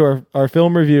 moving on to our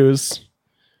film reviews.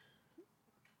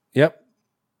 Yep.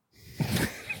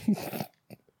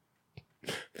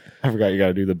 I forgot you got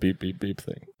to do the beep, beep, beep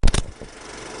thing.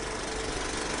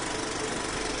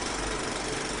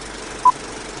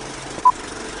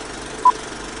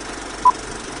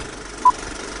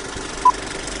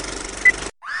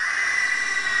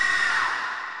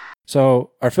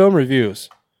 So our film reviews,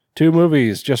 2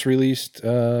 movies just released.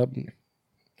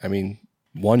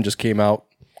 One just came out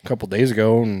a couple days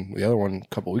ago, and the other one a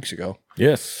couple weeks ago.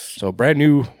 Yes. So brand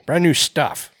new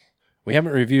stuff. We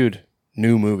haven't reviewed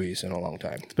new movies in a long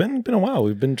time. It's been a while.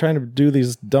 We've been trying to do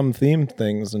these dumb theme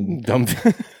things and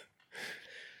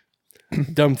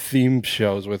Dumb theme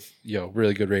shows with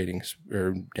really good ratings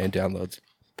and downloads.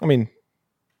 I mean,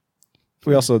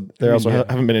 there also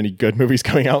haven't been any good movies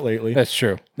coming out lately. That's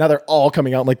true. Now they're all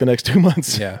coming out in like the next 2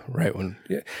 months. Yeah, right.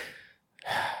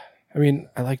 I mean,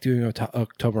 I like doing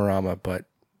Octoberama, but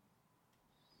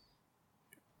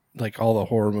like all the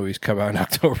horror movies come out in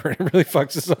October, and it really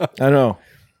fucks us up. I know.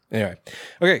 Anyway,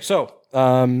 okay, so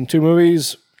 2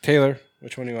 movies. Taylor,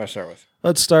 which one do you want to start with?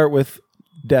 Let's start with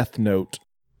Death Note.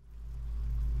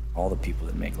 All the people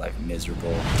that make life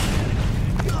miserable,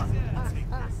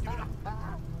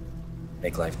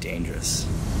 make life dangerous.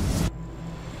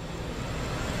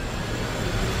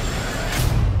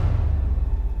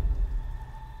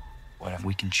 What if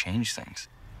we can change things?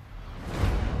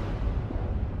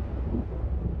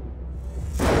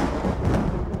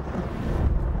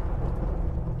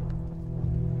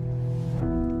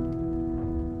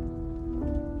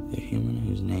 The human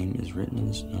whose name is written in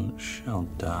this note shall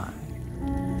die.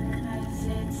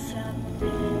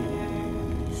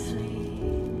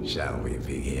 Shall we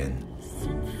begin?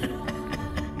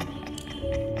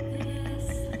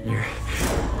 You're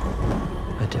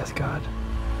a death god.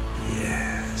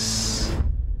 Yes.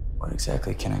 What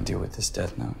exactly can I do with this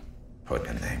death note? Put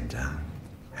your name down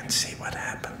and see what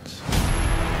happens.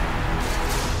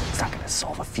 It's not gonna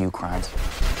solve a few crimes.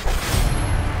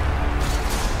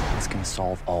 It's gonna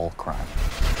solve all crime.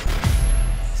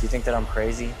 Do you think that I'm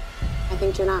crazy? I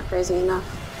think you're not crazy enough.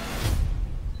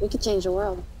 We could change the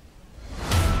world.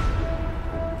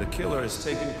 The killer has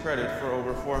taken credit for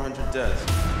over 400 deaths.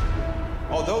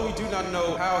 Although we do not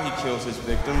know how he kills his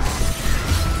victims,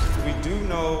 we do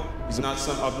know he's not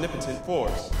some omnipotent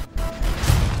force.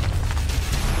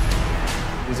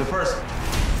 He's a person,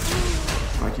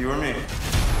 like you or me.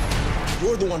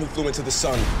 You're the one who flew into the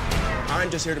sun. I'm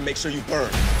just here to make sure you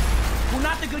burn. We're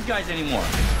not the good guys anymore.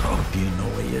 Hope you know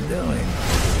what you're doing.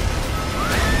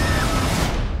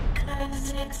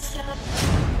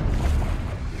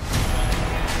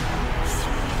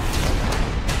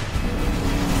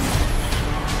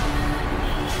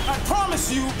 I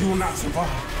promise you, you will not survive.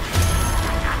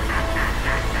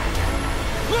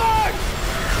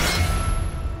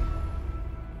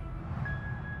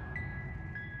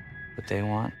 What they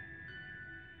want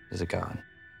is a god.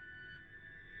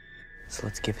 So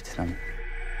let's give it to them.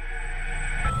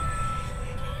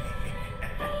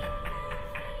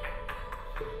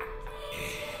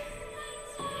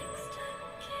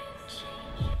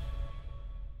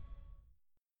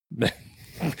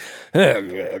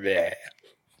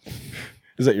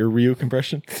 Is that your Ryu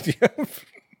compression?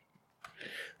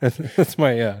 That's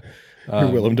my Your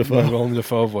Willem Dafoe. my Willem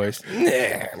Dafoe voice.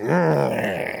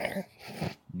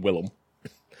 Willem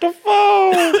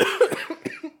Dafoe.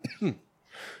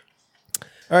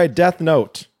 All right, Death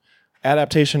Note,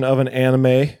 adaptation of an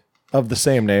anime of the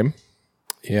same name.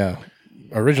 Yeah,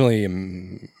 originally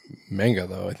manga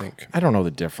though. I think I don't know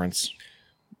the difference.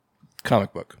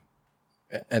 comic book,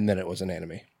 and then it was an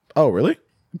anime. Oh, really?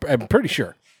 I'm pretty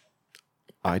sure.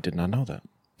 I did not know that.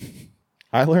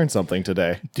 I learned something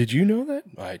today. Did you know that?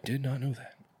 I did not know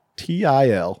that.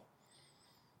 TIL.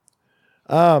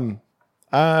 I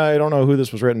don't know who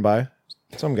this was written by.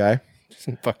 Some guy.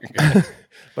 Some fucking guy.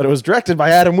 But it was directed by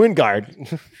Adam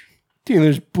Wingard.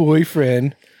 Taylor's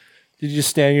boyfriend. Did you just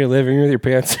stand in your living room with your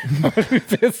pants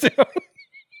down?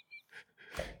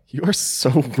 You are so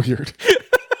weird.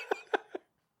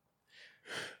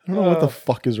 I don't know what the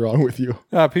fuck is wrong with you.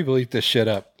 People eat this shit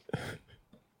up.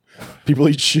 People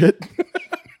eat shit.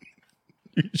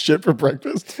 You eat shit for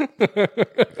breakfast.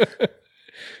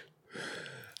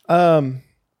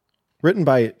 Written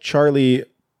by Charlie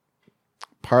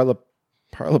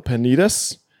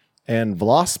Parlapanides and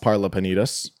Vlas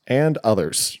Parlapanides and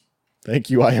others.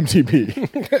 Thank you,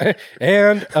 IMDb.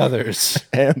 And others.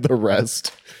 And the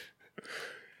rest.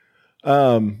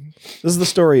 This is the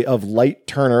story of Light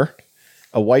Turner,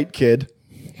 a white kid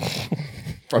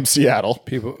from Seattle.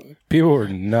 People were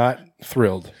not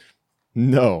thrilled.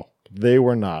 No, they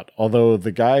were not. Although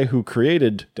the guy who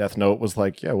created Death Note was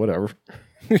like, yeah, whatever.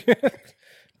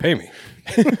 Pay me.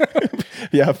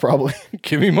 Yeah, probably.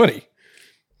 Give me money.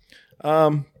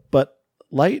 But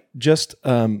Light just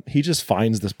he just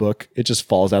finds this book. It just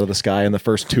falls out of the sky in the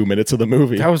first 2 minutes of the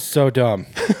movie. That was so dumb.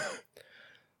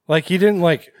 Like he didn't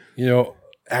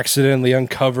accidentally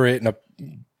uncover it in a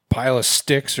pile of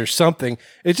sticks or something.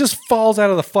 It just falls out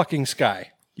of the fucking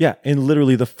sky. Yeah, in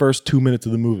literally the first 2 minutes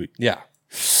of the movie. Yeah.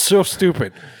 So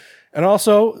stupid. And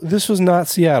also, this was not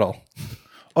Seattle.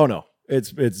 Oh no.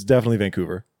 It's definitely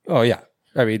Vancouver. Oh yeah.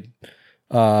 I mean,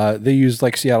 they used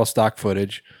like Seattle stock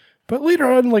footage. But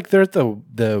later on, like they're at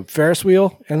the Ferris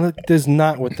wheel, and that is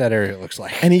not what that area looks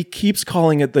like. And he keeps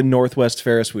calling it the Northwest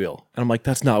Ferris wheel. And I'm like,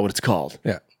 that's not what it's called.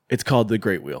 Yeah. It's called the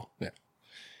Great Wheel. Yeah.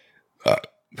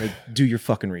 Like, do your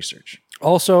fucking research.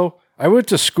 Also, I went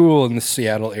to school in the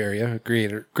Seattle area,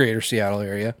 greater Seattle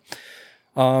area.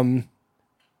 And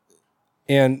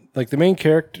like the main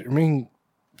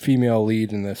female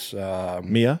lead in this,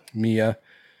 Mia,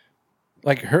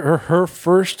 like her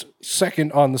first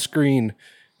second on the screen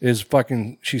is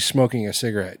she's smoking a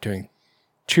cigarette doing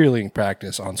cheerleading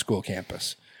practice on school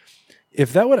campus.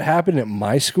 If that would have happened at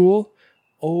my school,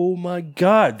 oh my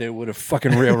God, they would have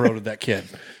fucking railroaded that kid.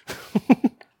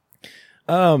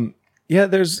 Yeah,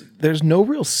 there's no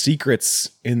real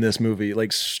secrets in this movie.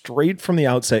 Like straight from the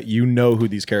outset, you know who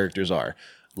these characters are.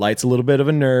 Light's a little bit of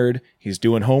a nerd. He's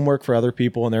doing homework for other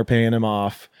people and they're paying him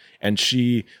off. And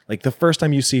she, like the first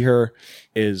time you see her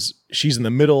is she's in the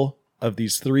middle of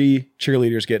these 3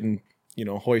 cheerleaders getting,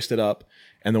 hoisted up.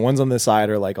 And the ones on this side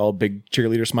are like all big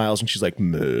cheerleader smiles. And she's like,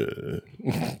 meh.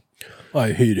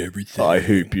 I hate everything. I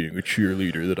hate being a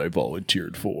cheerleader that I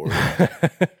volunteered for.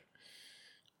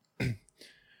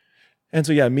 And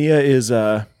so, yeah,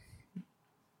 Mia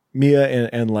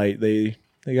and Light, they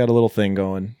got a little thing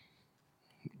going.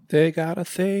 They got a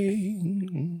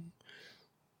thing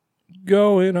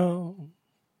going on.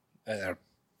 I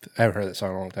haven't heard that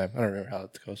song in a long time. I don't remember how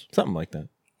it goes. Something like that.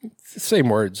 It's the same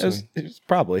words. It's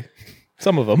probably.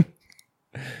 Some of them.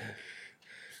 I'm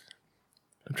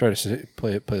trying to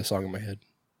play the song in my head.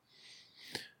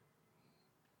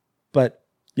 But,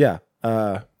 yeah.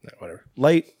 Whatever.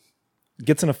 Light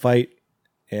gets in a fight,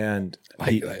 and...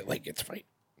 Light gets a fight.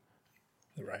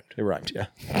 It rhymed, yeah.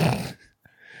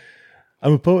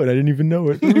 I'm a poet. I didn't even know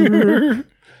it.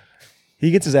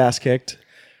 He gets his ass kicked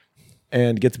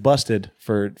and gets busted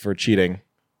for cheating.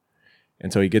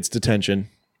 And so he gets detention.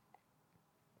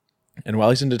 And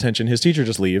while he's in detention, his teacher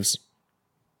just leaves.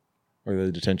 Or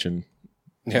the detention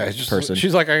person.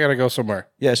 She's like, I got to go somewhere.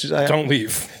 Yeah, don't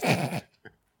leave.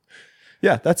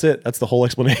 Yeah, that's it. That's the whole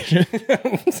explanation.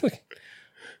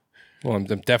 Well, I'm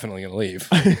definitely going to leave.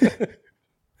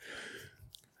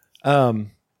 And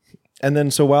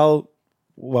then so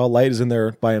while Light is in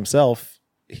there by himself,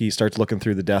 he starts looking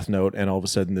through the Death Note, and all of a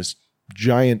sudden this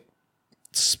giant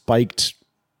spiked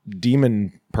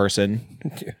demon person.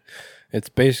 It's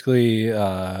basically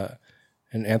an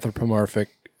anthropomorphic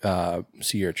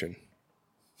sea urchin.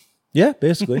 Yeah,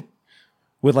 basically.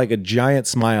 With like a giant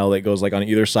smile that goes like on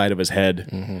either side of his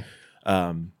head.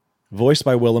 Mm-hmm. Voiced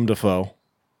by Willem Dafoe.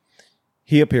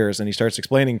 He appears and he starts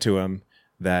explaining to him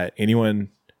that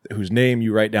anyone whose name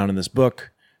you write down in this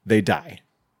book, they die.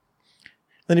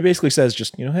 Then he basically says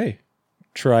just, hey,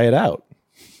 try it out.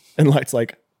 And Light's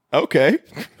like, okay.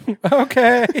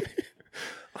 Okay.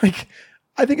 Like,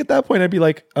 I think at that point I'd be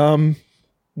like,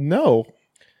 no.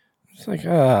 It's like,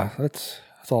 that's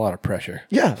a lot of pressure.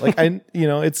 Yeah. Like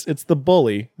it's the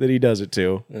bully that he does it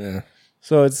to. Yeah.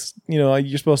 So it's,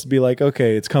 you're supposed to be like,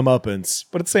 okay, it's comeuppance.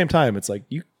 But at the same time, it's like,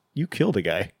 you killed a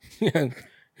guy. Yeah.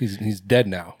 He's dead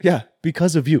now. Yeah.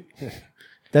 Because of you.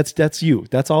 That's you.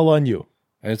 That's all on you.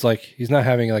 And it's like, he's not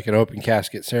having like an open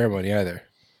casket ceremony either.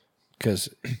 Because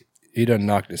he done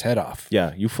knocked his head off.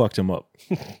 Yeah. You fucked him up.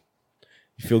 You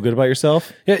feel good about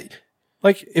yourself? Yeah.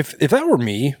 Like if that were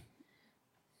me,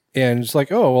 and it's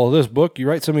like, oh, well, this book, you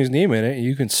write somebody's name in it, and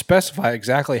you can specify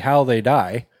exactly how they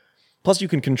die. Plus, you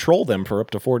can control them for up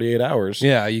to 48 hours.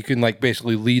 Yeah, you can like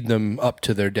basically lead them up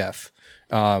to their death.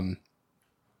 And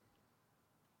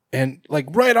like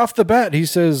right off the bat, he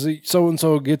says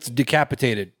so-and-so gets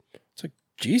decapitated. It's like,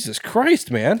 Jesus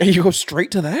Christ, man. And you go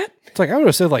straight to that? It's like, I would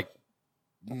have said like,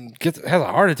 has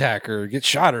a heart attack or gets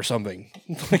shot or something.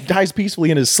 Like dies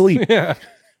peacefully in his sleep. Yeah.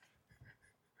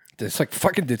 It's like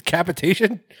fucking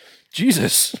decapitation.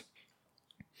 Jesus.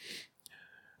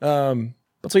 But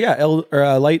so yeah,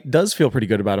 Light does feel pretty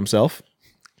good about himself.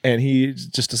 And he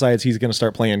just decides he's going to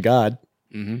start playing God.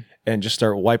 Mm-hmm. And just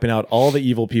start wiping out all the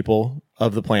evil people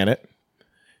of the planet.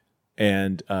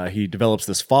 And he develops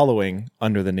this following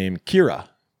under the name Kira,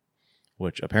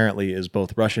 which apparently is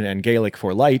both Russian and Gaelic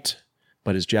for light,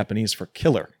 but is Japanese for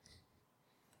killer.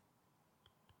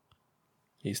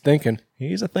 He's thinking.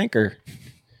 He's a thinker.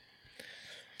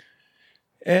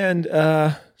 And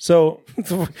so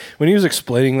when he was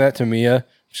explaining that to Mia,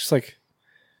 just like,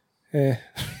 all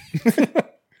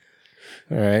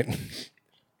right,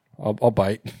 I'll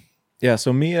bite. Yeah,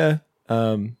 so Mia,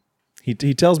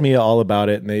 he tells Mia all about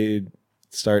it, and they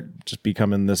start just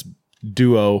becoming this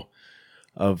duo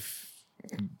of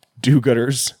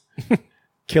do-gooders,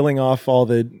 killing off all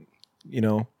the,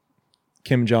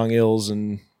 Kim Jong-ils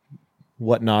and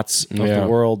whatnots of the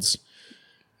worlds.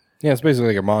 Yeah, it's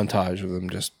basically like a montage of them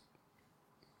just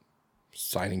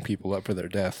signing people up for their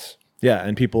deaths. Yeah,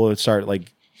 and people would start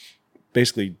like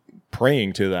basically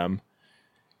praying to them,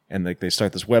 and like they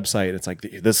start this website. It's like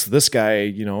this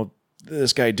guy,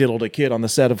 this guy diddled a kid on the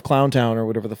set of Clowntown or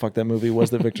whatever the fuck that movie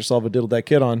was that Victor Salva diddled that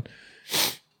kid on.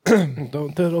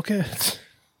 Don't diddle kids.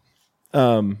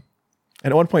 And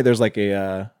at one point, there's like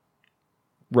a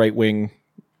right-wing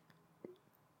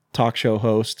talk show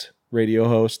host, radio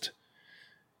host.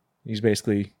 He's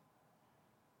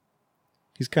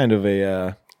kind of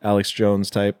a Alex Jones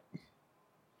type.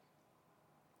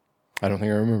 I don't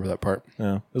think I remember that part.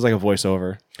 No, it was like a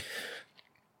voiceover.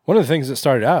 One of the things that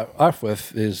started off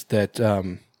with is that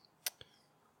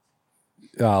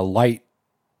Light,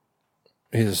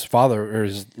 his father, or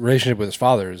his relationship with his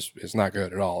father is not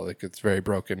good at all. Like, it's very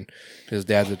broken. His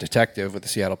dad's a detective with the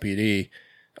Seattle PD,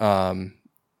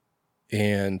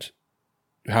 and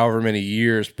however many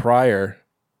years prior,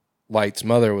 Light's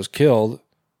mother was killed.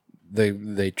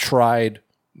 They tried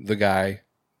the guy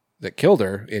that killed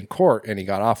her in court, and he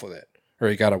got off with it, or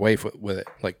he got away with it,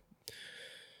 like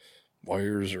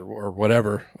lawyers or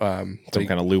whatever. Some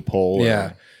kind of loophole.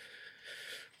 Yeah.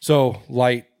 So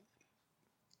Light,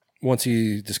 once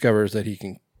he discovers that he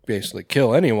can basically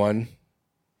kill anyone,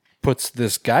 puts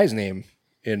this guy's name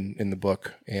in the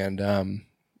book and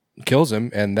kills him,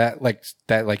 and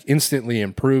that instantly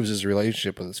improves his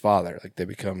relationship with his father. Like, they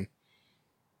become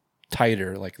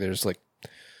tighter. Like, there's like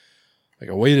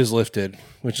a weight is lifted,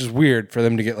 which is weird for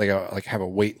them to get have a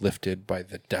weight lifted by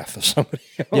the death of somebody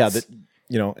else.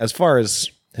 Yeah, as far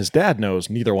as his dad knows,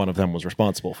 neither one of them was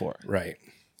responsible for it. Right.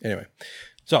 Anyway,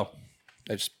 so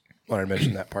I just wanted to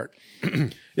mention that part.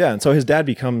 Yeah, and so his dad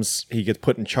he gets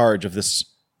put in charge of this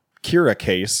Kira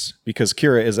case, because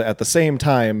Kira is at the same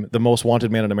time the most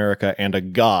wanted man in America and a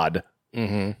god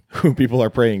who people are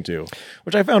praying to,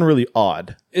 which I found really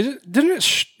odd. It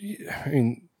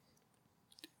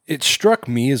struck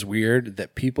me as weird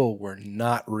that people were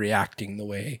not reacting the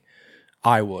way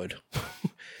I would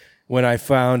when I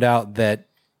found out that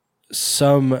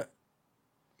some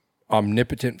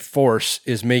omnipotent force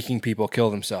is making people kill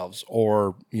themselves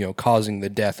or, causing the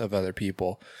death of other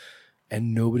people,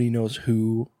 and nobody knows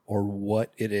who or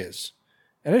what it is.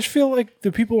 And I just feel like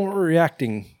the people weren't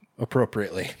reacting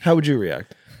appropriately. How would you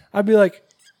react? I'd be like,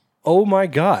 oh my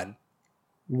God,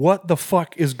 what the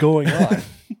fuck is going on?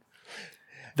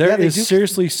 There is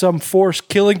seriously some force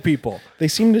killing people. They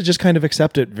seem to just kind of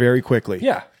accept it very quickly.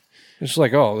 Yeah. It's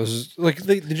like, oh, this is like,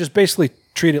 they just basically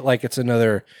treat it like it's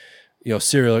another,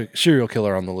 serial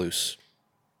killer on the loose.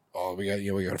 Oh, we got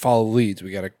to follow the leads.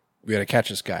 We got to catch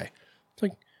this guy. It's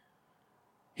like,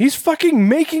 he's fucking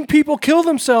making people kill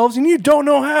themselves, and you don't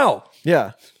know how.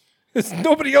 Yeah. Is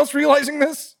nobody else realizing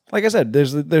this? Like I said,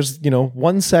 there's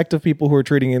one sect of people who are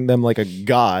treating them like a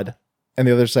god, and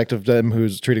the other sect of them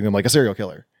who's treating them like a serial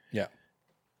killer. Yeah.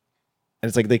 And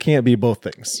it's like, they can't be both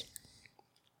things.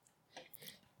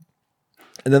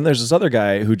 And then there's this other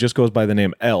guy who just goes by the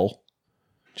name L,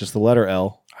 just the letter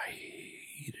L. I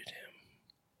hated him.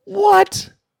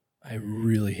 What? I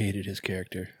really hated his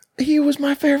character. He was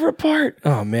my favorite part.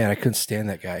 Oh man, I couldn't stand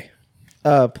that guy.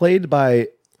 Played by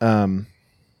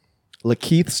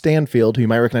Lakeith Stanfield, who you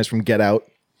might recognize from Get Out.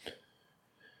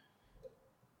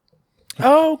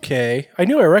 Okay. I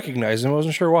knew I recognized him. I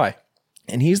wasn't sure why.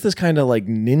 And he's this kind of like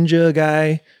ninja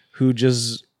guy who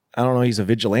just, I don't know, he's a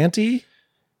vigilante,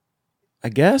 I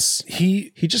guess.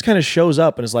 He just kind of shows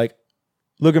up and is like,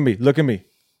 look at me.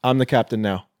 I'm the captain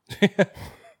now.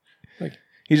 Like,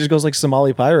 he just goes like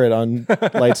Somali pirate on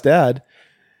Light's dad.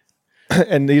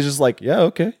 And he's just like, yeah,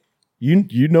 okay.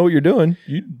 You know what you're doing.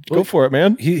 You go for it,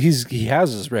 man. He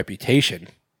has his reputation.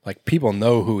 Like, people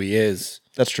know who he is.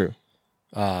 That's true.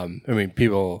 I think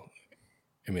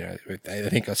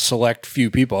a select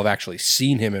few people have actually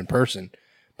seen him in person,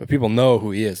 but people know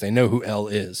who he is. They know who L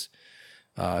is.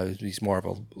 He's more of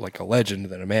a legend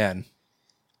than a man.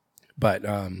 But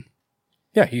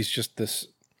yeah, he's just this.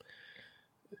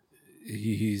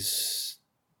 He's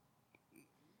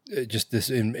just this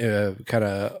kind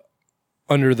of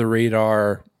under the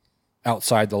radar,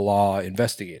 outside the law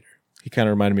investigator. He kind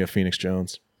of reminded me of Phoenix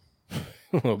Jones a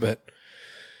little bit.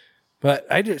 But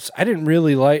I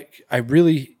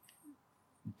really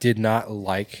did not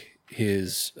like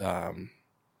his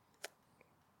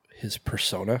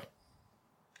persona.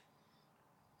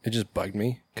 It just bugged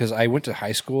me because I went to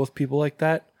high school with people like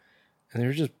that, and they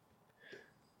were just,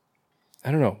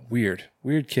 I don't know, weird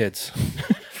kids.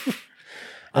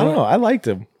 I don't know. I liked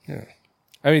him. Yeah.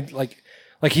 I mean, like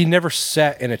he never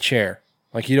sat in a chair.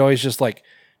 Like he'd always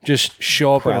just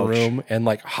show up in a room and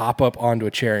like hop up onto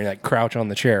a chair and like crouch on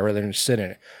the chair rather than just sit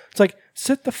in it. It's like,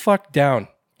 sit the fuck down,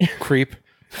 creep.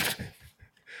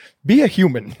 Be a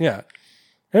human. Yeah.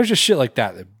 There's just shit like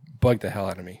that bugged the hell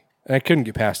out of me. And I couldn't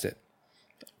get past it.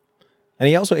 And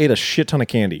he also ate a shit ton of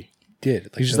candy. Did.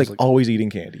 He's just like always eating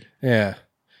candy. Yeah.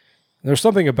 There's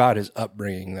something about his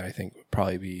upbringing that I think would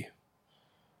probably be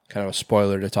kind of a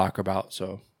spoiler to talk about.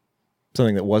 So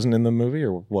something that wasn't in the movie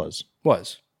or was?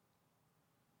 Was.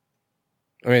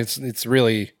 I mean, it's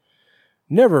really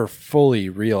never fully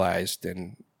realized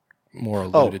and more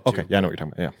alluded to. Okay. Yeah, I know what you're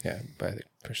talking about. Yeah. Yeah, but I think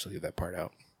I should leave that part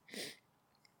out.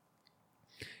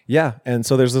 Yeah, and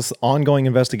so there's this ongoing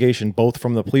investigation, both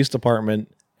from the police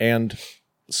department and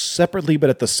separately, but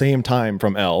at the same time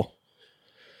from L,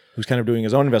 who's kind of doing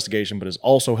his own investigation, but is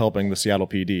also helping the Seattle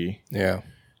PD. Yeah.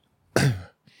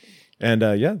 And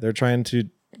they're trying to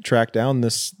track down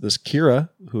this Kira,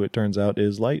 who it turns out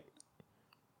is Light.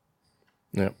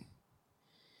 Yep.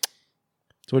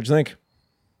 So what'd you think?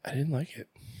 I didn't like it.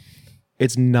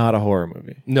 It's not a horror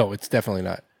movie. No, it's definitely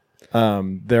not.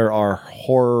 There are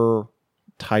horror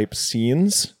type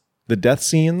scenes. The death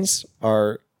scenes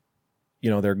are,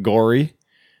 they're gory.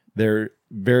 They're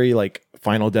very like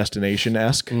Final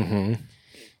Destination-esque. Mm-hmm.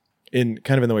 In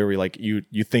the way where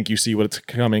you think you see what's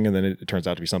coming and then it turns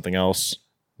out to be something else.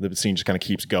 The scene just kind of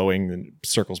keeps going and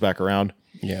circles back around.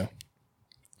 Yeah.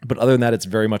 But other than that, it's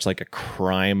very much like a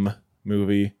crime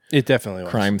movie. It definitely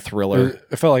was. Crime thriller.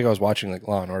 It felt like I was watching like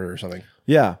Law and Order or something.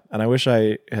 Yeah, and I wish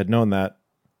I had known that.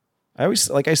 I always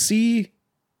I see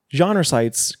genre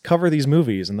sites cover these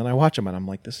movies and then I watch them and I'm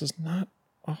like, this is not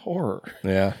a horror.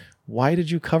 Yeah. Why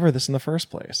did you cover this in the first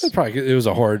place? It was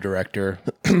a horror director.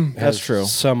 That's true.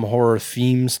 Some horror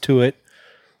themes to it.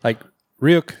 Like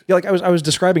Ryuk. Yeah, like I was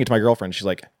describing it to my girlfriend. She's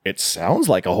like, it sounds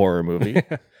like a horror movie.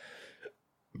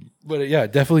 But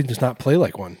it definitely does not play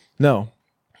like one. No.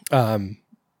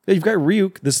 You've got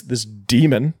Ryuk, this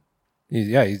demon.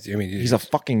 He's a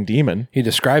fucking demon. He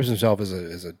describes himself as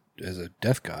a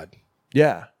death god.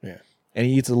 Yeah. Yeah. And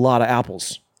he eats a lot of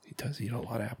apples. He does eat a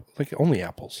lot of apples. Like only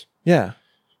apples. Yeah.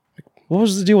 What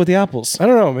was the deal with the apples? I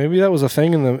don't know. Maybe that was a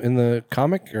thing in the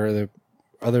comic or the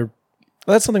other.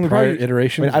 Well, that's something we prior probably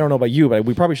iterations. I don't know about you, but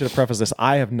we probably should have prefaced this.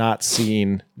 I have not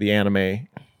seen the anime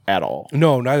at all.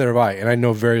 No, neither have I, and I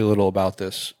know very little about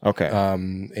this. Okay.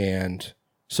 And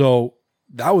so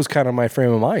that was kind of my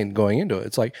frame of mind going into it.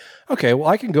 It's like, okay, well,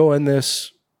 I can go in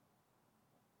this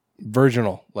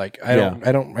virginal. Like I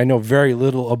know very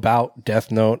little about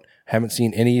Death Note. Haven't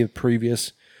seen any of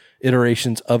previous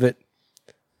iterations of it.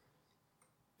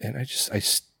 And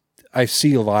I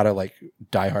see a lot of like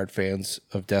diehard fans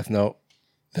of Death Note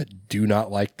that do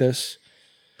not like this.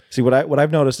 See, what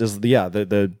I've noticed is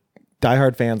the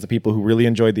diehard fans, the people who really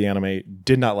enjoyed the anime,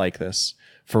 did not like this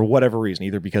for whatever reason,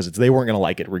 either because they weren't going to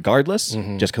like it regardless,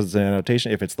 just because it's an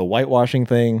adaptation. If it's the whitewashing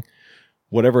thing,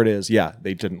 whatever it is,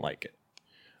 they didn't like it.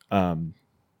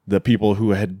 The people who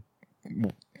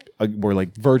were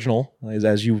like virginal,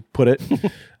 as you put it,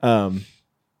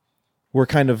 were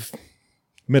kind of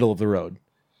middle of the road.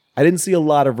 I didn't see a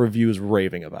lot of reviews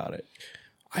raving about it.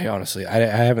 I honestly, I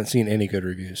haven't seen any good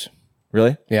reviews.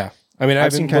 Really? Yeah. I mean,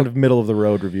 I've seen kind of middle of the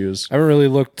road reviews. I haven't really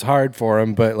looked hard for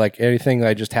them, but like anything that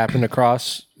I just happened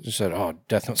across, just said, "Oh,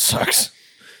 Death Note sucks."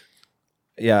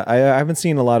 Yeah, I haven't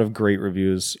seen a lot of great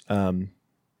reviews. I've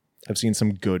seen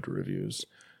some good reviews.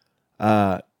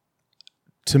 To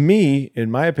me, in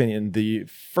my opinion,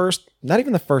 not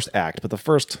even the first act, but the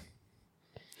first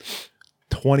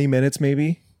 20 minutes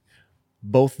maybe,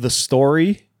 both the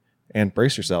story and,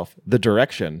 brace yourself, the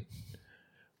direction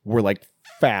were like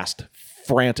fast,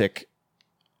 frantic.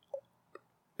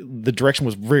 The direction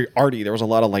was very arty. There was a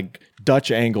lot of like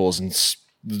Dutch angles and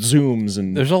zooms,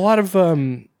 and there's a lot of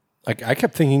like I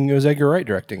kept thinking it was Edgar Wright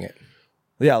directing it.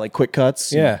 Yeah, like quick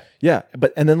cuts. Yeah.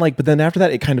 But then after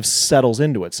that, it kind of settles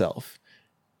into itself.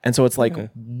 And so it's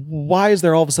like, why is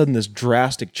there all of a sudden this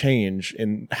drastic change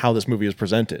in how this movie is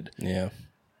presented? Yeah.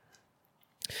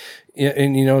 Yeah,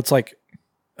 and it's like,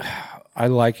 I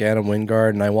like Adam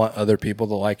Wingard and I want other people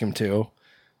to like him too,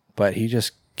 but he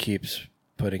just keeps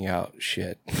putting out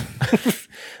shit.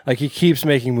 Like he keeps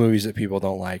making movies that people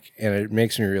don't like, and it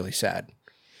makes me really sad.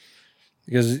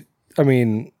 Because, I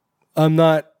mean, I'm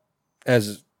not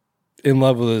as in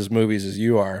love with his movies as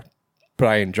you are, but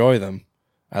I enjoy them.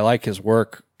 I like his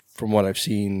work from what I've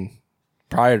seen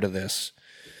prior to this.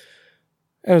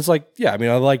 And it's like, yeah, I mean,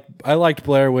 I liked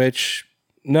Blair Witch,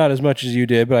 not as much as you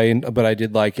did, but I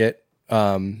did like it.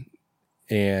 And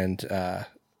what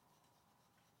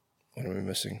am I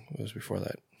missing? What was before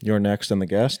that? You're Next and The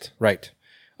Guest. Right.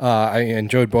 I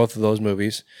enjoyed both of those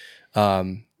movies. But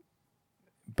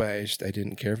I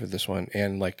didn't care for this one.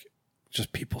 And like,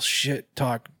 just people shit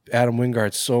talk Adam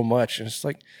Wingard so much. And it's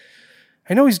like,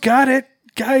 I know he's got it.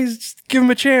 Guys, just give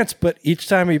him a chance. But each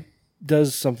time he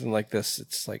does something like this,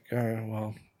 it's like,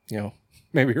 well,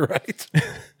 maybe you're right.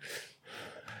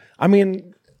 I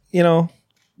mean,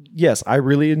 yes, I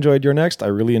really enjoyed You're Next. I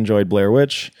really enjoyed Blair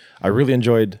Witch. I really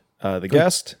enjoyed The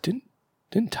Guest.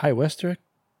 Didn't Ty West direct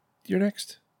You're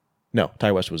Next? No,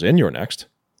 Ty West was in You're Next.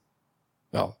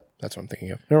 Oh, that's what I'm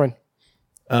thinking of. Never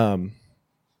mind.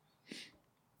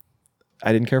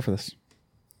 I didn't care for this.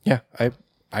 Yeah, I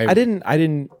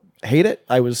didn't hate it.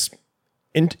 I was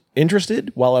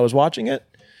interested while I was watching it,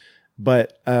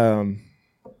 but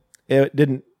it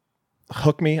didn't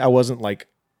hook me. I wasn't like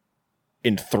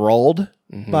enthralled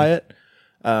by it.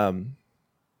 And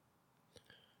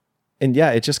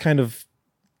yeah, it just kind of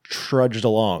trudged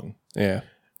along. Yeah.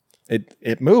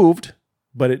 It moved,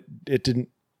 but it didn't.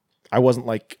 I wasn't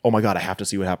like, oh my God, I have to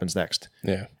see what happens next.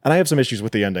 Yeah. And I have some issues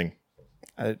with the ending.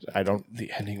 I don't.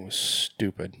 The ending was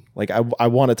stupid. Like, I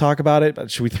want to talk about it,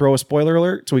 but should we throw a spoiler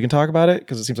alert so we can talk about it?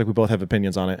 Because it seems like we both have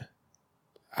opinions on it.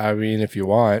 I mean, if you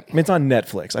want. I mean, it's on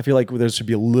Netflix. I feel like there should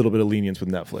be a little bit of lenience with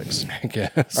Netflix. I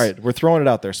guess. All right, we're throwing it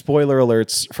out there. Spoiler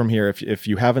alerts from here. If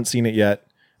you haven't seen it yet,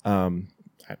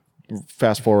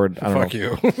 fast forward. I don't know. Fuck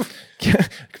you.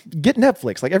 Get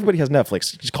Netflix. Like, everybody has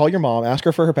Netflix. Just call your mom, ask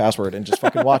her for her password, and just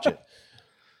fucking watch it.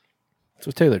 That's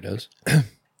what Taylor does.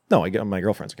 No, I get on my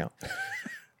girlfriend's account.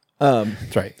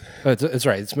 That's right. It's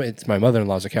right. It's my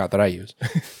mother-in-law's account that I use.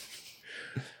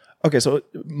 Okay, so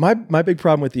my big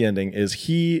problem with the ending is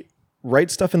he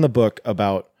writes stuff in the book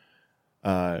about,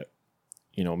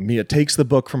 Mia takes the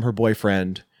book from her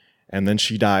boyfriend, and then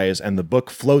she dies, and the book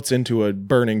floats into a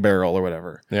burning barrel or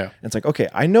whatever. Yeah. And it's like, okay,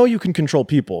 I know you can control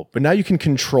people, but now you can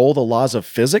control the laws of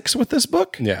physics with this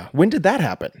book? Yeah. When did that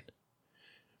happen?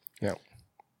 Yeah.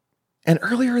 And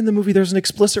earlier in the movie, there's an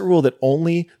explicit rule that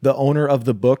only the owner of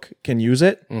the book can use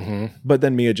it, but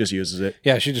then Mia just uses it.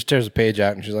 Yeah, she just tears a page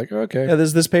out and she's like, okay. Yeah,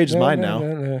 this page is mine now.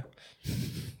 And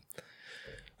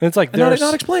it's like,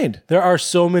 Not explained. There are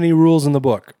so many rules in the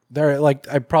book. There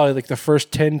are probably the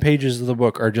first 10 pages of the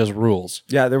book are just rules.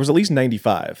 Yeah, there was at least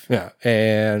 95. Yeah.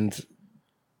 And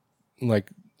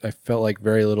like, I felt like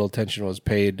very little attention was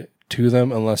paid to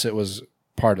them unless it was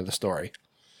part of the story.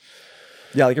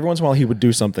 Yeah, like every once in a while he would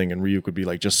do something and Ryuk would be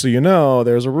like, just so you know,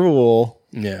 there's a rule.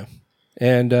 Yeah.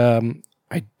 And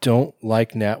I don't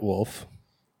like Nat Wolf.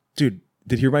 Dude,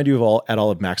 did he remind you at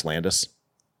all of Max Landis?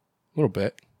 A little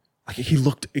bit. Like, he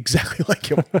looked exactly like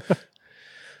him.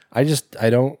 I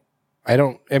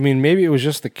mean, maybe it was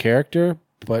just the character,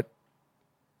 but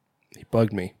he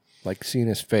bugged me. Like, seeing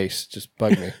his face just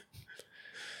bugged me.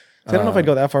 I don't know if I'd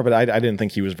go that far, but I didn't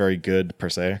think he was very good per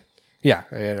se. Yeah.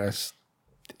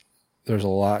 There's a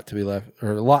lot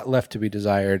left to be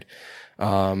desired.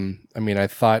 I mean, I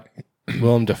thought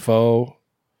Willem Dafoe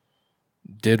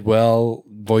did well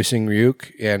voicing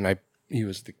Ryuk, and he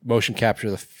was the motion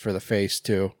capture for the face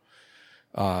too.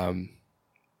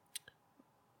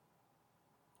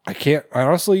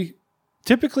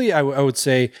 Typically I would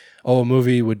say, a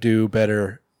movie would do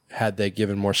better had they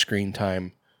given more screen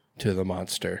time to the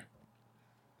monster.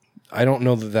 I don't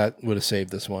know that would have saved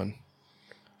this one.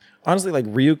 Honestly, like,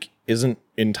 Ryuk isn't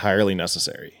entirely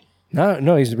necessary.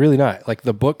 No, he's really not. Like,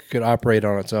 the book could operate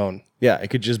on its own. Yeah, it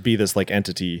could just be this like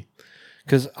entity.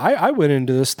 Because I went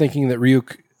into this thinking that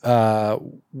Ryuk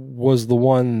was the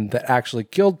one that actually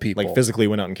killed people. Like, physically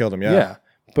went out and killed him, yeah. Yeah,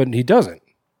 but he doesn't.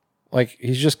 Like,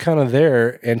 he's just kind of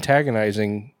there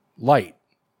antagonizing Light.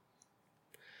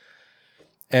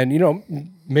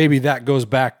 And, maybe that goes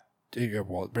back,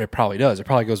 well, it probably does. It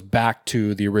probably goes back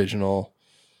to the original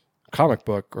comic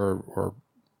book or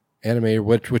anime,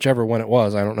 whichever one it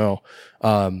was, I don't know.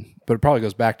 But it probably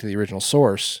goes back to the original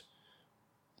source.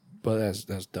 But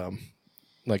that's dumb.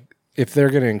 Like, if they're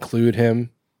going to include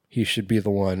him, he should be the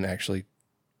one actually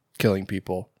killing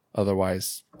people.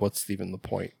 Otherwise, what's even the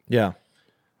point? Yeah.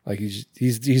 Like,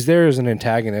 he's there as an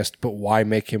antagonist, but why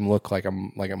make him look like a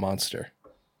monster?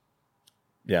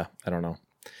 Yeah, I don't know.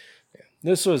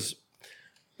 This was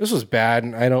bad,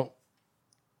 and I don't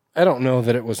know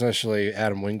that it was necessarily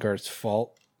Adam Wingard's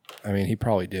fault. I mean, he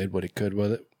probably did what he could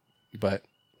with it, but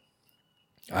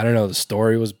I don't know. The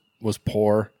story was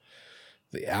poor.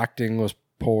 The acting was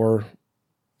poor.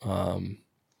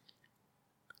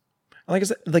 Like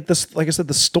I said,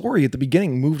 the story at the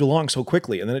beginning moved along so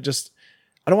quickly, and then it just,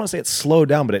 I don't want to say it slowed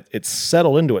down, but it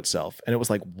settled into itself. And it was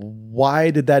like, why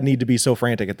did that need to be so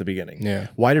frantic at the beginning? Yeah.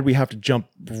 Why did we have to jump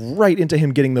right into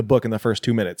him getting the book in the first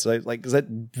 2 minutes? Like, is that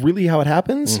really how it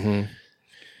happens? Mm-hmm.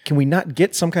 Can we not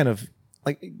get some kind of,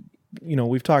 like, you know,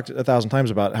 we've talked 1,000 times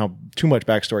about how too much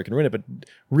backstory can ruin it, but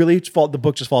really the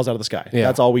book just falls out of the sky. Yeah.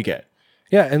 That's all we get.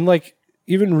 Yeah. And like,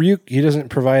 even Ryuk, he doesn't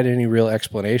provide any real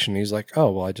explanation. He's like,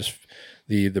 oh, well,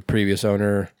 the previous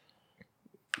owner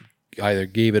either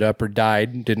gave it up or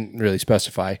died, didn't really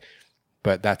specify,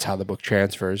 but that's how the book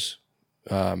transfers.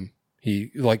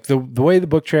 He like the way the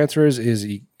book transfers is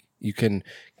you can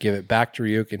give it back to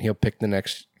Ryuk and he'll pick the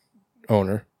next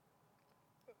owner.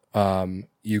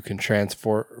 You can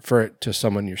transfer it to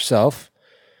someone yourself,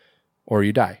 or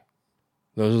you die.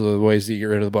 Those are the ways that you get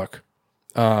rid of the book.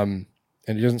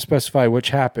 And it doesn't specify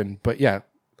which happened, but yeah,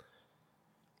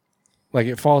 like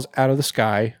it falls out of the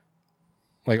sky,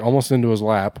 like almost into his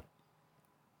lap.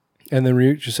 And then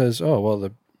Ryuk just says, oh, well,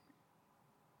 the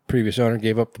previous owner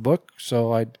gave up the book,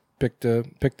 so I picked the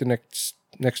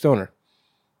next owner.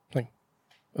 Like,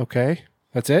 okay,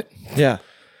 that's it? Yeah.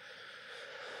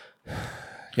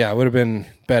 Yeah, it would have been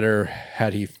better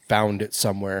had he found it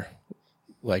somewhere,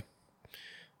 like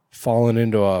fallen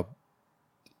into a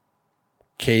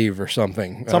cave or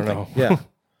something. I don't know. Yeah.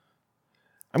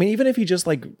 I mean, even if he just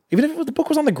even if the book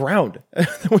was on the ground,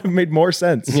 that would have made more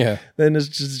sense. Yeah. Then it's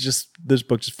just this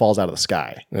book just falls out of the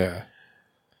sky. Yeah.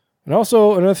 And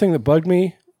also another thing that bugged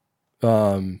me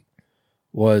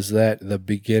was that the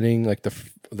beginning, like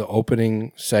the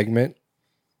opening segment,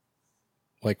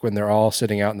 like when they're all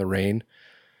sitting out in the rain,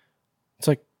 it's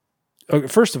like, okay,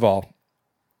 first of all,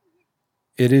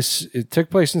 it took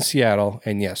place in Seattle,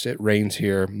 and yes, it rains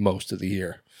here most of the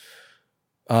year.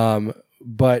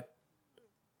 But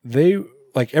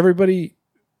everybody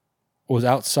was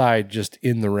outside just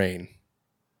in the rain.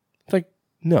 Like,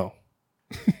 no,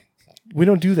 we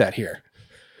don't do that here.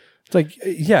 It's like,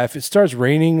 yeah, if it starts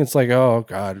raining, it's like, oh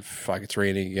God, fuck, it's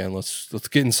raining again. Let's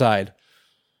get inside.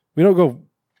 We don't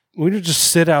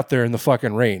just sit out there in the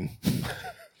fucking rain.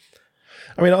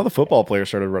 I mean, all the football players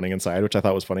started running inside, which I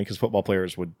thought was funny because football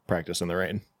players would practice in the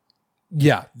rain.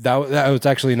 Yeah, that was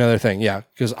actually another thing. Yeah,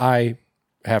 because I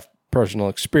have personal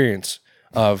experience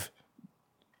of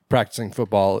practicing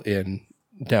football in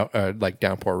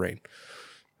downpour rain.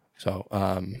 So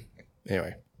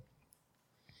anyway,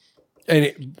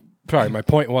 and my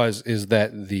point is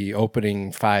that the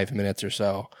opening 5 minutes or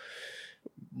so,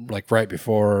 like right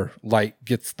before Light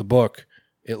gets the book,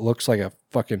 it looks like a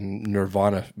fucking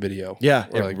Nirvana video. Yeah,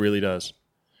 it really does.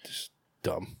 Just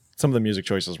dumb. Some of the music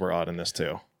choices were odd in this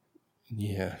too.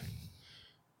 Yeah.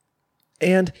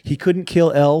 And he couldn't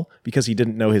kill L because he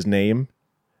didn't know his name,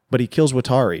 but he kills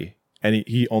Watari, and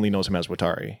he only knows him as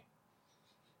Watari.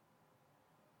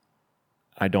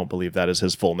 I don't believe that is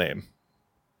his full name.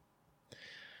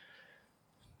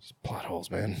 Just plot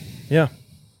holes, man. Yeah.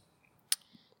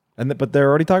 But they're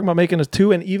already talking about making a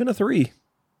 2 and even a 3.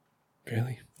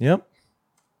 Really? Yep.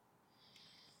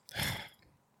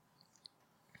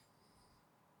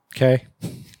 Okay.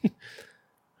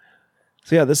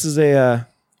 So yeah, this is a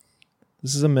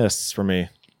miss for me.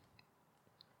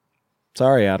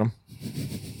 Sorry, Adam.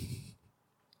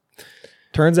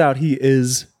 Turns out he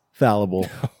is fallible.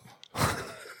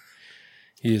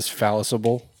 He is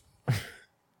phallicable.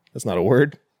 That's not a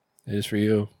word. It is for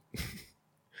you. I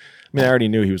mean, I already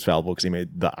knew he was fallible because he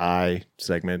made the I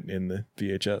segment in the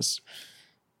VHS.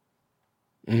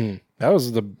 That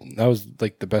was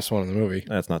like the best one in the movie.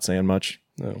 That's not saying much.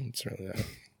 No, it's really that.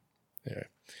 Yeah.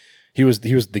 He was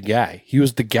the guy. He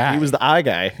was the guy. He was the I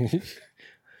guy.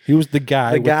 He was the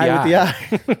guy. With the eye.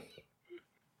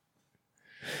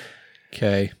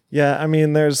 Okay. Yeah, I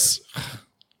mean, I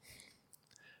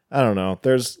don't know.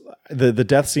 There's the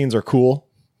death scenes are cool.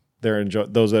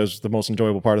 Those are the most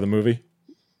enjoyable part of the movie.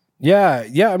 Yeah.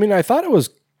 I mean, I thought it was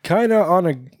kind of on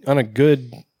a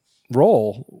good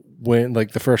roll when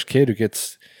like the first kid who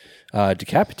gets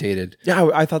decapitated. Yeah,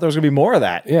 I thought there was gonna be more of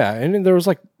that. Yeah, and then there was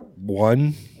like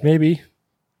one, maybe,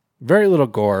 very little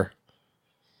gore,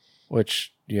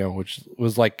 which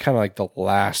was like kind of like the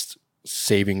last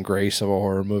saving grace of a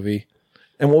horror movie.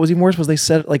 And what was even worse was they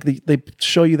said like they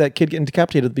show you that kid getting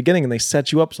decapitated at the beginning, and they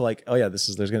set you up so like, oh yeah,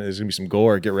 there's gonna be some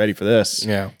gore. Get ready for this.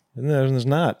 Yeah, and there's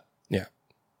not.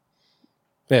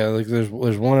 Yeah, like there's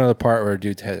one other part where a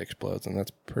dude's head explodes, and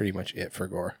that's pretty much it for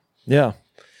gore. Yeah.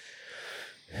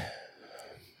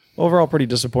 Overall, pretty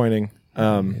disappointing.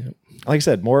 Like I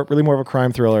said, really more of a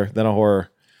crime thriller than a horror.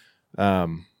 What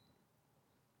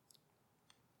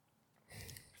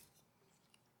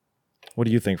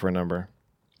do you think for a number?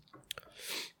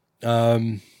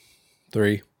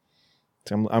 3.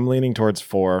 So I'm leaning towards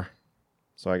 4.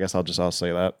 So I guess I'll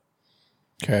say that.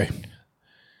 Okay.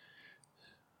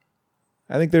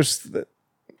 I think there's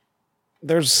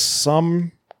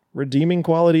some redeeming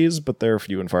qualities, but they're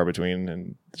few and far between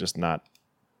and just not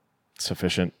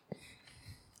sufficient.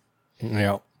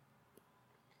 Yeah.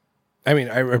 I mean,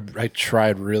 I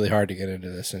tried really hard to get into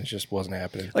this, and it just wasn't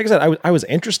happening. Like I said, I was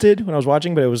interested when I was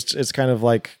watching, but it's kind of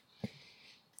like,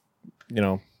 I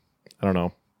don't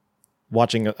know,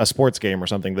 watching a sports game or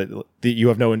something that you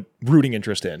have no rooting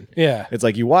interest in. Yeah. It's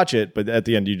like you watch it, but at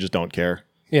the end you just don't care.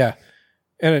 Yeah.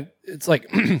 And it's like,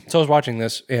 so I was watching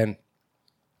this, and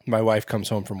my wife comes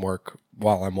home from work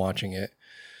while I'm watching it.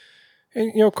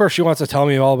 And, of course, she wants to tell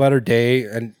me all about her day.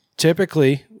 And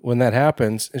typically, when that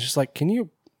happens, it's just like, can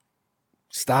you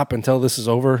stop until this is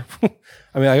over?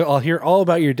 I mean, I'll hear all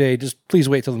about your day. Just please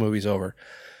wait till the movie's over.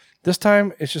 This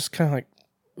time, it's just kind of like,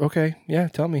 okay, yeah,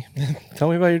 tell me. Tell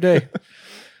me about your day.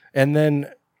 And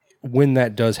then when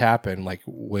that does happen, like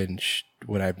when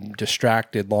I'm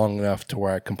distracted long enough to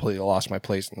where I completely lost my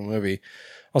place in the movie,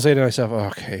 I'll say to myself, oh,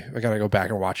 okay, I got to go back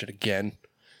and watch it again.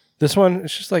 This one,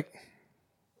 it's just like,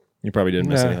 you probably didn't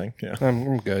miss anything. Yeah,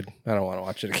 I'm good. I don't want to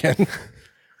watch it again.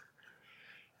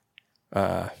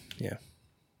 Yeah.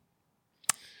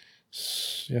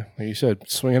 Yeah, like you said,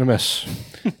 swing and a miss.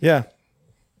 Yeah.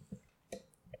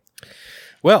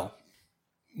 Well,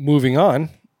 moving on,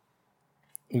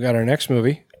 we got our next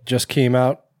movie. Just came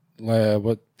out,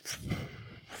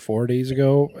 4 days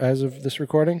ago as of this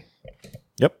recording?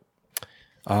 Yep.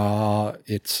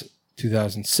 It's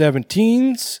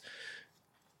 2017's.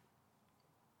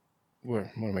 What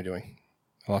am I doing?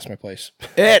 I lost my place.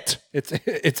 It. It's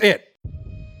it.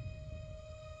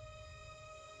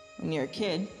 When you're a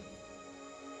kid, you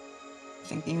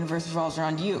think the universe revolves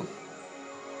around you.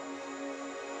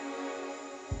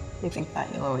 You think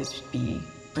that you'll always be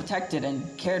protected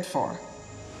and cared for.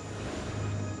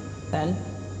 Then,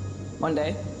 one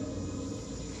day,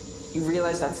 you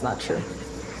realize that's not true.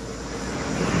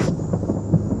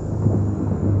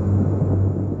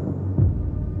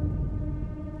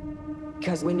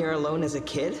 Because when you're alone as a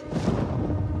kid,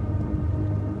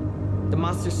 the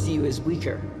monsters see you as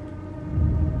weaker.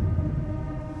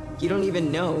 You don't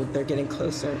even know they're getting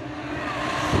closer.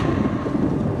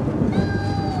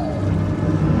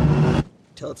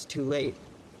 Till it's too late.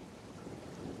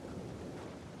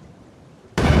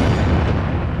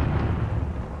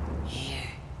 Here,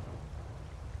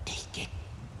 take it.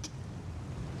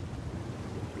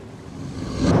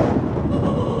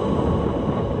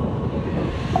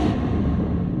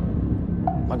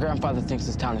 My grandfather thinks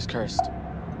this town is cursed.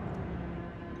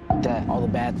 That all the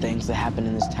bad things that happen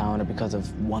in this town are because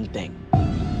of one thing.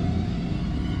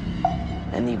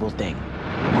 An evil thing.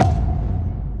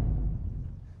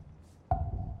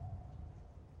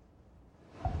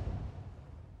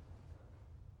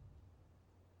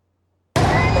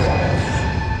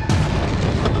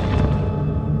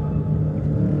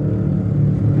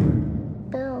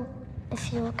 Bill,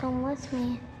 if you will come with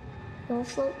me, you'll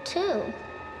float too.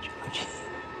 George.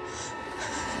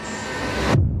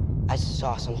 I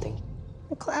saw something.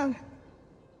 The clown.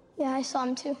 Yeah, I saw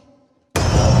him too.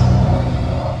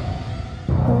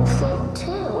 You'll float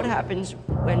too. What happens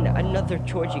when another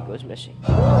Georgie goes missing?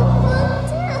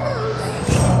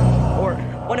 Or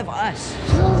one of us?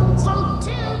 You'll float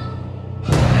too.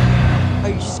 Are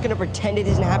you just gonna pretend it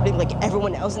isn't happening like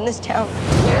everyone else in this town?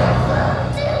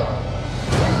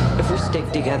 If we stick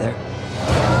together,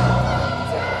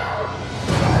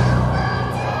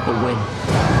 we'll win.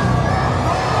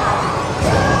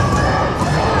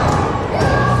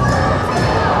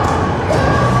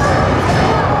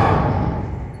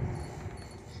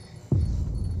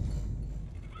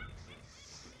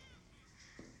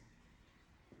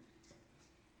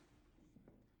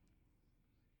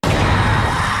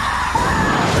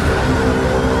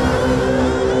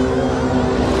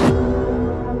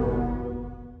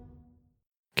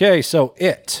 Okay, so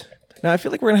it. Now I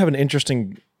feel like we're gonna have an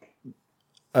interesting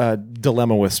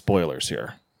dilemma with spoilers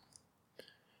here,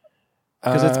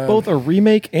 because it's both a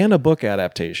remake and a book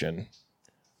adaptation,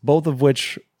 both of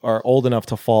which are old enough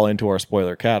to fall into our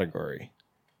spoiler category.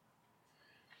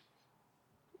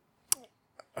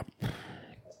 I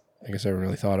guess I haven't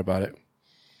really thought about it.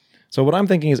 So what I'm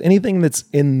thinking is anything that's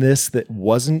in this that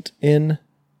wasn't in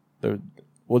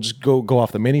we'll just go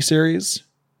off the miniseries.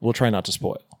 We'll try not to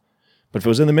spoil. But if it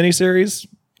was in the miniseries,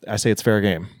 I say it's fair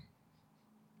game.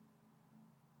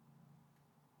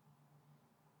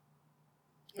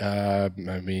 I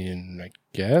mean, I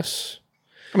guess.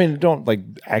 I mean, don't like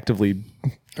actively.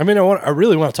 I mean, I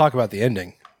really want to talk about the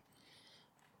ending.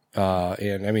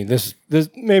 And I mean, this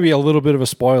may be a little bit of a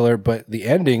spoiler, but the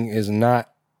ending is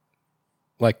not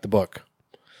like the book.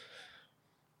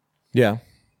 Yeah.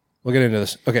 We'll get into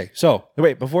this. Okay, so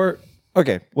Wait, before.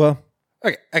 Okay, well,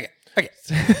 okay.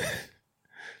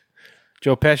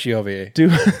 Joe Pesci over here.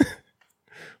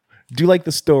 do like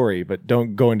the story, but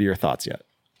don't go into your thoughts yet.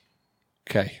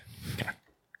 Okay.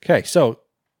 So,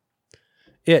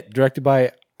 directed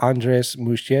by Andres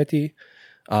Muschietti,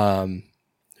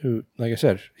 who, like I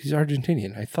said, he's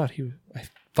Argentinian. I thought he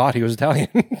was Italian.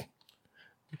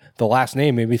 The last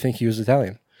name made me think he was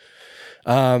Italian.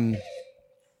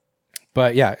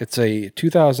 But yeah, it's a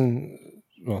 2000.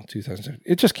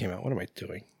 It just came out. What am I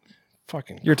doing?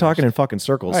 You're talking in fucking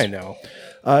circles. I know.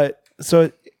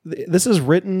 This is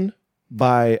written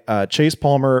by Chase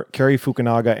Palmer, Cary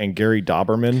Fukunaga, and Gary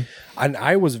Dauberman. And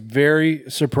I was very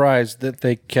surprised that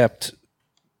they kept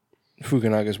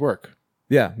Fukunaga's work.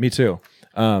 Yeah, me too.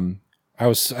 I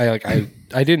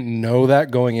didn't know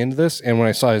that going into this, and when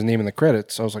I saw his name in the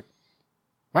credits, I was like,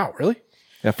 "Wow, really?"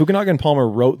 Yeah, Fukunaga and Palmer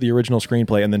wrote the original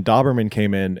screenplay, and then Dauberman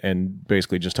came in and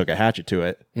basically just took a hatchet to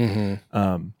it.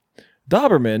 Mm-hmm.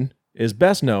 Dauberman is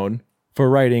best known for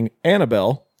writing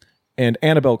Annabelle and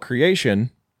Annabelle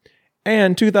Creation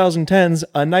and 2010's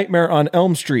A Nightmare on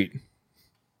Elm Street.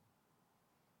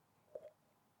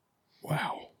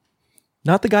 Wow.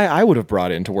 Not the guy I would have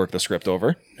brought in to work the script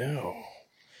over. No.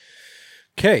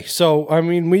 Okay, so I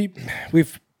mean we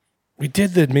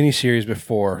did the miniseries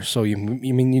before, so you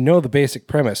know the basic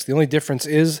premise. The only difference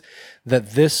is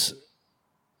that this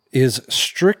is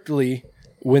strictly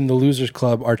when the Losers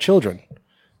Club are children.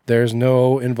 There's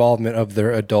no involvement of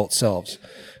their adult selves.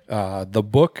 The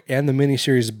book and the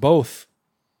miniseries both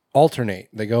alternate.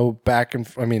 They go back and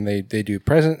they do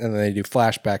present and then they do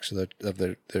flashbacks of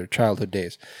their childhood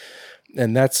days.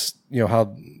 And that's,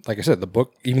 how, like I said, the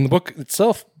book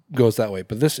itself goes that way.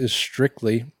 But this is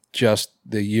strictly just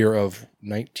the year of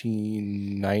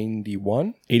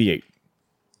 1991? 88.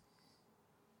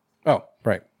 Oh,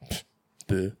 right.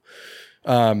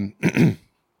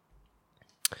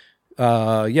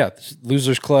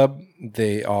 Losers Club,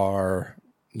 they are,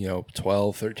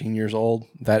 12, 13 years old,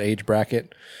 that age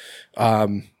bracket.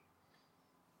 I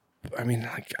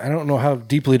don't know how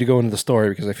deeply to go into the story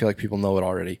because I feel like people know it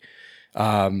already.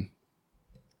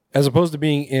 As opposed to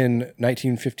being in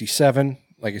 1957,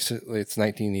 like I said, it's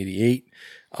 1988.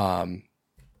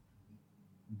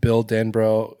 Bill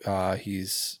Denbrough,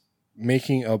 he's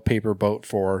making a paper boat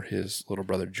for his little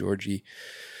brother, Georgie.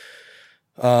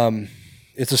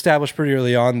 It's established pretty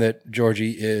early on that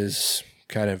Georgie is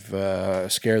kind of a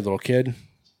scared little kid.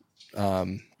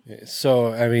 Bill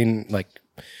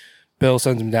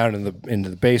sends him down into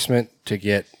the basement to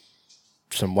get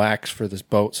some wax for this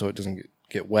boat so it doesn't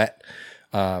get wet.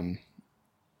 And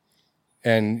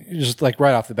just like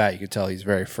right off the bat, you could tell he's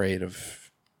very afraid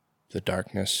of the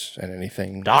darkness and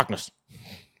anything. Darkness.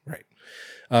 Right.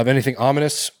 Of anything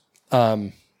ominous.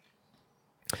 So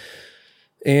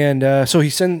he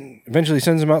eventually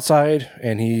sends him outside,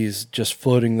 and he's just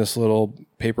floating this little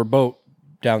paper boat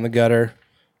down the gutter,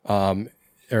 or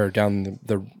down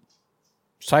the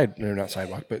side, or not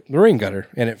sidewalk, but the rain gutter,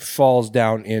 and it falls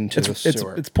down into the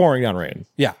sewer. It's pouring down rain.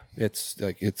 Yeah, it's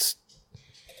like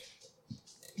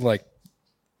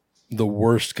the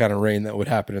worst kind of rain that would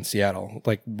happen in Seattle.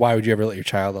 Like, why would you ever let your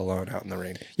child alone out in the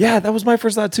rain? Yeah, that was my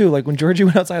first thought too. Like when Georgie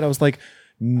went outside, I was like,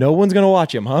 no one's gonna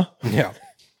watch him, huh? Yeah.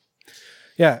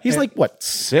 Yeah. He's like, what,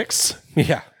 6?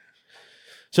 Yeah.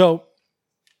 So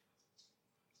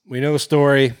we know the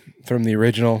story from the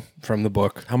original, from the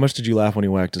book. How much did you laugh when he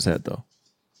whacked his head, though?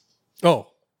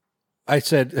 Oh, I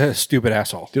said, stupid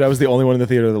asshole. Dude, I was the only one in the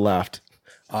theater that laughed.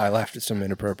 I laughed at some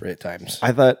inappropriate times.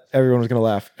 I thought everyone was going to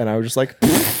laugh, and I was just like,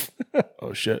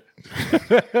 oh, shit.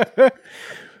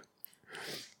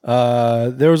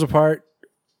 There was a part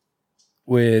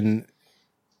when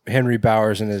Henry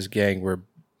Bowers and his gang were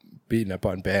beating up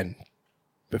on Ben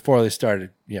before they started,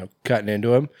 cutting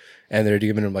into him, and they're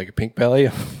giving him like a pink belly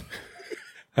on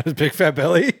his big fat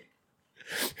belly.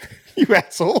 You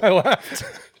asshole. I laughed.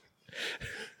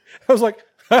 I was like,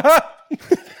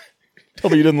 Tell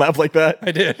me you didn't laugh like that.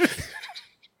 I did.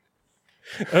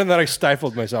 And then I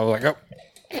stifled myself. I was like, oh.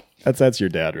 That's your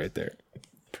dad right there.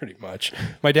 Pretty much.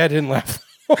 My dad didn't laugh.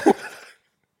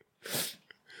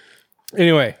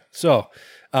 Anyway, so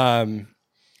so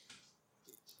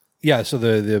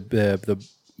the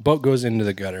boat goes into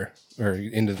the gutter or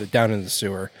down into the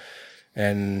sewer,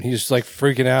 and he's like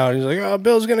freaking out. He's like, "Oh,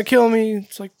 Bill's gonna kill me."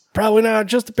 It's like, probably not,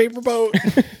 just a paper boat.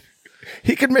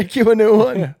 He could make you a new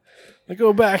one. Yeah. Like,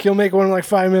 go back, he'll make one in like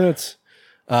 5 minutes.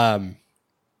 But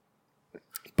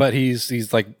But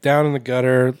he's like down in the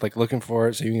gutter, like looking for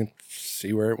it so you can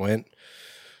see where it went.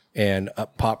 And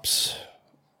up pops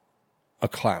a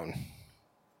clown.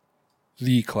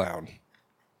 The clown.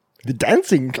 The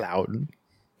dancing clown.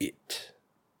 It.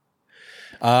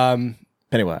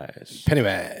 Pennywise.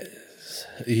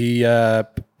 He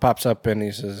pops up and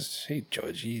he says, "Hey,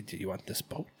 Georgie, do you want this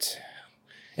boat?"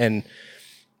 And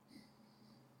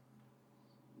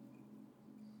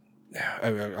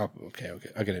okay,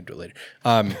 I'll get into it later.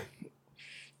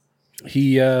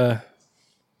 He's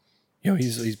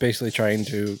basically trying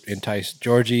to entice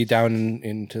Georgie down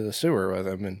into the sewer with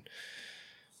him, and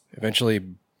eventually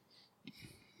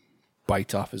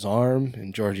bites off his arm,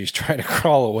 and Georgie's trying to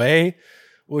crawl away,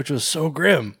 which was so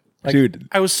grim. Like, dude,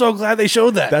 I was so glad they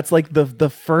showed that. That's like the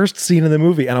first scene of the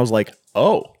movie, and I was like,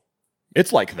 oh,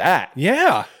 it's like that.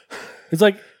 Yeah. It's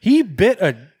like he bit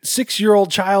a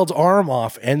 6-year-old child's arm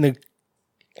off, and they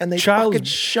child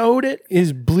showed it.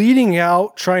 Is bleeding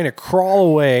out, trying to crawl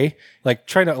away, like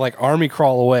trying to like army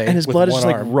crawl away. And his blood is just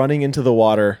like running into the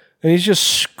water. And he's just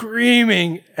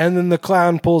screaming, and then the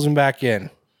clown pulls him back in.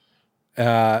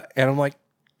 And I'm like,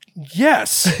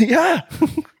 yes. Yeah.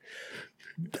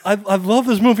 I love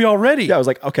this movie already. Yeah, I was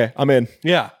like, okay, I'm in.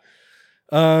 Yeah.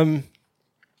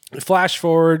 Flash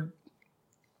forward,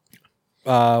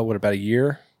 about a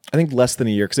year? I think less than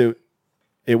a year, because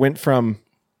it went from,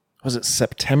 was it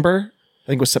September? I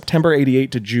think it was September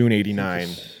 88 to June 89.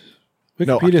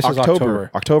 Wikipedia says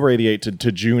October. October 88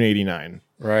 to June 89.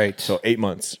 Right. So 8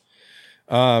 months.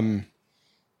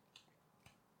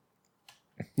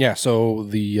 Yeah, so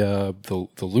the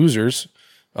losers,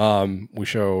 we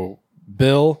show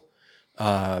Bill,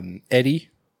 Eddie,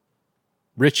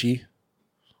 Richie,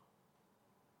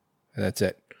 and that's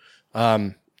it.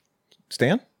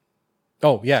 Stan?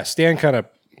 Oh, yeah, Stan kind of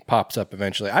pops up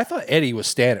eventually. I thought Eddie was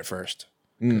Stan at first,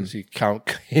 because he came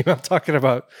out talking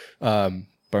about bar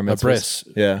mitzvahs. bris.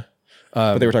 Yeah.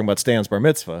 But they were talking about Stan's bar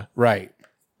mitzvah. Right.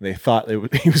 They thought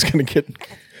he was going to get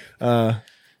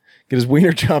his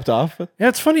wiener chopped off. Yeah,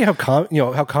 it's funny how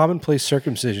commonplace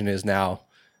circumcision is now,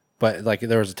 but like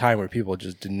there was a time where people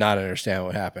just did not understand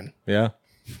what happened. Yeah.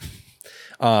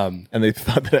 And they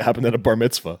thought that it happened at a bar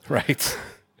mitzvah. Right. It's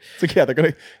like, yeah, they're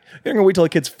gonna wait till the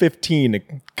kid's 15 to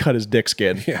cut his dick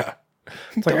skin. Yeah.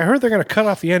 It's like, I heard they're gonna cut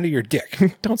off the end of your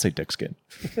dick. Don't say dick skin.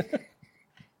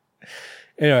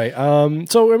 Anyway,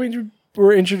 so I mean,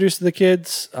 we're introduced to the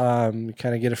kids. Kind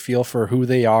of get a feel for who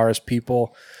they are as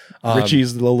people.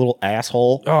 Richie's the little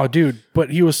asshole. Oh, dude, but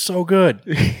he was so good.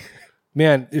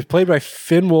 Man, it's played by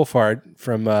Finn Wolfhard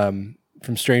from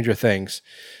Stranger Things,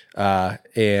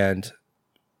 and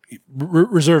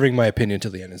reserving my opinion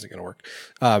till the end isn't going to work.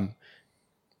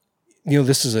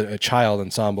 This is a child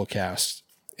ensemble cast,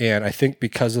 and I think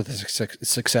because of the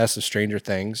success of Stranger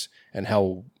Things and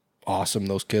how awesome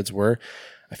those kids were,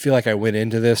 I feel like I went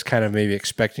into this kind of maybe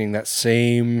expecting that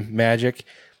same magic.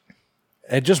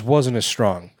 It just wasn't as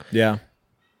strong. Yeah.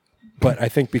 But I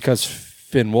think because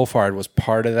Finn Wolfhard was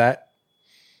part of that,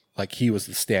 like he was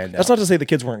the standout. That's not to say the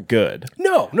kids weren't good.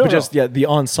 No. Just, yeah, the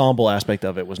ensemble aspect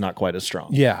of it was not quite as strong.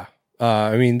 Yeah.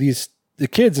 I mean, the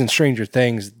kids in Stranger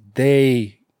Things,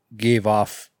 they gave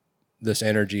off this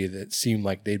energy that seemed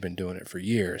like they'd been doing it for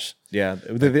years. Yeah.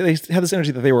 They had this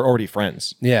energy that they were already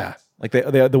friends. Yeah. Like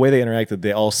the way they interacted,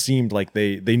 they all seemed like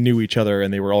they knew each other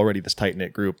and they were already this tight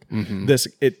knit group. Mm-hmm.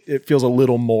 It feels a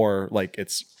little more like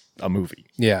it's a movie.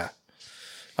 Yeah.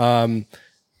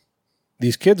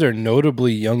 These kids are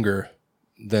notably younger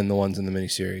than the ones in the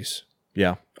miniseries.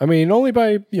 Yeah. I mean, only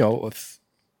by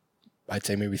I'd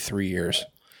say maybe 3 years,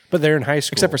 but they're in high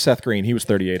school. Except for Seth Green, he was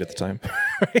 38 at the time.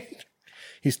 Right?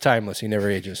 He's timeless. He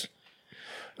never ages.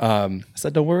 I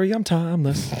said, "Don't worry, I'm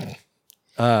timeless."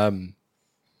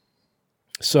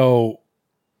 So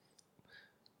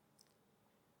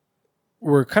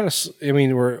we're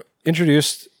we're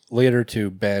introduced later to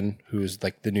Ben, who's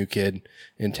like the new kid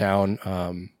in town.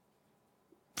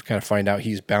 Kind of find out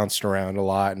he's bounced around a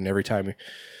lot, and every time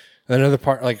another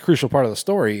part, like crucial part of the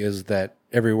story, is that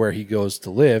everywhere he goes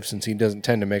to live, since he doesn't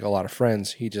tend to make a lot of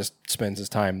friends, he just spends his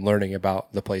time learning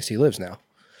about the place he lives now.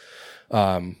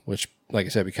 Which, like I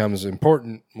said, becomes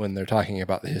important when they're talking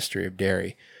about the history of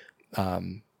Derry.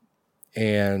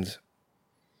 And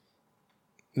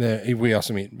we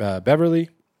also meet Beverly,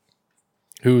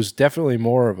 who's definitely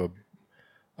more of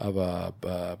a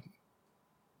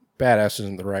badass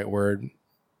isn't the right word.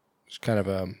 It's kind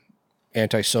of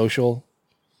antisocial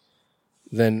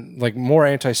more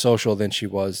antisocial than she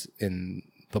was in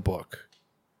the book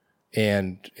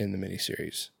and in the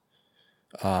miniseries.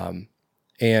 And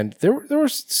there were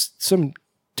some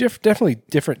definitely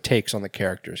different takes on the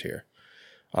characters here.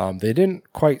 They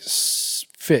didn't quite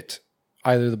fit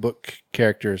either the book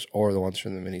characters or the ones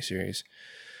from the miniseries.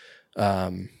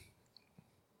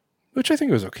 Which I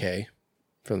think was okay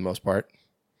for the most part.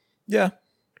 Yeah.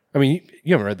 I mean,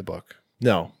 you haven't read the book.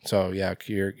 No. So yeah,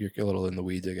 you're a little in the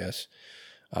weeds, I guess.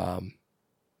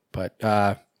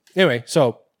 But anyway,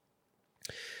 so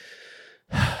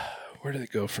where do they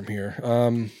go from here? I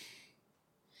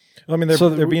mean,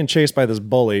 they're being chased by this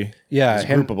bully. Yeah, this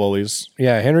group of bullies.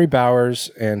 Yeah, Henry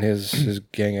Bowers and his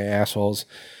gang of assholes.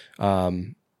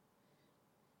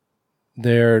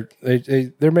 They're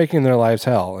making their lives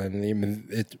hell, and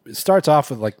it starts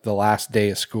off with like the last day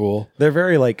of school. They're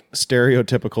very like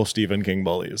stereotypical Stephen King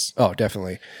bullies. Oh,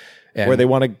 definitely. And where they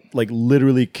want to like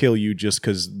literally kill you just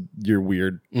because you're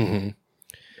weird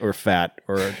or fat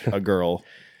or a girl.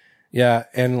 Yeah,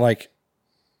 and like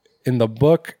in the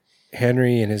book,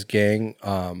 Henry and his gang,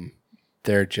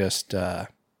 they're just like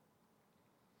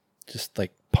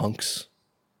punks.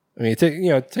 I mean,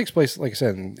 it takes place, like I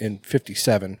said, in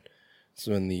 57.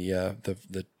 So when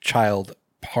the child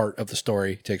part of the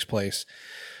story takes place,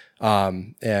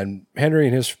 and Henry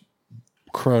and his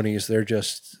cronies, they're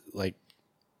just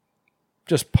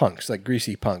punks, like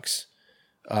greasy punks.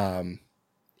 In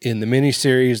the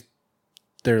miniseries,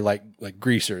 they're like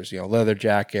greasers, leather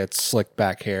jackets, slick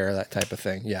back hair, that type of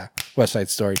thing. Yeah, West Side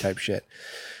Story type shit.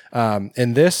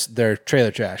 In this, they're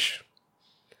trailer trash.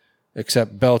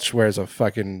 Except Belch wears a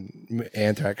fucking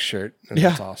Anthrax shirt, and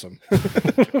that's awesome.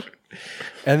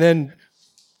 And then,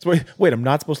 wait, I'm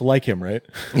not supposed to like him, right?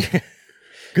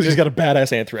 Because he's got a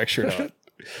badass Anthrax shirt on.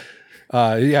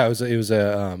 Yeah, it was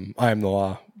a I Am the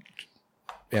Law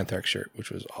Anthrax shirt,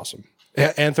 which was awesome.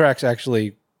 Anthrax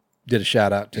actually did a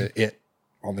shout out to it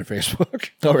on their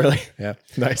Facebook. Oh, really? Yeah,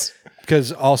 nice.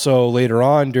 Because also later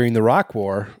on during the Rock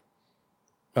War,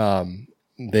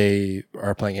 they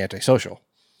are playing Antisocial.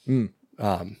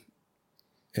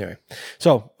 Anyway,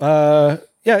 so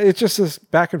yeah, it's just this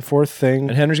back and forth thing.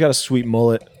 And Henry's got a sweet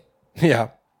mullet. Yeah,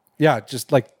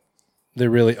 just like they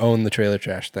really own the trailer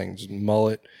trash thing. Just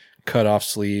mullet, cut off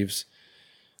sleeves,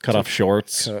 cut off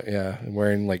shorts. And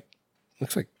wearing was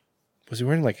he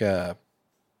wearing like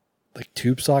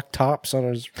tube sock tops on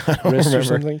his wrist or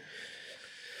something?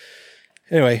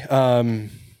 Anyway,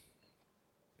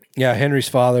 yeah, Henry's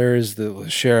father is the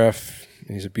sheriff.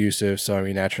 He's abusive, so I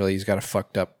mean, naturally, he's got a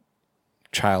fucked up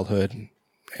childhood,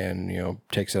 and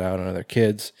takes it out on other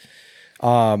kids.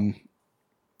 So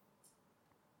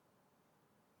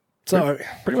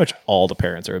pretty much all the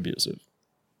parents are abusive.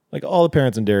 Like all the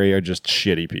parents in Derry are just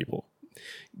shitty people.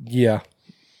 Yeah,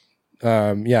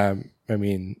 yeah. I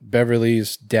mean,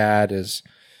 Beverly's dad is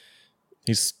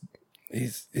he's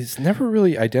never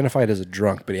really identified as a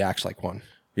drunk, but he acts like one.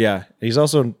 Yeah, he's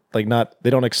also like they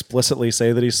don't explicitly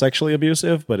say that he's sexually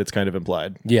abusive, but it's kind of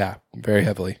implied. Yeah, very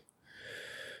heavily.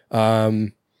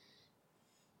 And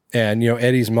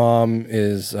Eddie's mom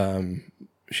is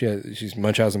she's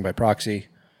Munchausen by proxy,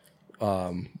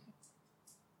 and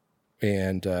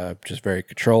just very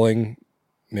controlling.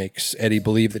 Makes Eddie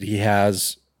believe that he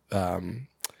has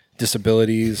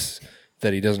disabilities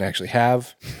that he doesn't actually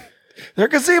have. They're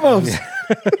gazebos.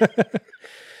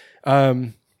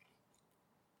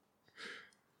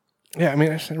 Yeah, I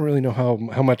mean, I just don't really know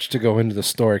how much to go into the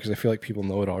story because I feel like people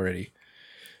know it already.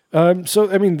 So,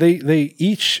 I mean, they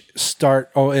each start.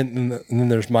 Oh, and then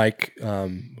there's Mike,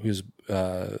 who's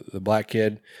the black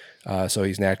kid. So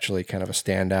he's naturally kind of a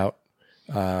standout.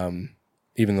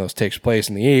 Even though this takes place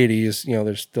in the 80s,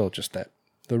 there's still just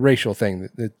the racial thing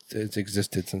that it's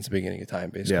existed since the beginning of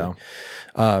time, basically.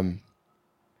 Yeah.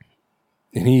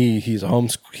 And he's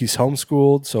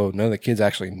homeschooled, so none of the kids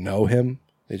actually know him.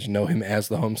 They just know him as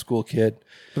the homeschool kid.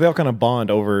 But they all kind of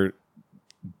bond over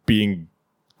being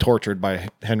tortured by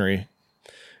Henry.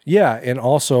 Yeah, and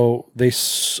also they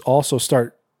also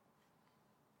start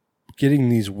getting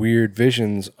these weird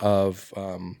visions of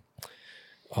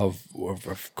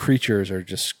creatures or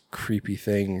just creepy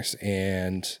things,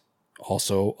 and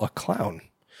also a clown,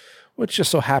 which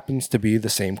just so happens to be the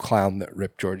same clown that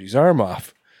ripped Georgie's arm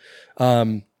off.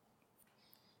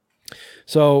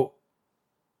 So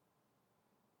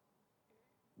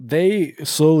they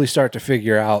slowly start to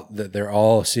figure out that they're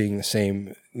all seeing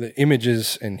the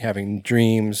images and having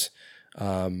dreams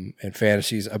and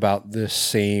fantasies about this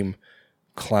same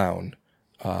clown.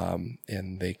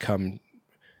 And they come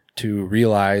to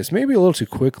realize, maybe a little too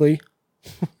quickly,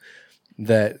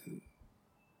 that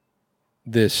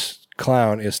this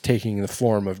clown is taking the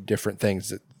form of different things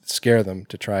that scare them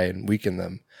to try and weaken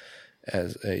them,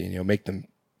 as make them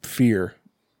fear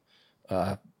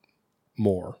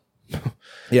more.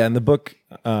 Yeah, in the book,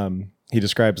 he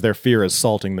describes their fear as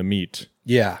salting the meat.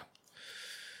 Yeah.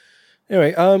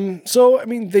 Anyway, so I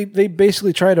mean, they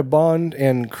basically try to bond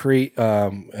and create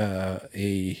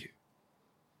a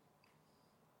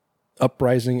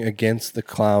uprising against the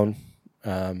clown,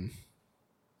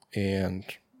 and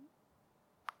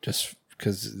just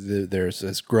because there's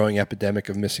this growing epidemic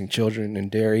of missing children in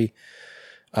Derry,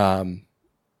 and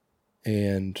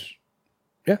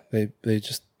yeah, they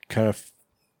just kind of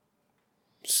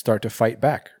start to fight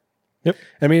back. Yep.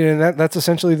 I mean, and that's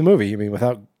essentially the movie. I mean,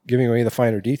 without giving away the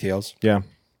finer details. Yeah.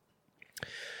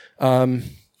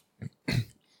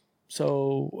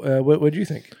 So what do you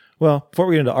think? Well, before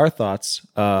we get into our thoughts,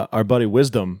 our buddy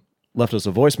Wisdom left us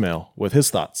a voicemail with his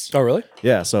thoughts. Oh, really?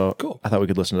 Yeah, so cool. I thought we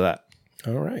could listen to that.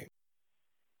 All right.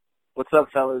 What's up,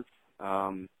 fellas?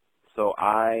 So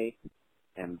I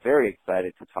am very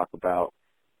excited to talk about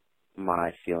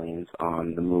my feelings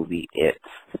on the movie It,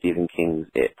 Stephen King's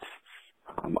It.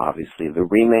 Obviously, the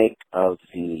remake of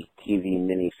the TV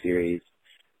miniseries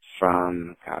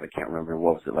from, God, I can't remember,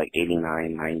 what was it, like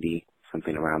 89, 90,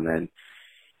 something around then.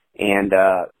 And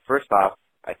first off,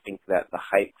 I think that the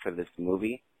hype for this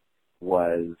movie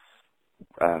was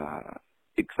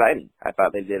exciting. I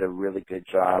thought they did a really good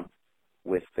job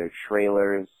with their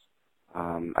trailers.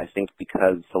 I think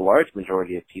because the large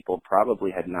majority of people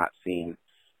probably had not seen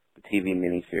the TV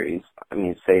miniseries, I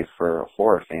mean, save for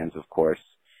horror fans, of course,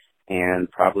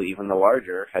 and probably even the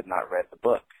larger had not read the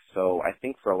book. So I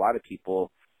think for a lot of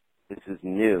people, this is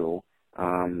new.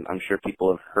 I'm sure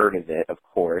people have heard of it, of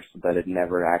course, but had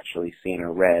never actually seen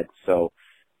or read. So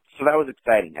that was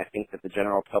exciting. I think that the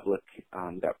general public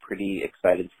got pretty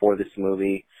excited for this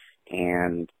movie.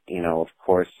 And, you know, of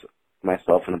course,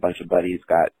 myself and a bunch of buddies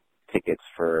got tickets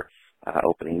for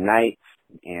opening night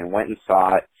and went and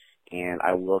saw it. And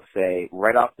I will say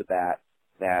right off the bat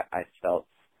that I felt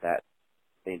that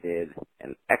they did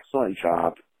an excellent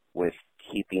job with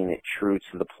keeping it true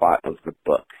to the plot of the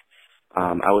book.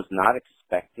 I was not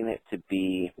expecting it to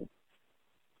be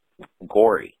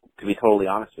gory, to be totally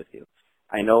honest with you.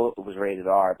 I know it was rated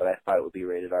R, but I thought it would be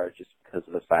rated R just because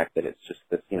of the fact that it's just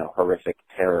this, you know, horrific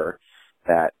terror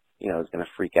that, you know, is going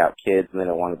to freak out kids, and they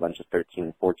don't want a bunch of 13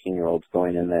 and 14-year-olds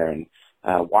going in there and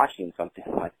watching something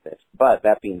like this. But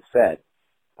that being said,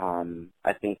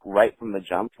 I think right from the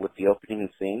jump with the opening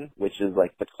scene, which is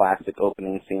like the classic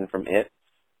opening scene from It,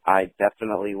 I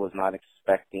definitely was not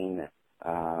expecting,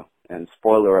 and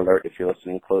spoiler alert if you're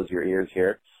listening, close your ears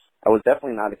here, I was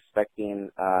definitely not expecting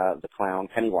the clown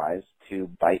Pennywise to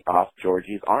bite off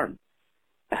Georgie's arm.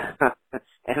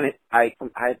 And I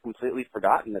had completely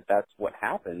forgotten that that's what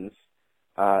happens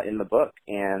in the book,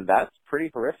 and that's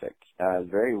pretty horrific.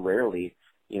 Very rarely,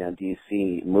 you know, do you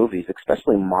see movies,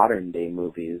 especially modern day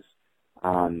movies,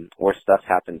 where stuff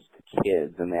happens to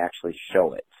kids and they actually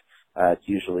show it. It's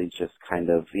usually just kind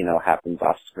of, you know, happens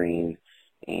off screen,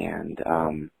 and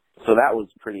so that was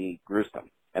pretty gruesome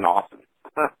and awesome.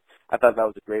 I thought that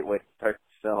was a great way to start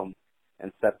the film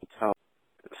and set the tone.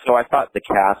 So I thought the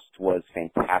cast was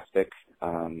fantastic.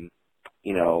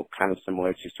 You know, kind of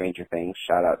similar to Stranger Things.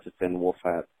 Shout out to Finn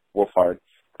Wolfhard.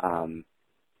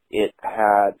 It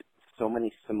had so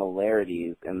many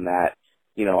similarities in that,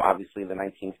 you know, obviously the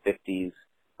 1950s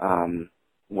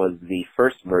was the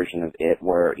first version of It,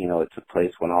 where, you know, it took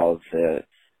place when all of the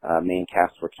main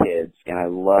cast were kids, and I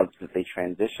loved that they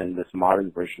transitioned this modern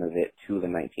version of It to the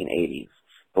 1980s,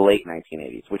 the late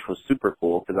 1980s, which was super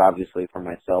cool, because obviously for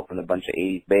myself and a bunch of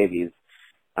 80s babies,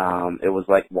 it was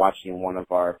like watching one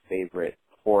of our favorite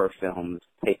horror films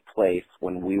take place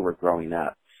when we were growing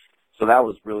up. So that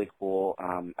was really cool.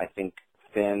 I think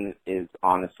Finn is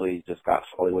honestly just got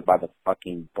Hollywood by the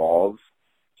fucking balls.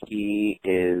 He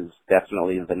is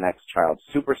definitely the next child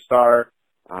superstar.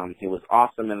 He was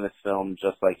awesome in this film,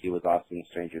 just like he was awesome in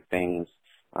Stranger Things.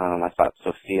 I thought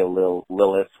Sophia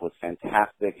Lillis was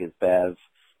fantastic as Bev.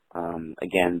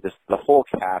 Again, the whole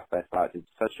cast I thought did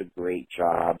such a great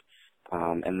job.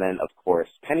 And then, of course,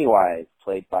 Pennywise,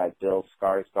 played by Bill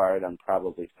Skarsgård. I'm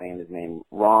probably saying his name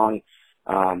wrong.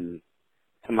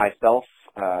 To myself,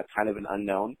 kind of an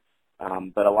unknown.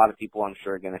 But a lot of people, I'm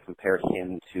sure, are going to compare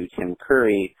him to Tim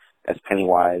Curry as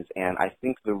Pennywise. And I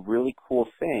think the really cool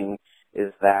thing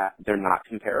is that they're not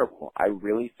comparable. I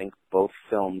really think both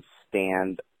films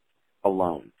stand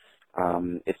alone.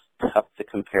 It's tough to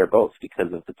compare both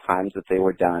because of the times that they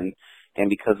were done and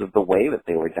because of the way that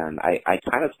they were done. I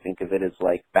kind of think of it as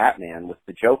like Batman with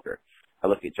the Joker. I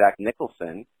look at Jack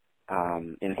Nicholson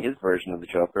in his version of the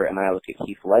Joker, and then I look at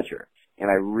Heath Ledger. And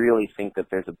I really think that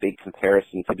there's a big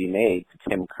comparison to be made to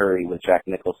Tim Curry with Jack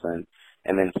Nicholson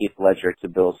and then Heath Ledger to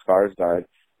Bill Skarsgård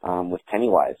with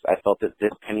Pennywise. I felt that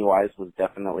this Pennywise was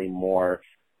definitely more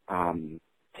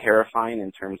terrifying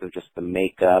in terms of just the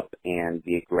makeup and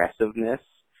the aggressiveness.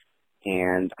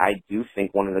 And I do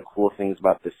think one of the cool things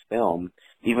about this film,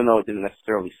 even though it didn't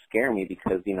necessarily scare me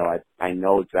because, I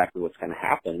know exactly what's going to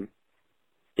happen,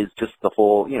 is just the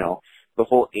whole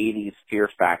 80s fear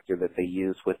factor that they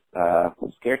use with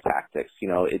scare tactics.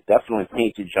 It definitely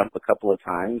made you jump a couple of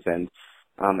times, and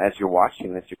as you're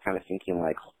watching this, you're kind of thinking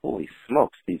like, holy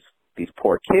smokes, these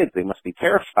poor kids, they must be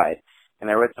terrified. And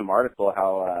I read some article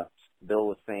how Bill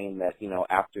was saying that,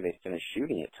 after they finished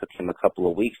shooting, it took him a couple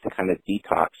of weeks to kind of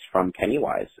detox from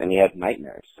Pennywise, and he had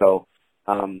nightmares. So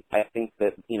I think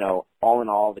that, all in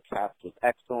all, the cast was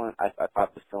excellent. I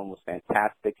thought the film was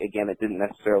fantastic. Again, it didn't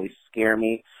necessarily scare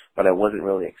me, but I wasn't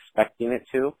really expecting it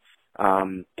to.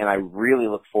 And I really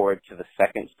look forward to the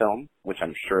second film, which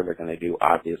I'm sure they're going to do,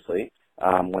 obviously,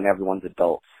 when everyone's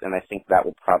adults. And I think that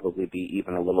will probably be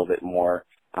even a little bit more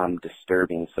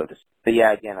disturbing, so to speak. But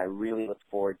yeah, again, I really look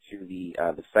forward to the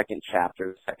second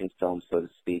chapter, the second film, so to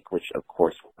speak, which of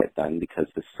course will get done because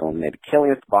this film made a killing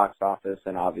at the box office,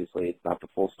 and obviously it's not the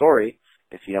full story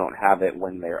if you don't have it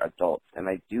when they're adults. And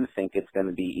I do think it's going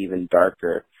to be even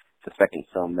darker, the second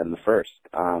film, than the first.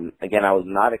 Again, I was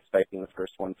not expecting the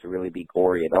first one to really be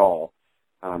gory at all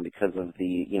because of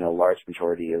the, large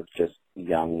majority of just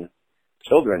young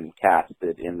children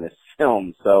casted in this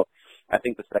film. So I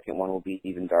think the second one will be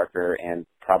even darker and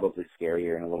probably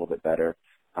scarier and a little bit better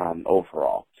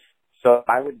overall. So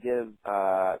I would give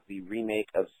the remake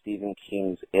of Stephen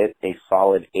King's It a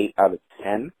solid 8 out of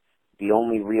 10. The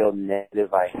only real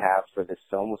negative I have for this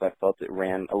film was I felt it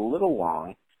ran a little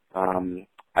long.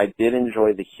 I did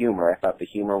enjoy the humor. I thought the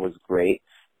humor was great,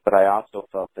 but I also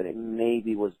felt that it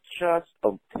maybe was just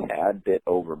a tad bit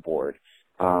overboard.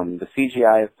 The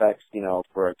CGI effects,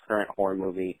 for a current horror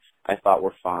movie, I thought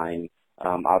were fine.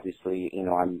 Obviously,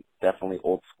 I'm definitely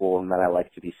old school and that I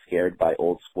like to be scared by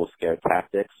old school scare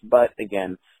tactics. But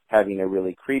again, having a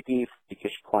really creepy,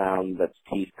 freakish clown that's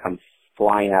teeth come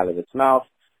flying out of its mouth,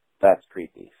 that's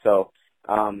creepy. So,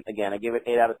 again, I give it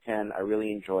 8 out of 10. I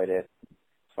really enjoyed it.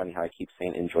 It's funny how I keep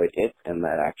saying enjoyed it, and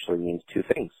that actually means two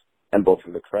things, and both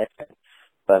are the correct thing.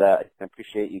 But I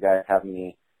appreciate you guys having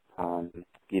me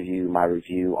give you my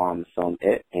review on the film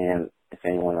It, and if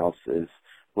anyone else is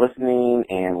listening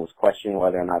and was questioning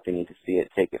whether or not they need to see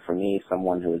it, take it from me,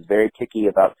 someone who is very picky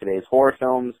about today's horror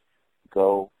films,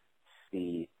 go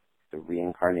see the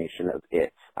reincarnation of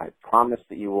It. I promise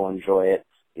that you will enjoy it.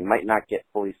 You might not get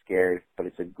fully scared, but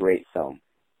it's a great film.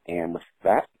 And with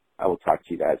that, I will talk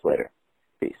to you guys later.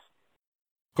 Peace.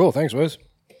 Cool. Thanks, Wiz.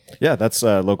 Yeah, that's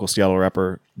local Seattle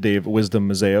rapper Dave Wisdom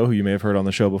Mazzeo, who you may have heard on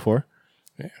the show before.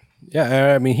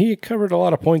 Yeah. I mean, he covered a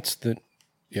lot of points that,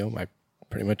 I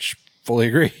pretty much fully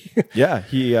agree. Yeah,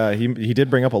 he did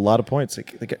bring up a lot of points.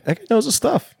 That guy knows his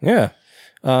stuff. Yeah.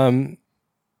 So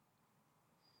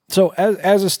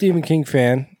as a Stephen King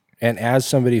fan and as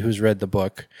somebody who's read the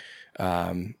book,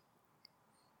 I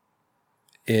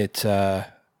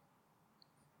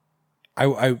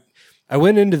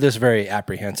went into this very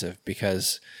apprehensive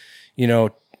because,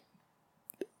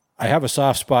 I have a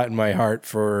soft spot in my heart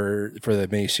for the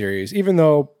miniseries, even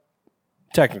though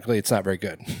technically it's not very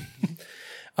good.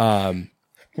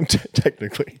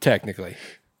 Technically.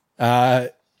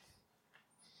 But,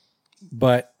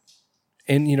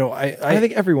 and I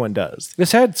think everyone does.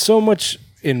 This had so much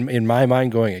in my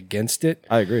mind going against it.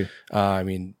 I agree. I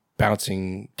mean,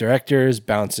 bouncing directors,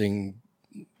 bouncing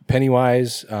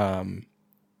Pennywise.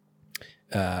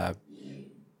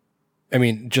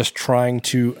 Just trying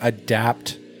to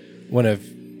adapt one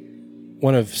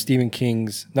of Stephen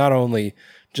King's, not only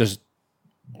just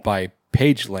by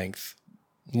page length,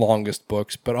 longest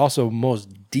books, but also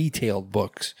most detailed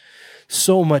books.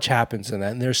 So much happens in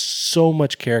that, and there's so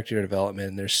much character development,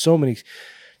 and there's so many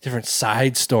different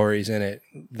side stories in it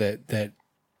that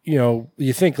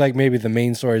you think like maybe the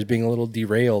main story is being a little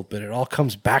derailed, but it all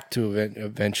comes back to it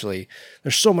eventually.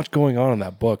 There's so much going on in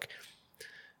that book.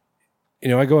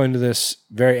 I go into this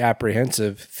very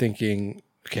apprehensive, thinking,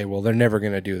 okay, well, they're never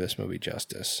going to do this movie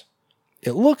justice.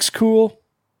 It looks cool,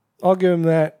 I'll give them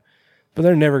that, but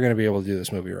they're never going to be able to do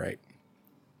this movie right.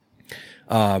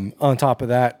 On top of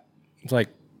that, it's like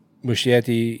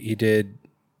Muschietti, he did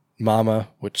Mama,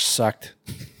 which sucked.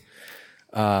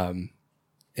 And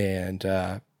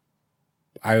I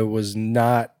was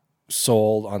not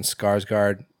sold on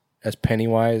Skarsgård as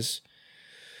Pennywise.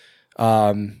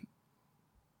 But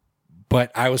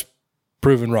I was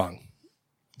proven wrong.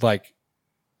 Like,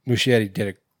 Muschietti did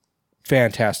a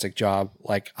fantastic job.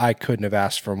 Like, I couldn't have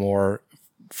asked for more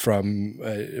from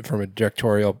a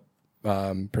directorial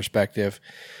perspective.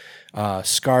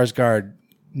 Skarsgård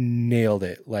nailed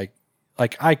it. Like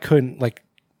I couldn't, like,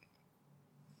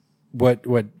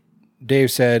 what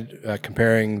Dave said,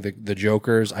 comparing the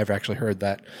Jokers, I've actually heard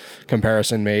that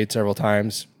comparison made several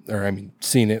times, or I mean,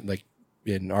 seen it like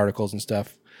in articles and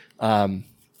stuff. But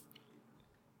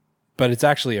it's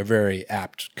actually a very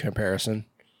apt comparison,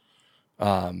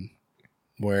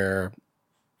 where,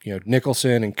 you know,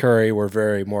 Nicholson and Curry were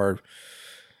very more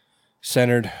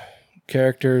centered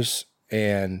characters,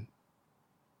 and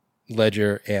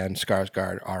Ledger and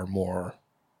Skarsgård are more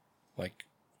like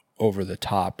over the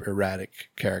top, erratic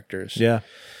characters. Yeah.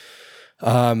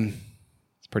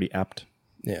 It's pretty apt.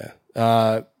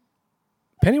 Yeah.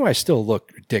 Pennywise still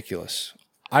looked ridiculous.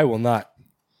 I will not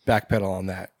backpedal on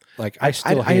that. Like, I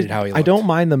still hated how he looked. I don't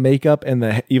mind the makeup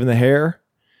and even the hair,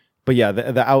 but yeah,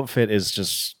 the outfit is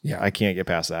just, I can't get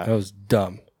past that. It was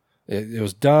dumb. It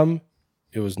was dumb.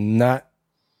 It was not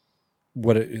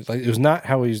what it like. It was not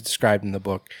how he's described in the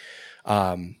book.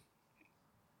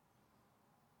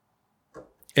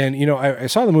 And, you know, I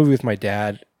saw the movie with my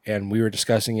dad, and we were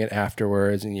discussing it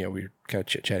afterwards, and, you know, we were kind of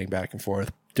chit-chatting back and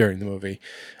forth during the movie.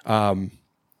 And,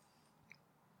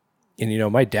 you know,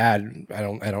 my dad, I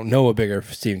don't know a bigger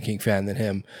Stephen King fan than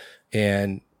him.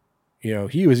 And, you know,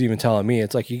 he was even telling me,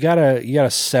 it's like, you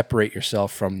gotta separate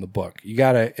yourself from the book. You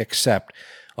gotta accept,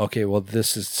 okay, well,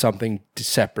 this is something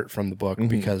separate from the book,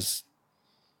 because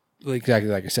exactly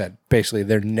like I said, basically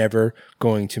they're never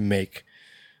going to make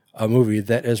a movie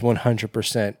that is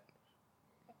 100%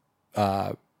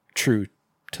 true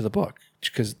to the book,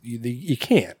 because you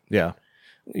can't. Yeah.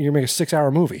 You're making a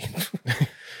 6-hour movie.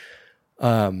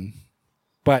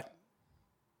 But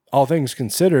all things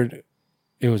considered,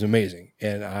 it was amazing.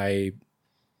 And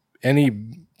any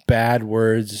bad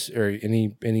words or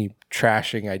any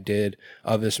trashing I did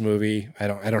of this movie, I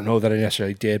don't know that I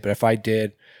necessarily did, but if I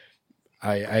did,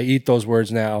 I eat those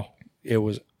words now. It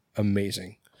was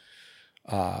amazing.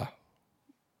 Yeah,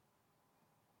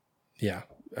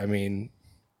 I mean,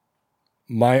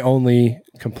 my only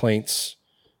complaints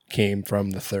came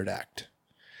from the third act,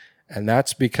 and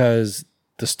that's because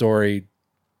the story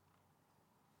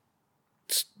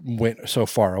went so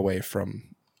far away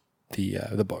from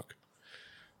the book.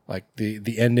 Like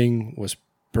the ending was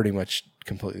pretty much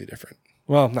completely different.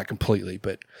 Well, not completely,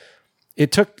 but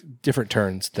it took different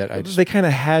turns that they kind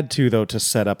of had to, though, to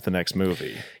set up the next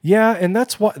movie. Yeah, and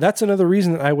that's another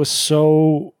reason that I was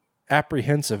so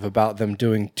apprehensive about them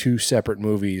doing two separate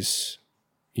movies,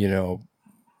 you know,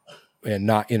 and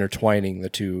not intertwining the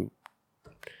two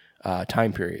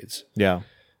time periods. Yeah.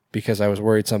 Because I was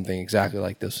worried something exactly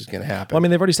like this was going to happen. Well, I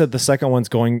mean, they've already said the second one's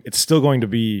it's still going to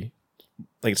be,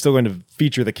 like, it's still going to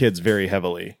feature the kids very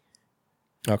heavily.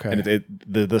 Okay. And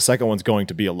the second one's going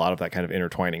to be a lot of that kind of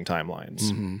intertwining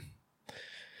timelines. Mm-hmm.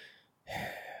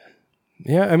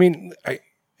 Yeah, I mean,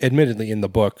 admittedly, in the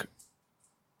book,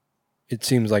 it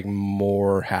seems like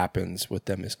more happens with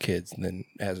them as kids than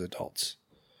as adults.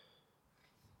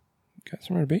 Got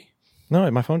somewhere to be? No,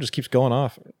 my phone just keeps going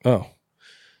off. Oh.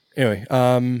 Anyway,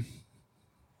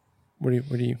 what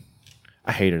do you?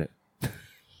 I hated it.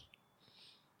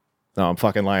 No, I'm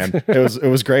fucking lying. It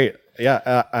was great.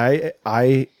 Yeah,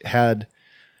 I had,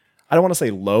 I don't want to say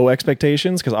low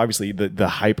expectations, because obviously the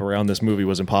hype around this movie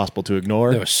was impossible to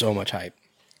ignore. There was so much hype.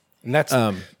 And that's,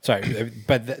 sorry,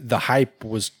 but the hype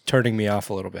was turning me off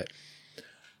a little bit.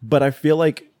 But I feel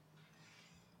like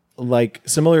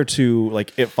similar to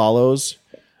like It Follows,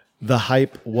 the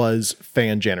hype was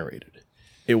fan generated.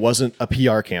 It wasn't a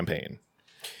PR campaign.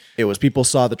 It was people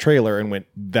saw the trailer and went,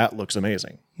 that looks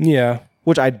amazing. Yeah.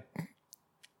 Which I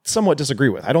somewhat disagree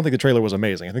with. I don't think the trailer was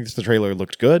amazing. I think the trailer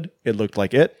looked good. It looked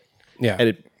like it. Yeah. And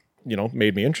it, you know,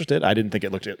 made me interested. I didn't think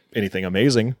it looked at anything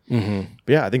amazing. Mm-hmm.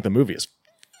 But yeah, I think the movie is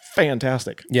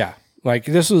fantastic. Yeah. Like,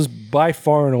 this was by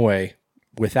far and away,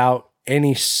 without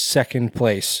any second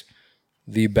place,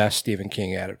 the best Stephen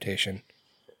King adaptation.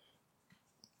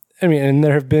 I mean, and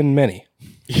there have been many.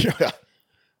 Yeah.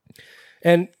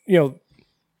 And, you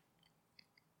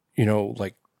know,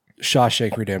 like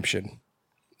Shawshank Redemption,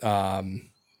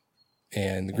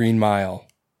 and The Green Mile,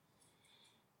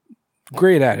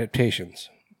 great adaptations.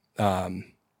 But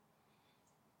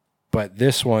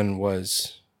this one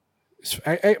was,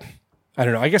 I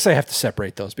don't know. I guess I have to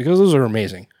separate those because those are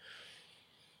amazing.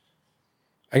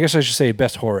 I guess I should say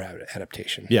best horror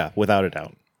adaptation. Yeah, without a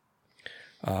doubt.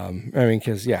 I mean,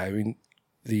 because, yeah, I mean,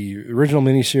 the original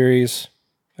miniseries,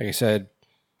 like I said,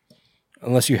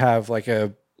 unless you have like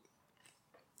a,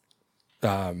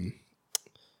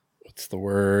 what's the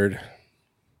word?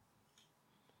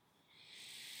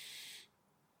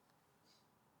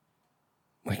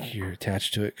 Like, you're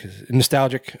attached to it because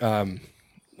nostalgic.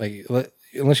 Like,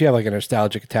 unless you have like a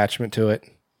nostalgic attachment to it,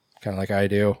 kind of like I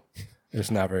do,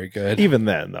 it's not very good. Even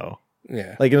then, though.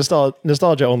 Yeah. Like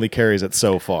nostalgia only carries it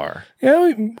so far.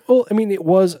 Yeah. Well, I mean, it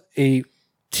was a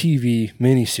TV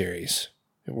miniseries.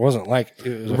 It wasn't like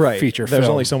it was a feature film. There's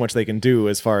only so much they can do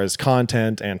as far as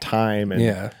content and time. And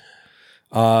yeah.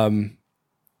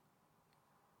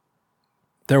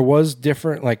 There was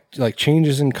different like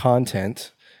changes in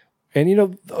content,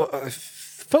 and I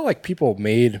felt like people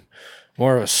made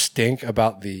more of a stink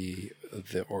about the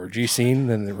orgy scene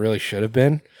than it really should have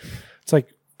been. It's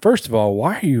like, first of all,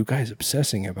 why are you guys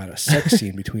obsessing about a sex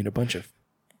scene between a bunch of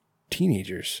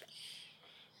teenagers,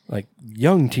 like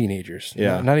young teenagers?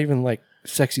 Yeah, not even like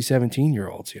sexy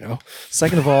 17-year-olds.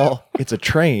 Second of all, it's a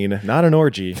train, not an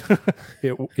orgy.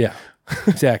 Yeah,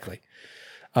 exactly.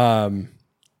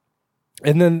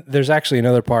 And then there's actually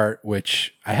another part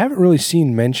which I haven't really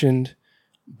seen mentioned,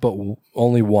 but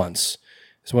only once.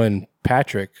 It's when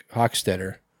Patrick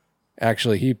Hockstetter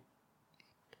actually he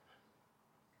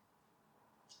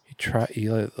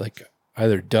like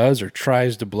either does or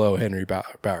tries to blow Henry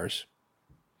Bowers.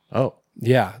 Oh,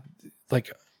 yeah,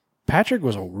 like Patrick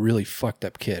was a really fucked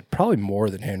up kid, probably more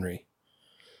than Henry.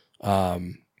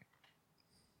 Like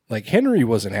Henry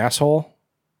was an asshole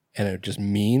and just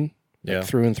mean,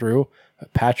 through and through.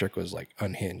 Patrick was like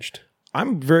unhinged.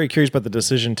 I'm very curious about the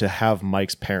decision to have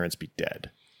Mike's parents be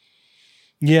dead.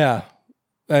 Yeah.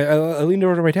 I leaned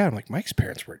over to my dad. I'm like, Mike's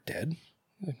parents were dead.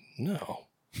 Like, no.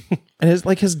 And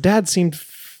his dad seemed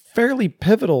fairly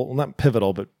pivotal, well, not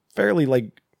pivotal, but fairly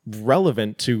like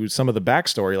relevant to some of the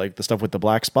backstory, like the stuff with the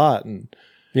black spot. And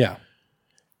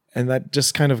that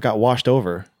just kind of got washed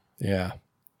over. Yeah.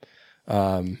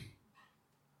 I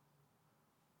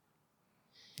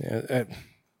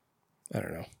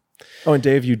don't know. Oh, and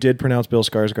Dave, you did pronounce Bill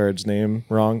Skarsgård's name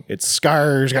wrong. It's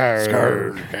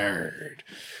Skarsgård.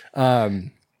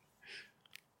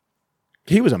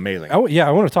 He was amazing. I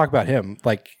want to talk about him.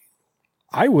 Like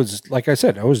I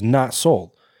said, I was not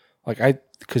sold.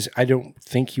 Because I don't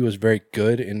think he was very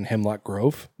good in Hemlock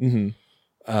Grove. Mm-hmm.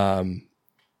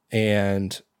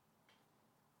 And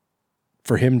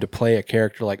for him to play a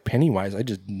character like Pennywise, I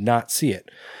just did not see it.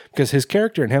 Because his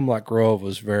character in Hemlock Grove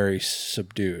was very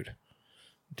subdued.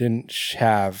 Didn't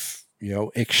have,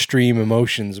 extreme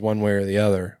emotions one way or the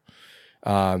other.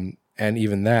 And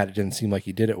even that, it didn't seem like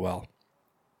he did it well.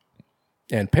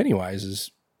 And Pennywise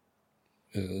is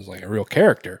like a real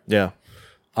character. Yeah.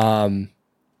 And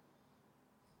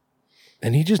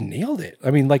he just nailed it.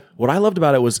 I mean, like, what I loved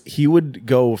about it was he would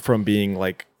go from being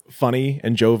like funny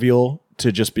and jovial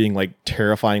to just being like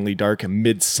terrifyingly dark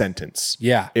mid-sentence.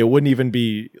 Yeah. It wouldn't even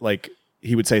be like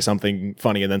he would say something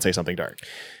funny and then say something dark.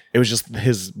 It was just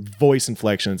his voice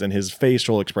inflections and his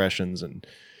facial expressions and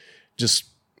just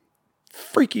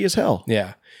freaky as hell.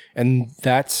 Yeah. And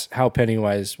that's how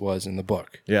Pennywise was in the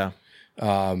book. Yeah.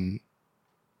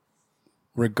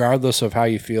 Regardless of how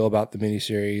you feel about the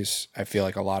miniseries, I feel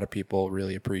like a lot of people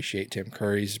really appreciate Tim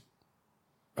Curry's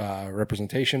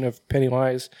representation of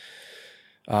Pennywise.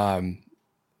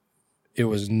 It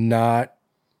was not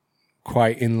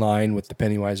quite in line with the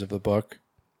Pennywise of the book.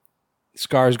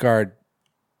 Skarsgård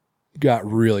got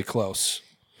really close.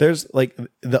 There's like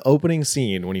the opening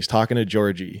scene when he's talking to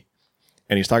Georgie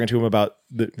and he's talking to him about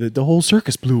the whole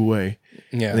circus blew away.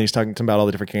 Yeah. And then he's talking to him about all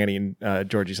the different candy and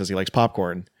Georgie says he likes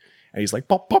popcorn and he's like,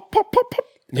 pop, pop, pop, pop, pop.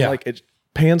 And like it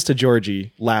pans to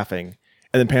Georgie laughing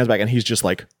and then pans back and he's just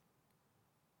like,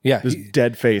 this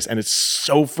dead face. And it's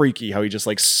so freaky how he just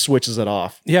like switches it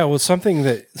off. Yeah. Well, something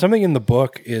in the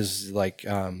book is like,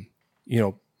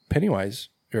 Pennywise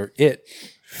or it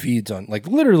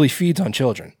literally feeds on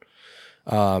children.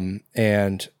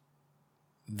 And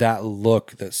that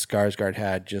look that Skarsgård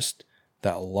had, just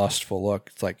that lustful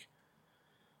look, it's like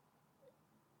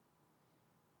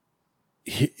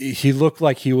he looked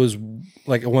like he was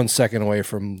like 1 second away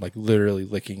from like literally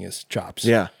licking his chops.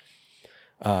 Yeah.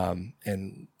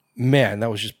 And man, it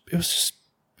was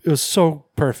so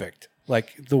perfect.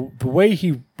 Like the way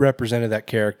he represented that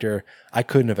character, I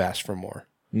couldn't have asked for more.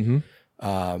 Mm-hmm.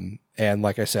 And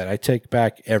like I said, I take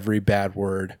back every bad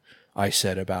word I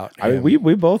said about him. We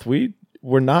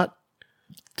were not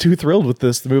too thrilled with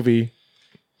this movie.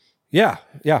 Yeah.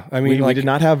 Yeah. I mean, we did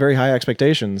not have very high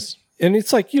expectations. And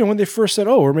it's like, when they first said,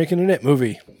 "Oh, we're making an It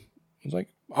movie," I was like,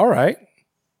 all right,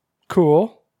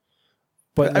 cool.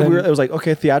 But then, it was like,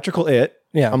 okay, theatrical It.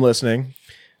 Yeah. I'm listening.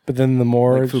 But then the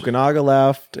more Fukunaga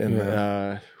left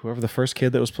and whoever the first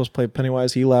kid that was supposed to play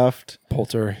Pennywise, he left.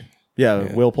 Poulter.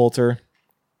 Yeah. Will Poulter.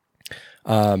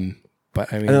 But I mean,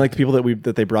 and then like the people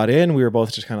that they brought in, we were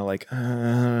both just kind of like,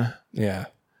 yeah,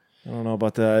 I don't know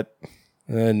about that.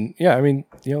 And I mean,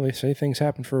 they say things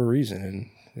happen for a reason,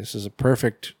 and this is a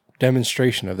perfect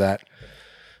demonstration of that.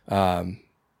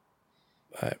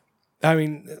 I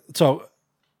mean, so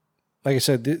like I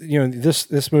said,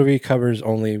 this movie covers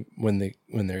only when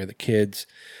they're the kids,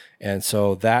 and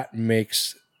so that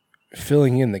makes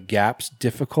filling in the gaps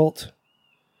difficult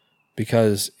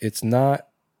because it's not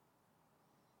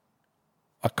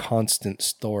a constant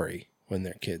story when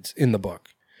they're kids in the book.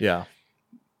 Yeah.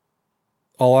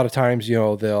 A lot of times,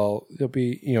 they'll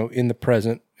be, in the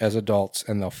present as adults,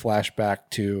 and they'll flash back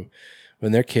to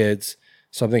when they're kids,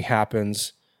 something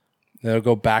happens, they'll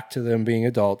go back to them being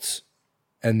adults,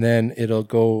 and then it'll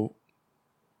go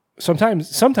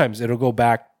sometimes it'll go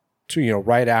back to,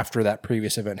 right after that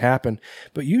previous event happened,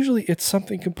 but usually it's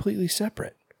something completely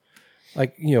separate.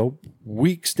 Like,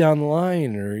 weeks down the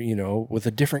line or, with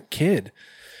a different kid.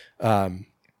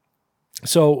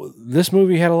 So this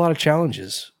movie had a lot of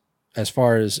challenges as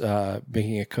far as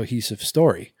making a cohesive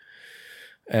story.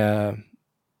 And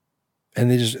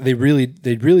they really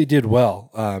did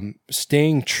well.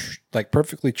 Staying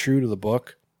perfectly true to the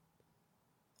book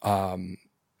that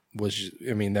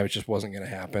just wasn't going to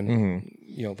happen.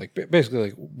 Mm-hmm. Basically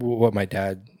what my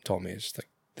dad told me is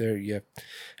there you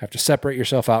have to separate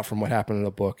yourself out from what happened in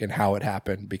the book and how it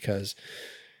happened, because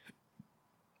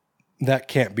that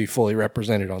can't be fully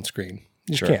represented on screen.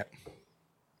 You just can't.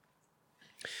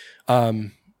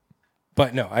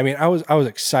 But no, I mean, I was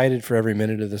excited for every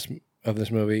minute of this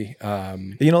movie.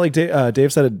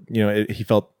 Dave said, he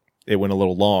felt it went a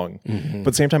little long, but at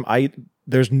the same time,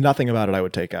 there's nothing about it I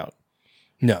would take out.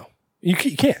 No, you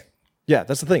can't. Yeah,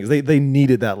 that's the thing. They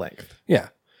needed that length. Yeah.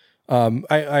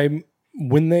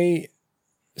 When they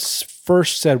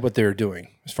first said what they were doing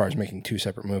as far as making two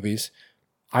separate movies,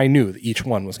 I knew that each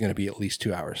one was going to be at least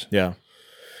 2 hours. Yeah.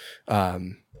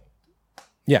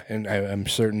 Yeah, and I'm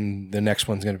certain the next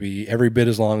one's going to be every bit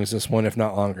as long as this one, if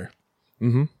not longer.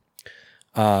 Mm-hmm.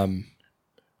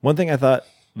 One thing I thought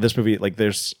this movie,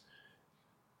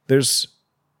 there's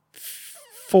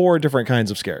 4 different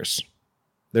kinds of scares.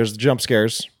 There's jump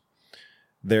scares.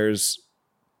 There's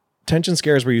tension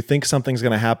scares where you think something's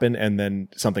going to happen and then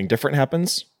something different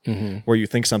happens. Mm-hmm. Where you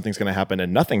think something's going to happen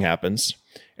and nothing happens.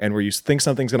 And where you think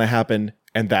something's going to happen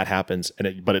and that happens,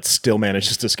 but it still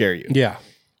manages to scare you. Yeah.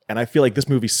 And I feel like this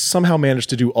movie somehow managed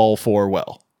to do all 4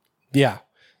 well. Yeah.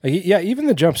 Even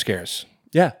the jump scares.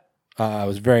 Yeah. I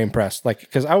was very impressed.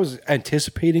 Because I was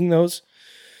anticipating those.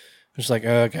 Just like,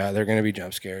 oh God, they're going to be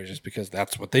jump scares just because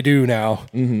that's what they do now.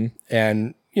 Mm-hmm.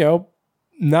 And,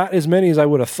 not as many as I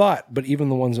would have thought, but even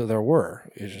the ones that there were,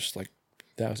 it's just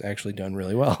that was actually done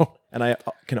really well. And I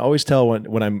can always tell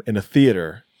when I'm in a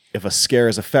theater if a scare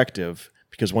is effective,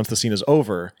 because once the scene is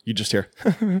over, you just hear.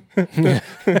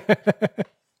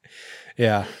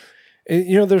 Yeah.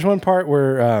 There's one part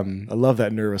where I love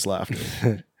that nervous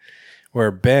laughter.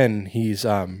 Where Ben, he's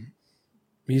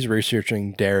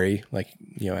researching dairy,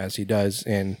 as he does,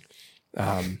 and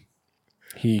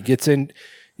he gets in.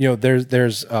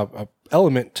 There's a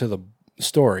element to the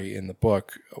story in the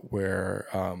book where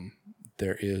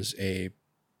there is a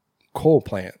coal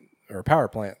plant or a power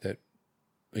plant that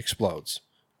explodes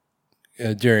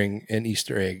during an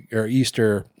Easter egg or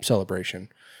Easter celebration,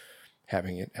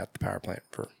 having it at the power plant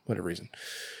for whatever reason.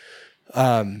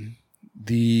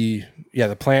 The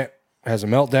plant has a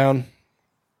meltdown.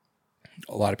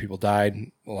 A lot of people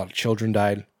died. A lot of children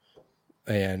died.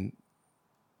 And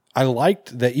I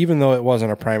liked that even though it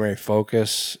wasn't a primary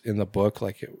focus in the book,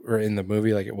 or in the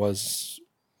movie, like it was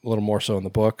a little more so in the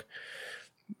book,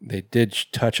 they did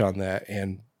touch on that.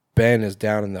 And Ben is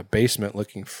down in the basement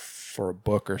looking for a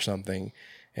book or something,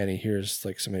 and he hears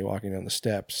somebody walking down the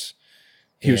steps.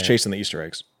 He was chasing the Easter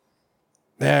eggs.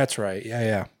 That's right.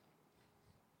 Yeah.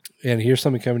 And he hears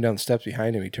something coming down the steps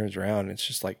behind him. He turns around, and it's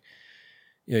just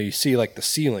you see the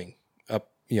ceiling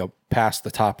up, past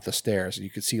the top of the stairs. You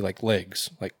could see legs,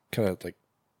 kind of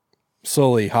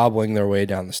slowly hobbling their way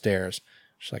down the stairs.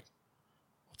 Just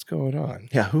what's going on?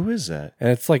 Yeah, who is that? And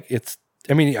it's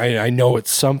I know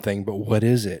it's something, but what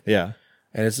is it? Yeah.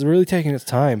 And it's really taking its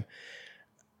time.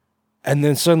 And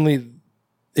then suddenly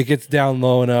it gets down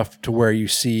low enough to where you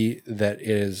see that it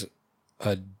is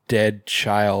a dead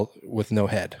child with no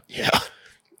head. Yeah.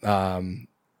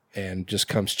 And just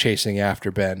comes chasing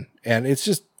after Ben. And it's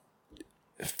just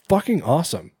fucking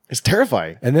awesome. It's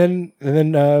terrifying. And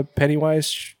then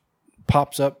Pennywise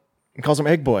pops up and calls him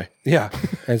Egg Boy. Yeah.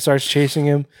 And starts chasing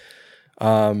him.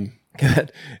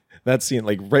 That scene,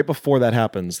 right before that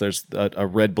happens, there's a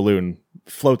red balloon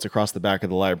floats across the back of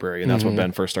the library, and that's when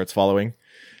Ben first starts following.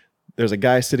 There's a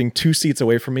guy sitting 2 seats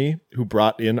away from me who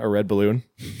brought in a red balloon.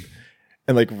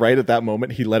 And right at that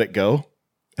moment, he let it go.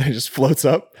 And it just floats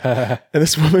up. And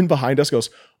this woman behind us goes,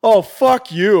 "Oh,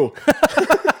 fuck you."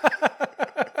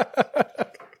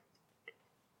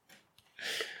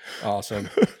 Awesome.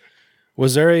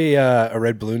 Was there a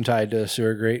red balloon tied to a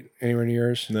sewer grate anywhere near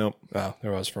yours? No. Oh,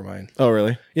 there was for mine. Oh,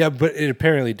 really? Yeah, but it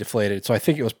apparently deflated. So I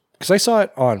think it was because I saw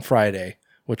it on Friday,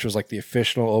 which was like the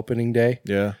official opening day.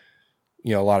 Yeah.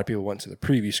 You know, a lot of people went to the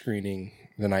preview screening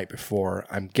the night before.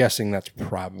 I'm guessing that's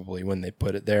probably when they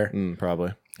put it there.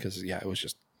 Probably. Because, yeah, it was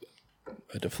just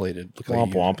a deflated,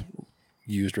 Womp womp.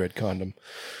 Used red condom.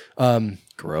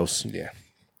 Gross. Yeah.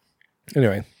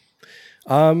 Anyway.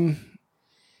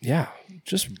 Yeah.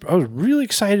 I was really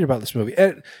excited about this movie.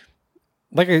 And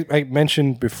like I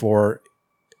mentioned before,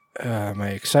 my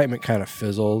excitement kind of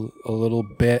fizzled a little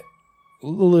bit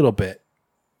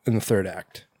in the third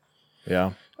act.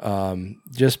 Yeah.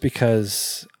 Just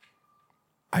because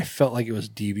I felt like it was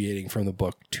deviating from the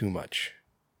book too much.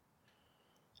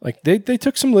 Like they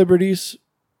took some liberties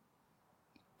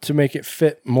to make it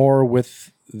fit more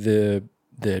with the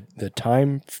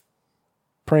time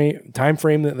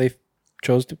frame that they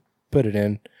chose to put it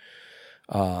in,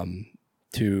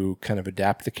 to kind of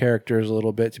adapt the characters a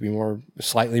little bit to be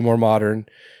slightly more modern,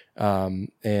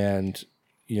 and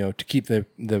to keep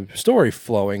the story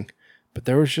flowing. But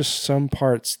there was just some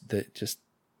parts that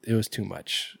it was too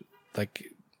much. Like,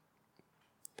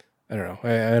 I don't know.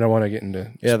 I don't want to get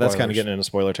into spoilers. That's kind of getting into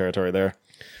spoiler territory there.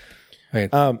 I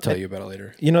can tell you about it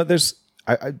later. There's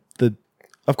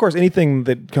of course, anything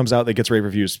that comes out that gets rave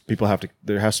reviews,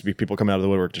 there has to be people coming out of the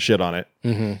woodwork to shit on it.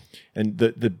 Mm-hmm. And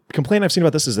the complaint I've seen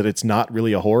about this is that it's not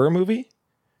really a horror movie.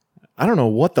 I don't know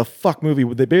what the fuck movie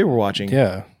they were watching.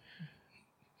 Yeah.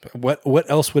 What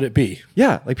else would it be?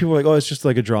 Yeah. Like people are like, oh, it's just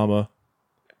like a drama.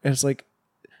 And it's like,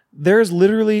 there's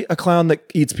literally a clown that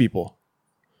eats people.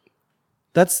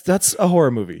 That's a horror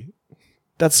movie.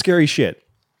 That's scary shit.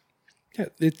 Yeah,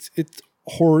 it's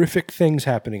horrific things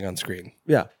happening on screen.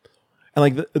 Yeah. And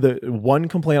like the one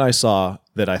complaint I saw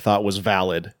that I thought was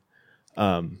valid,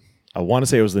 I want to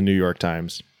say it was the New York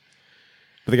Times,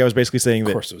 but the guy was basically saying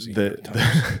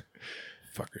that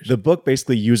the book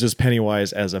basically uses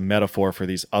Pennywise as a metaphor for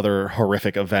these other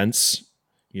horrific events,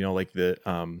 like the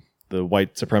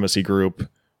white supremacy group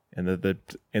and the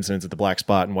incidents at the Black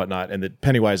Spot and whatnot, and that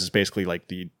Pennywise is basically like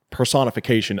the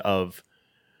personification of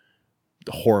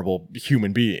horrible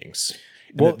human beings.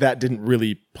 Well, that didn't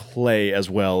really play as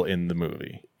well in the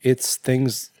movie. It's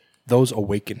those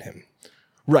awaken him.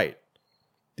 Right.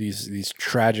 These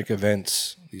tragic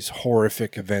events, these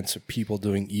horrific events of people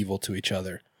doing evil to each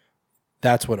other.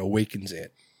 That's what awakens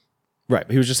it. Right.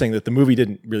 But he was just saying that the movie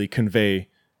didn't really convey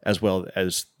as well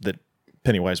as that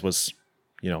Pennywise was,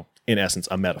 in essence,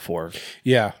 a metaphor.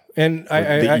 Yeah. And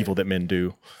the evil that men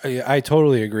do. I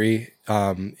totally agree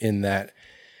in that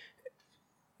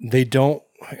they don't.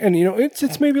 And,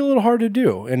 it's maybe a little hard to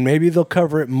do, and maybe they'll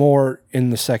cover it more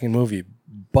in the second movie,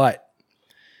 but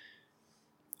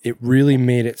it really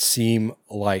made it seem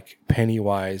like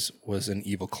Pennywise was an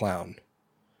evil clown,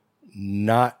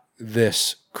 not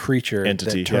this creature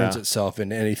entity that turns itself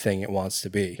into anything it wants to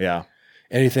be. Yeah.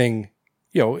 Anything,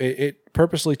 it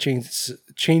purposely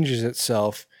changes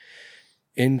itself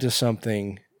into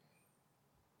something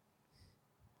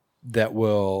that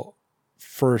will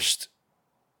first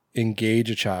engage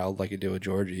a child like it did with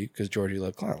Georgie, because Georgie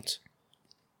loved clowns.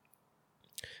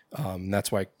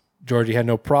 That's why Georgie had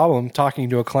no problem talking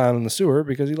to a clown in the sewer,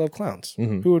 because he loved clowns.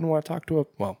 Mm-hmm. Who wouldn't want to talk to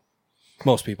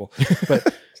most people,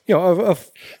 but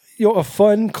a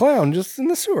fun clown just in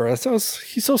the sewer.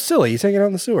 He's so silly. He's hanging out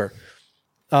in the sewer.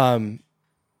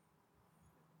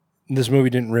 This movie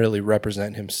didn't really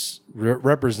represent him.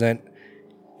 Represent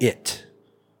it.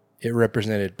 It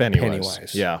represented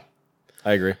Pennywise. Yeah,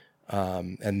 I agree.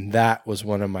 And that was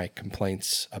one of my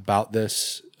complaints about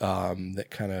this, that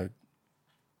kind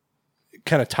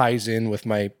of ties in with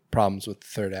my problems with the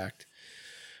third act.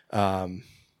 But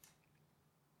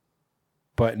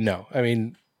no, I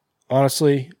mean,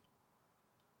 honestly,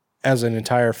 as an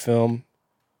entire film,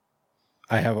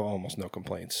 I have almost no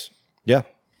complaints. Yeah.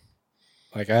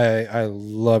 Like I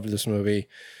loved this movie.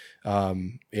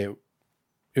 It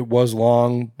was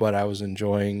long, but I was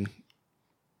enjoying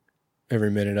every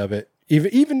minute of it.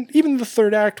 Even the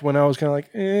third act, when I was kind of like,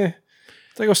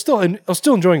 it's like I was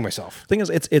still enjoying myself. Thing is,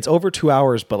 it's over 2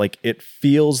 hours, but like it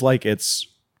feels like it's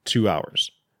 2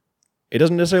 hours. It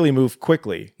doesn't necessarily move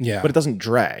quickly, yeah, but it doesn't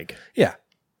drag. Yeah.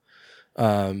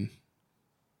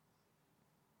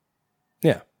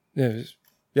 Yeah.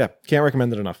 Can't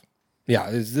recommend it enough. Yeah,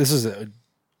 this is a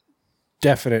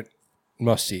definite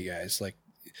must see, guys. Like,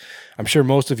 I'm sure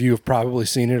most of you have probably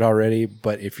seen it already,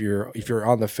 but if you're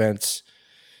on the fence,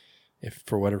 if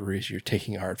for whatever reason you're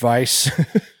taking our advice,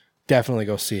 definitely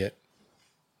go see it.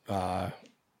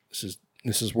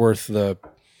 This is worth the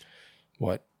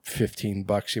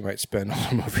 $15 you might spend on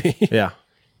a movie. Yeah.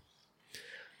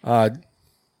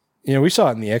 We saw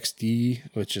it in the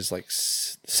XD, which is like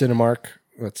Cinemark.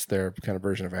 That's their kind of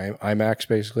version of IMAX,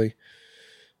 basically.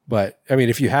 But I mean,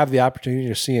 if you have the opportunity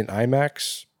to see an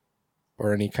IMAX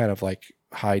or any kind of like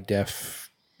high def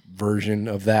version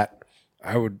of that,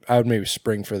 I would maybe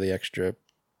spring for the extra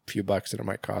few bucks that it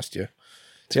might cost you.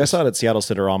 See, I saw it at Seattle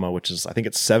Cinerama, which is, I think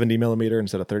it's 70 millimeter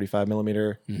instead of 35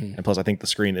 millimeter. Mm-hmm. And plus I think the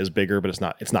screen is bigger, but it's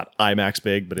not IMAX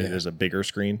big, but it is a bigger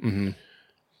screen. Mm-hmm.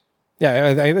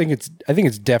 Yeah. I think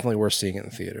it's definitely worth seeing it in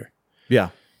the theater. Yeah.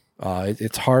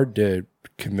 It's hard to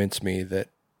convince me that,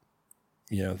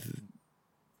 the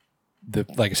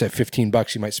like I said,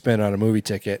 $15 you might spend on a movie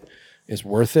ticket is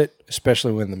worth it,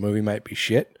 especially when the movie might be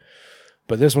shit.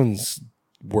 But this one's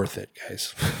worth it,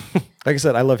 guys. Like I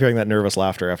said, I love hearing that nervous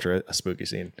laughter after a spooky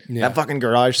scene. Yeah. That fucking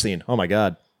garage scene. Oh my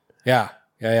God. Yeah.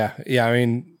 I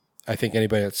mean, I think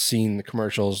anybody that's seen the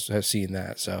commercials has seen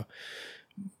that. So,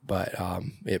 but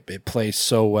it plays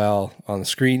so well on the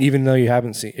screen, even though you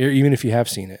haven't seen, or even if you have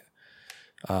seen it.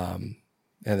 And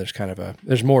there's kind of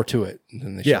there's more to it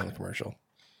than they show in the commercial.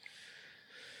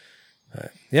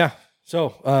 Yeah.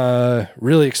 So,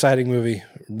 really exciting movie.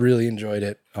 Really enjoyed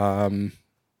it.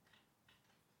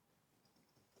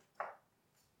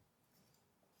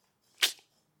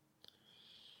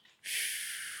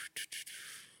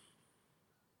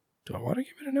 Do I want to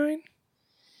give it a 9?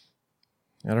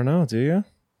 I don't know. Do you?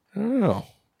 I don't know.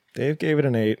 Dave gave it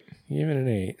an 8. Give it an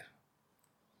 8.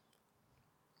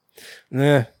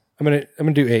 Nah, I'm gonna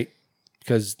do 8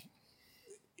 because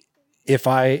if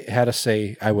I had to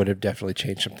say, I would have definitely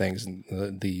changed some things in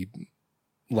the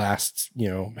last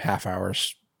half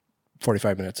hours,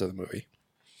 45 minutes of the movie.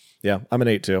 Yeah, I'm an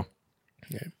 8 too.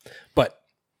 Yeah. But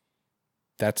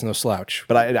that's no slouch.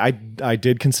 But I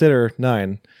did consider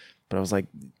 9, but I was like,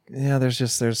 yeah, there's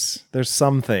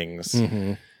some things.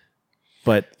 Mm-hmm.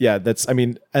 But yeah,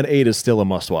 an 8 is still a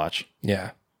must watch.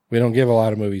 Yeah. We don't give a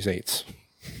lot of movies 8s.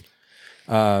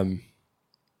 Yeah.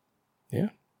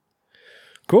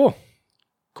 Cool.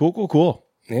 Cool.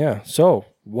 Yeah. So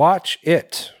watch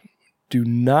it. Do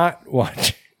not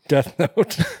watch Death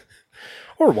Note.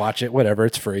 Or watch it, whatever.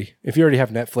 It's free. If you already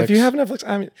have Netflix. If you have Netflix,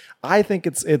 I mean, I think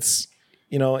it's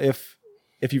if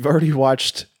you've already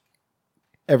watched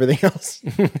everything else.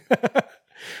 If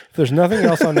there's nothing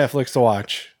else on Netflix to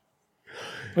watch,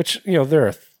 which, there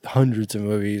are hundreds of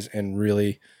movies, and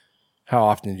really, how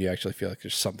often do you actually feel like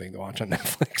there's something to watch on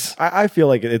Netflix? I feel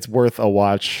like it's worth a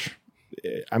watch.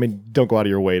 I mean, don't go out of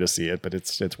your way to see it, but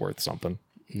it's worth something.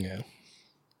 Yeah.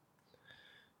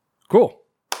 Cool.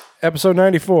 Episode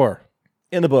 94.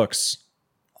 In the books.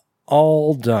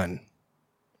 All done.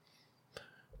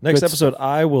 Next Good episode,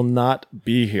 I will not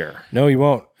be here. No, you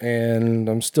won't. And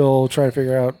I'm still trying to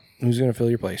figure out who's going to fill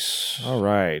your place. All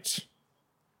right.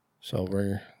 So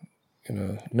we're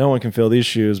going to... No one can fill these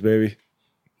shoes, baby.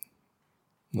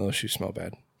 No, those shoes smell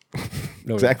bad.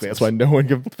 No, exactly. That's why no one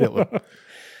can fill them.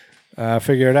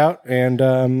 Figure it out. And,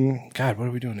 God, what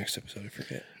are we doing next episode? I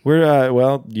forget.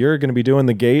 We're, you're going to be doing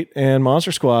The Gate and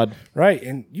Monster Squad. Right.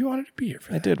 And you wanted to be here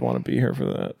for that. I did want to be here for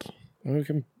that.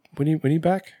 When are you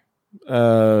back?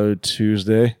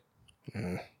 Tuesday.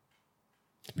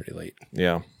 It's pretty late.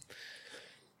 Yeah.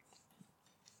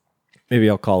 Maybe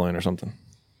I'll call in or something.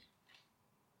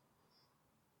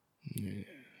 Yeah.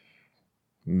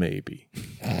 Maybe.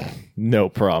 No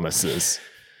promises.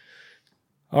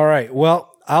 All right.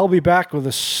 Well, I'll be back with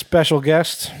a special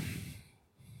guest.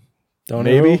 Don't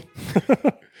maybe.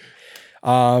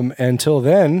 Until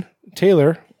then,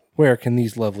 Taylor, where can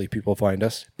these lovely people find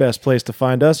us? Best place to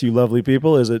find us, you lovely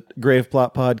people, is at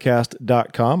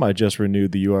graveplotpodcast.com. I just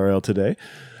renewed the URL today.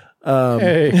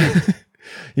 Hey.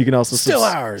 You can also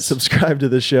subscribe to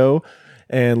the show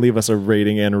and leave us a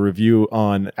rating and a review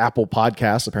on Apple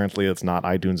Podcasts. Apparently, it's not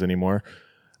iTunes anymore.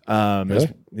 Really?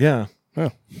 Yeah. Oh,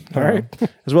 all right.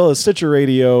 As well as Stitcher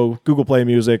Radio, Google Play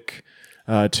Music,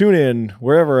 TuneIn,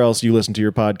 wherever else you listen to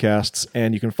your podcasts.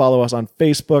 And you can follow us on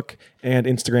Facebook and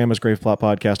Instagram as Grave Plot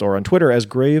Podcast, or on Twitter as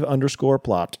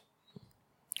Grave_plot.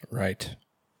 Right.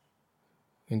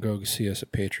 And go see us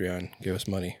at Patreon. Give us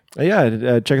money. Check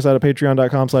us out at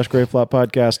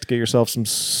patreon.com/graveplotpodcast to get yourself some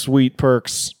sweet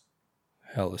perks.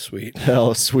 Hella sweet.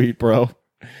 Hella sweet, bro.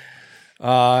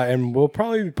 And we'll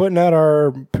probably be putting out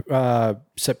our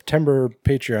September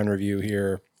Patreon review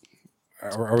here.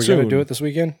 Are we going to do it this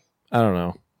weekend? I don't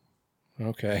know.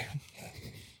 Okay.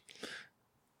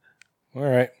 All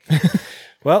right.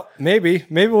 Well, maybe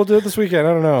we'll do it this weekend.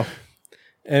 I don't know.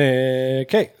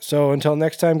 Okay. So until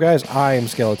next time, guys, I am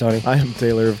Skeletoni. I am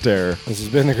Taylor of Terror. This has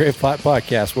been the Grave Plot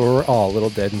Podcast, where we're all a little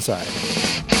dead inside.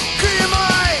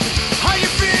 How you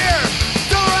feel?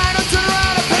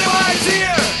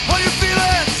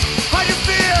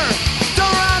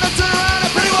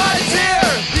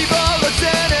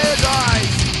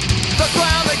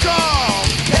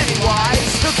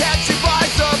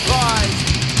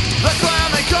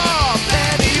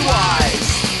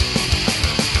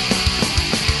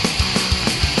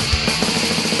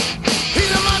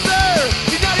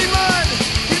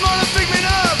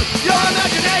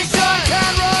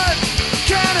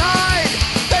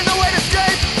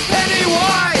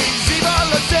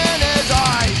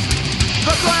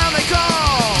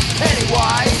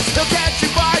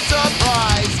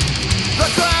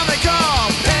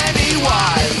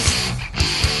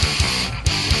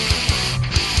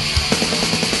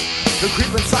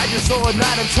 at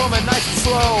night and torment nice and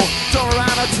slow. Turn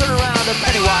around or turn around and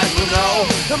Pennywise will know.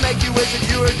 He'll make you wish that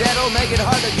you were dead, he'll make it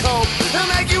hard to cope. He'll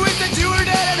make you wish that you were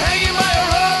dead and hanging by a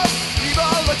rope.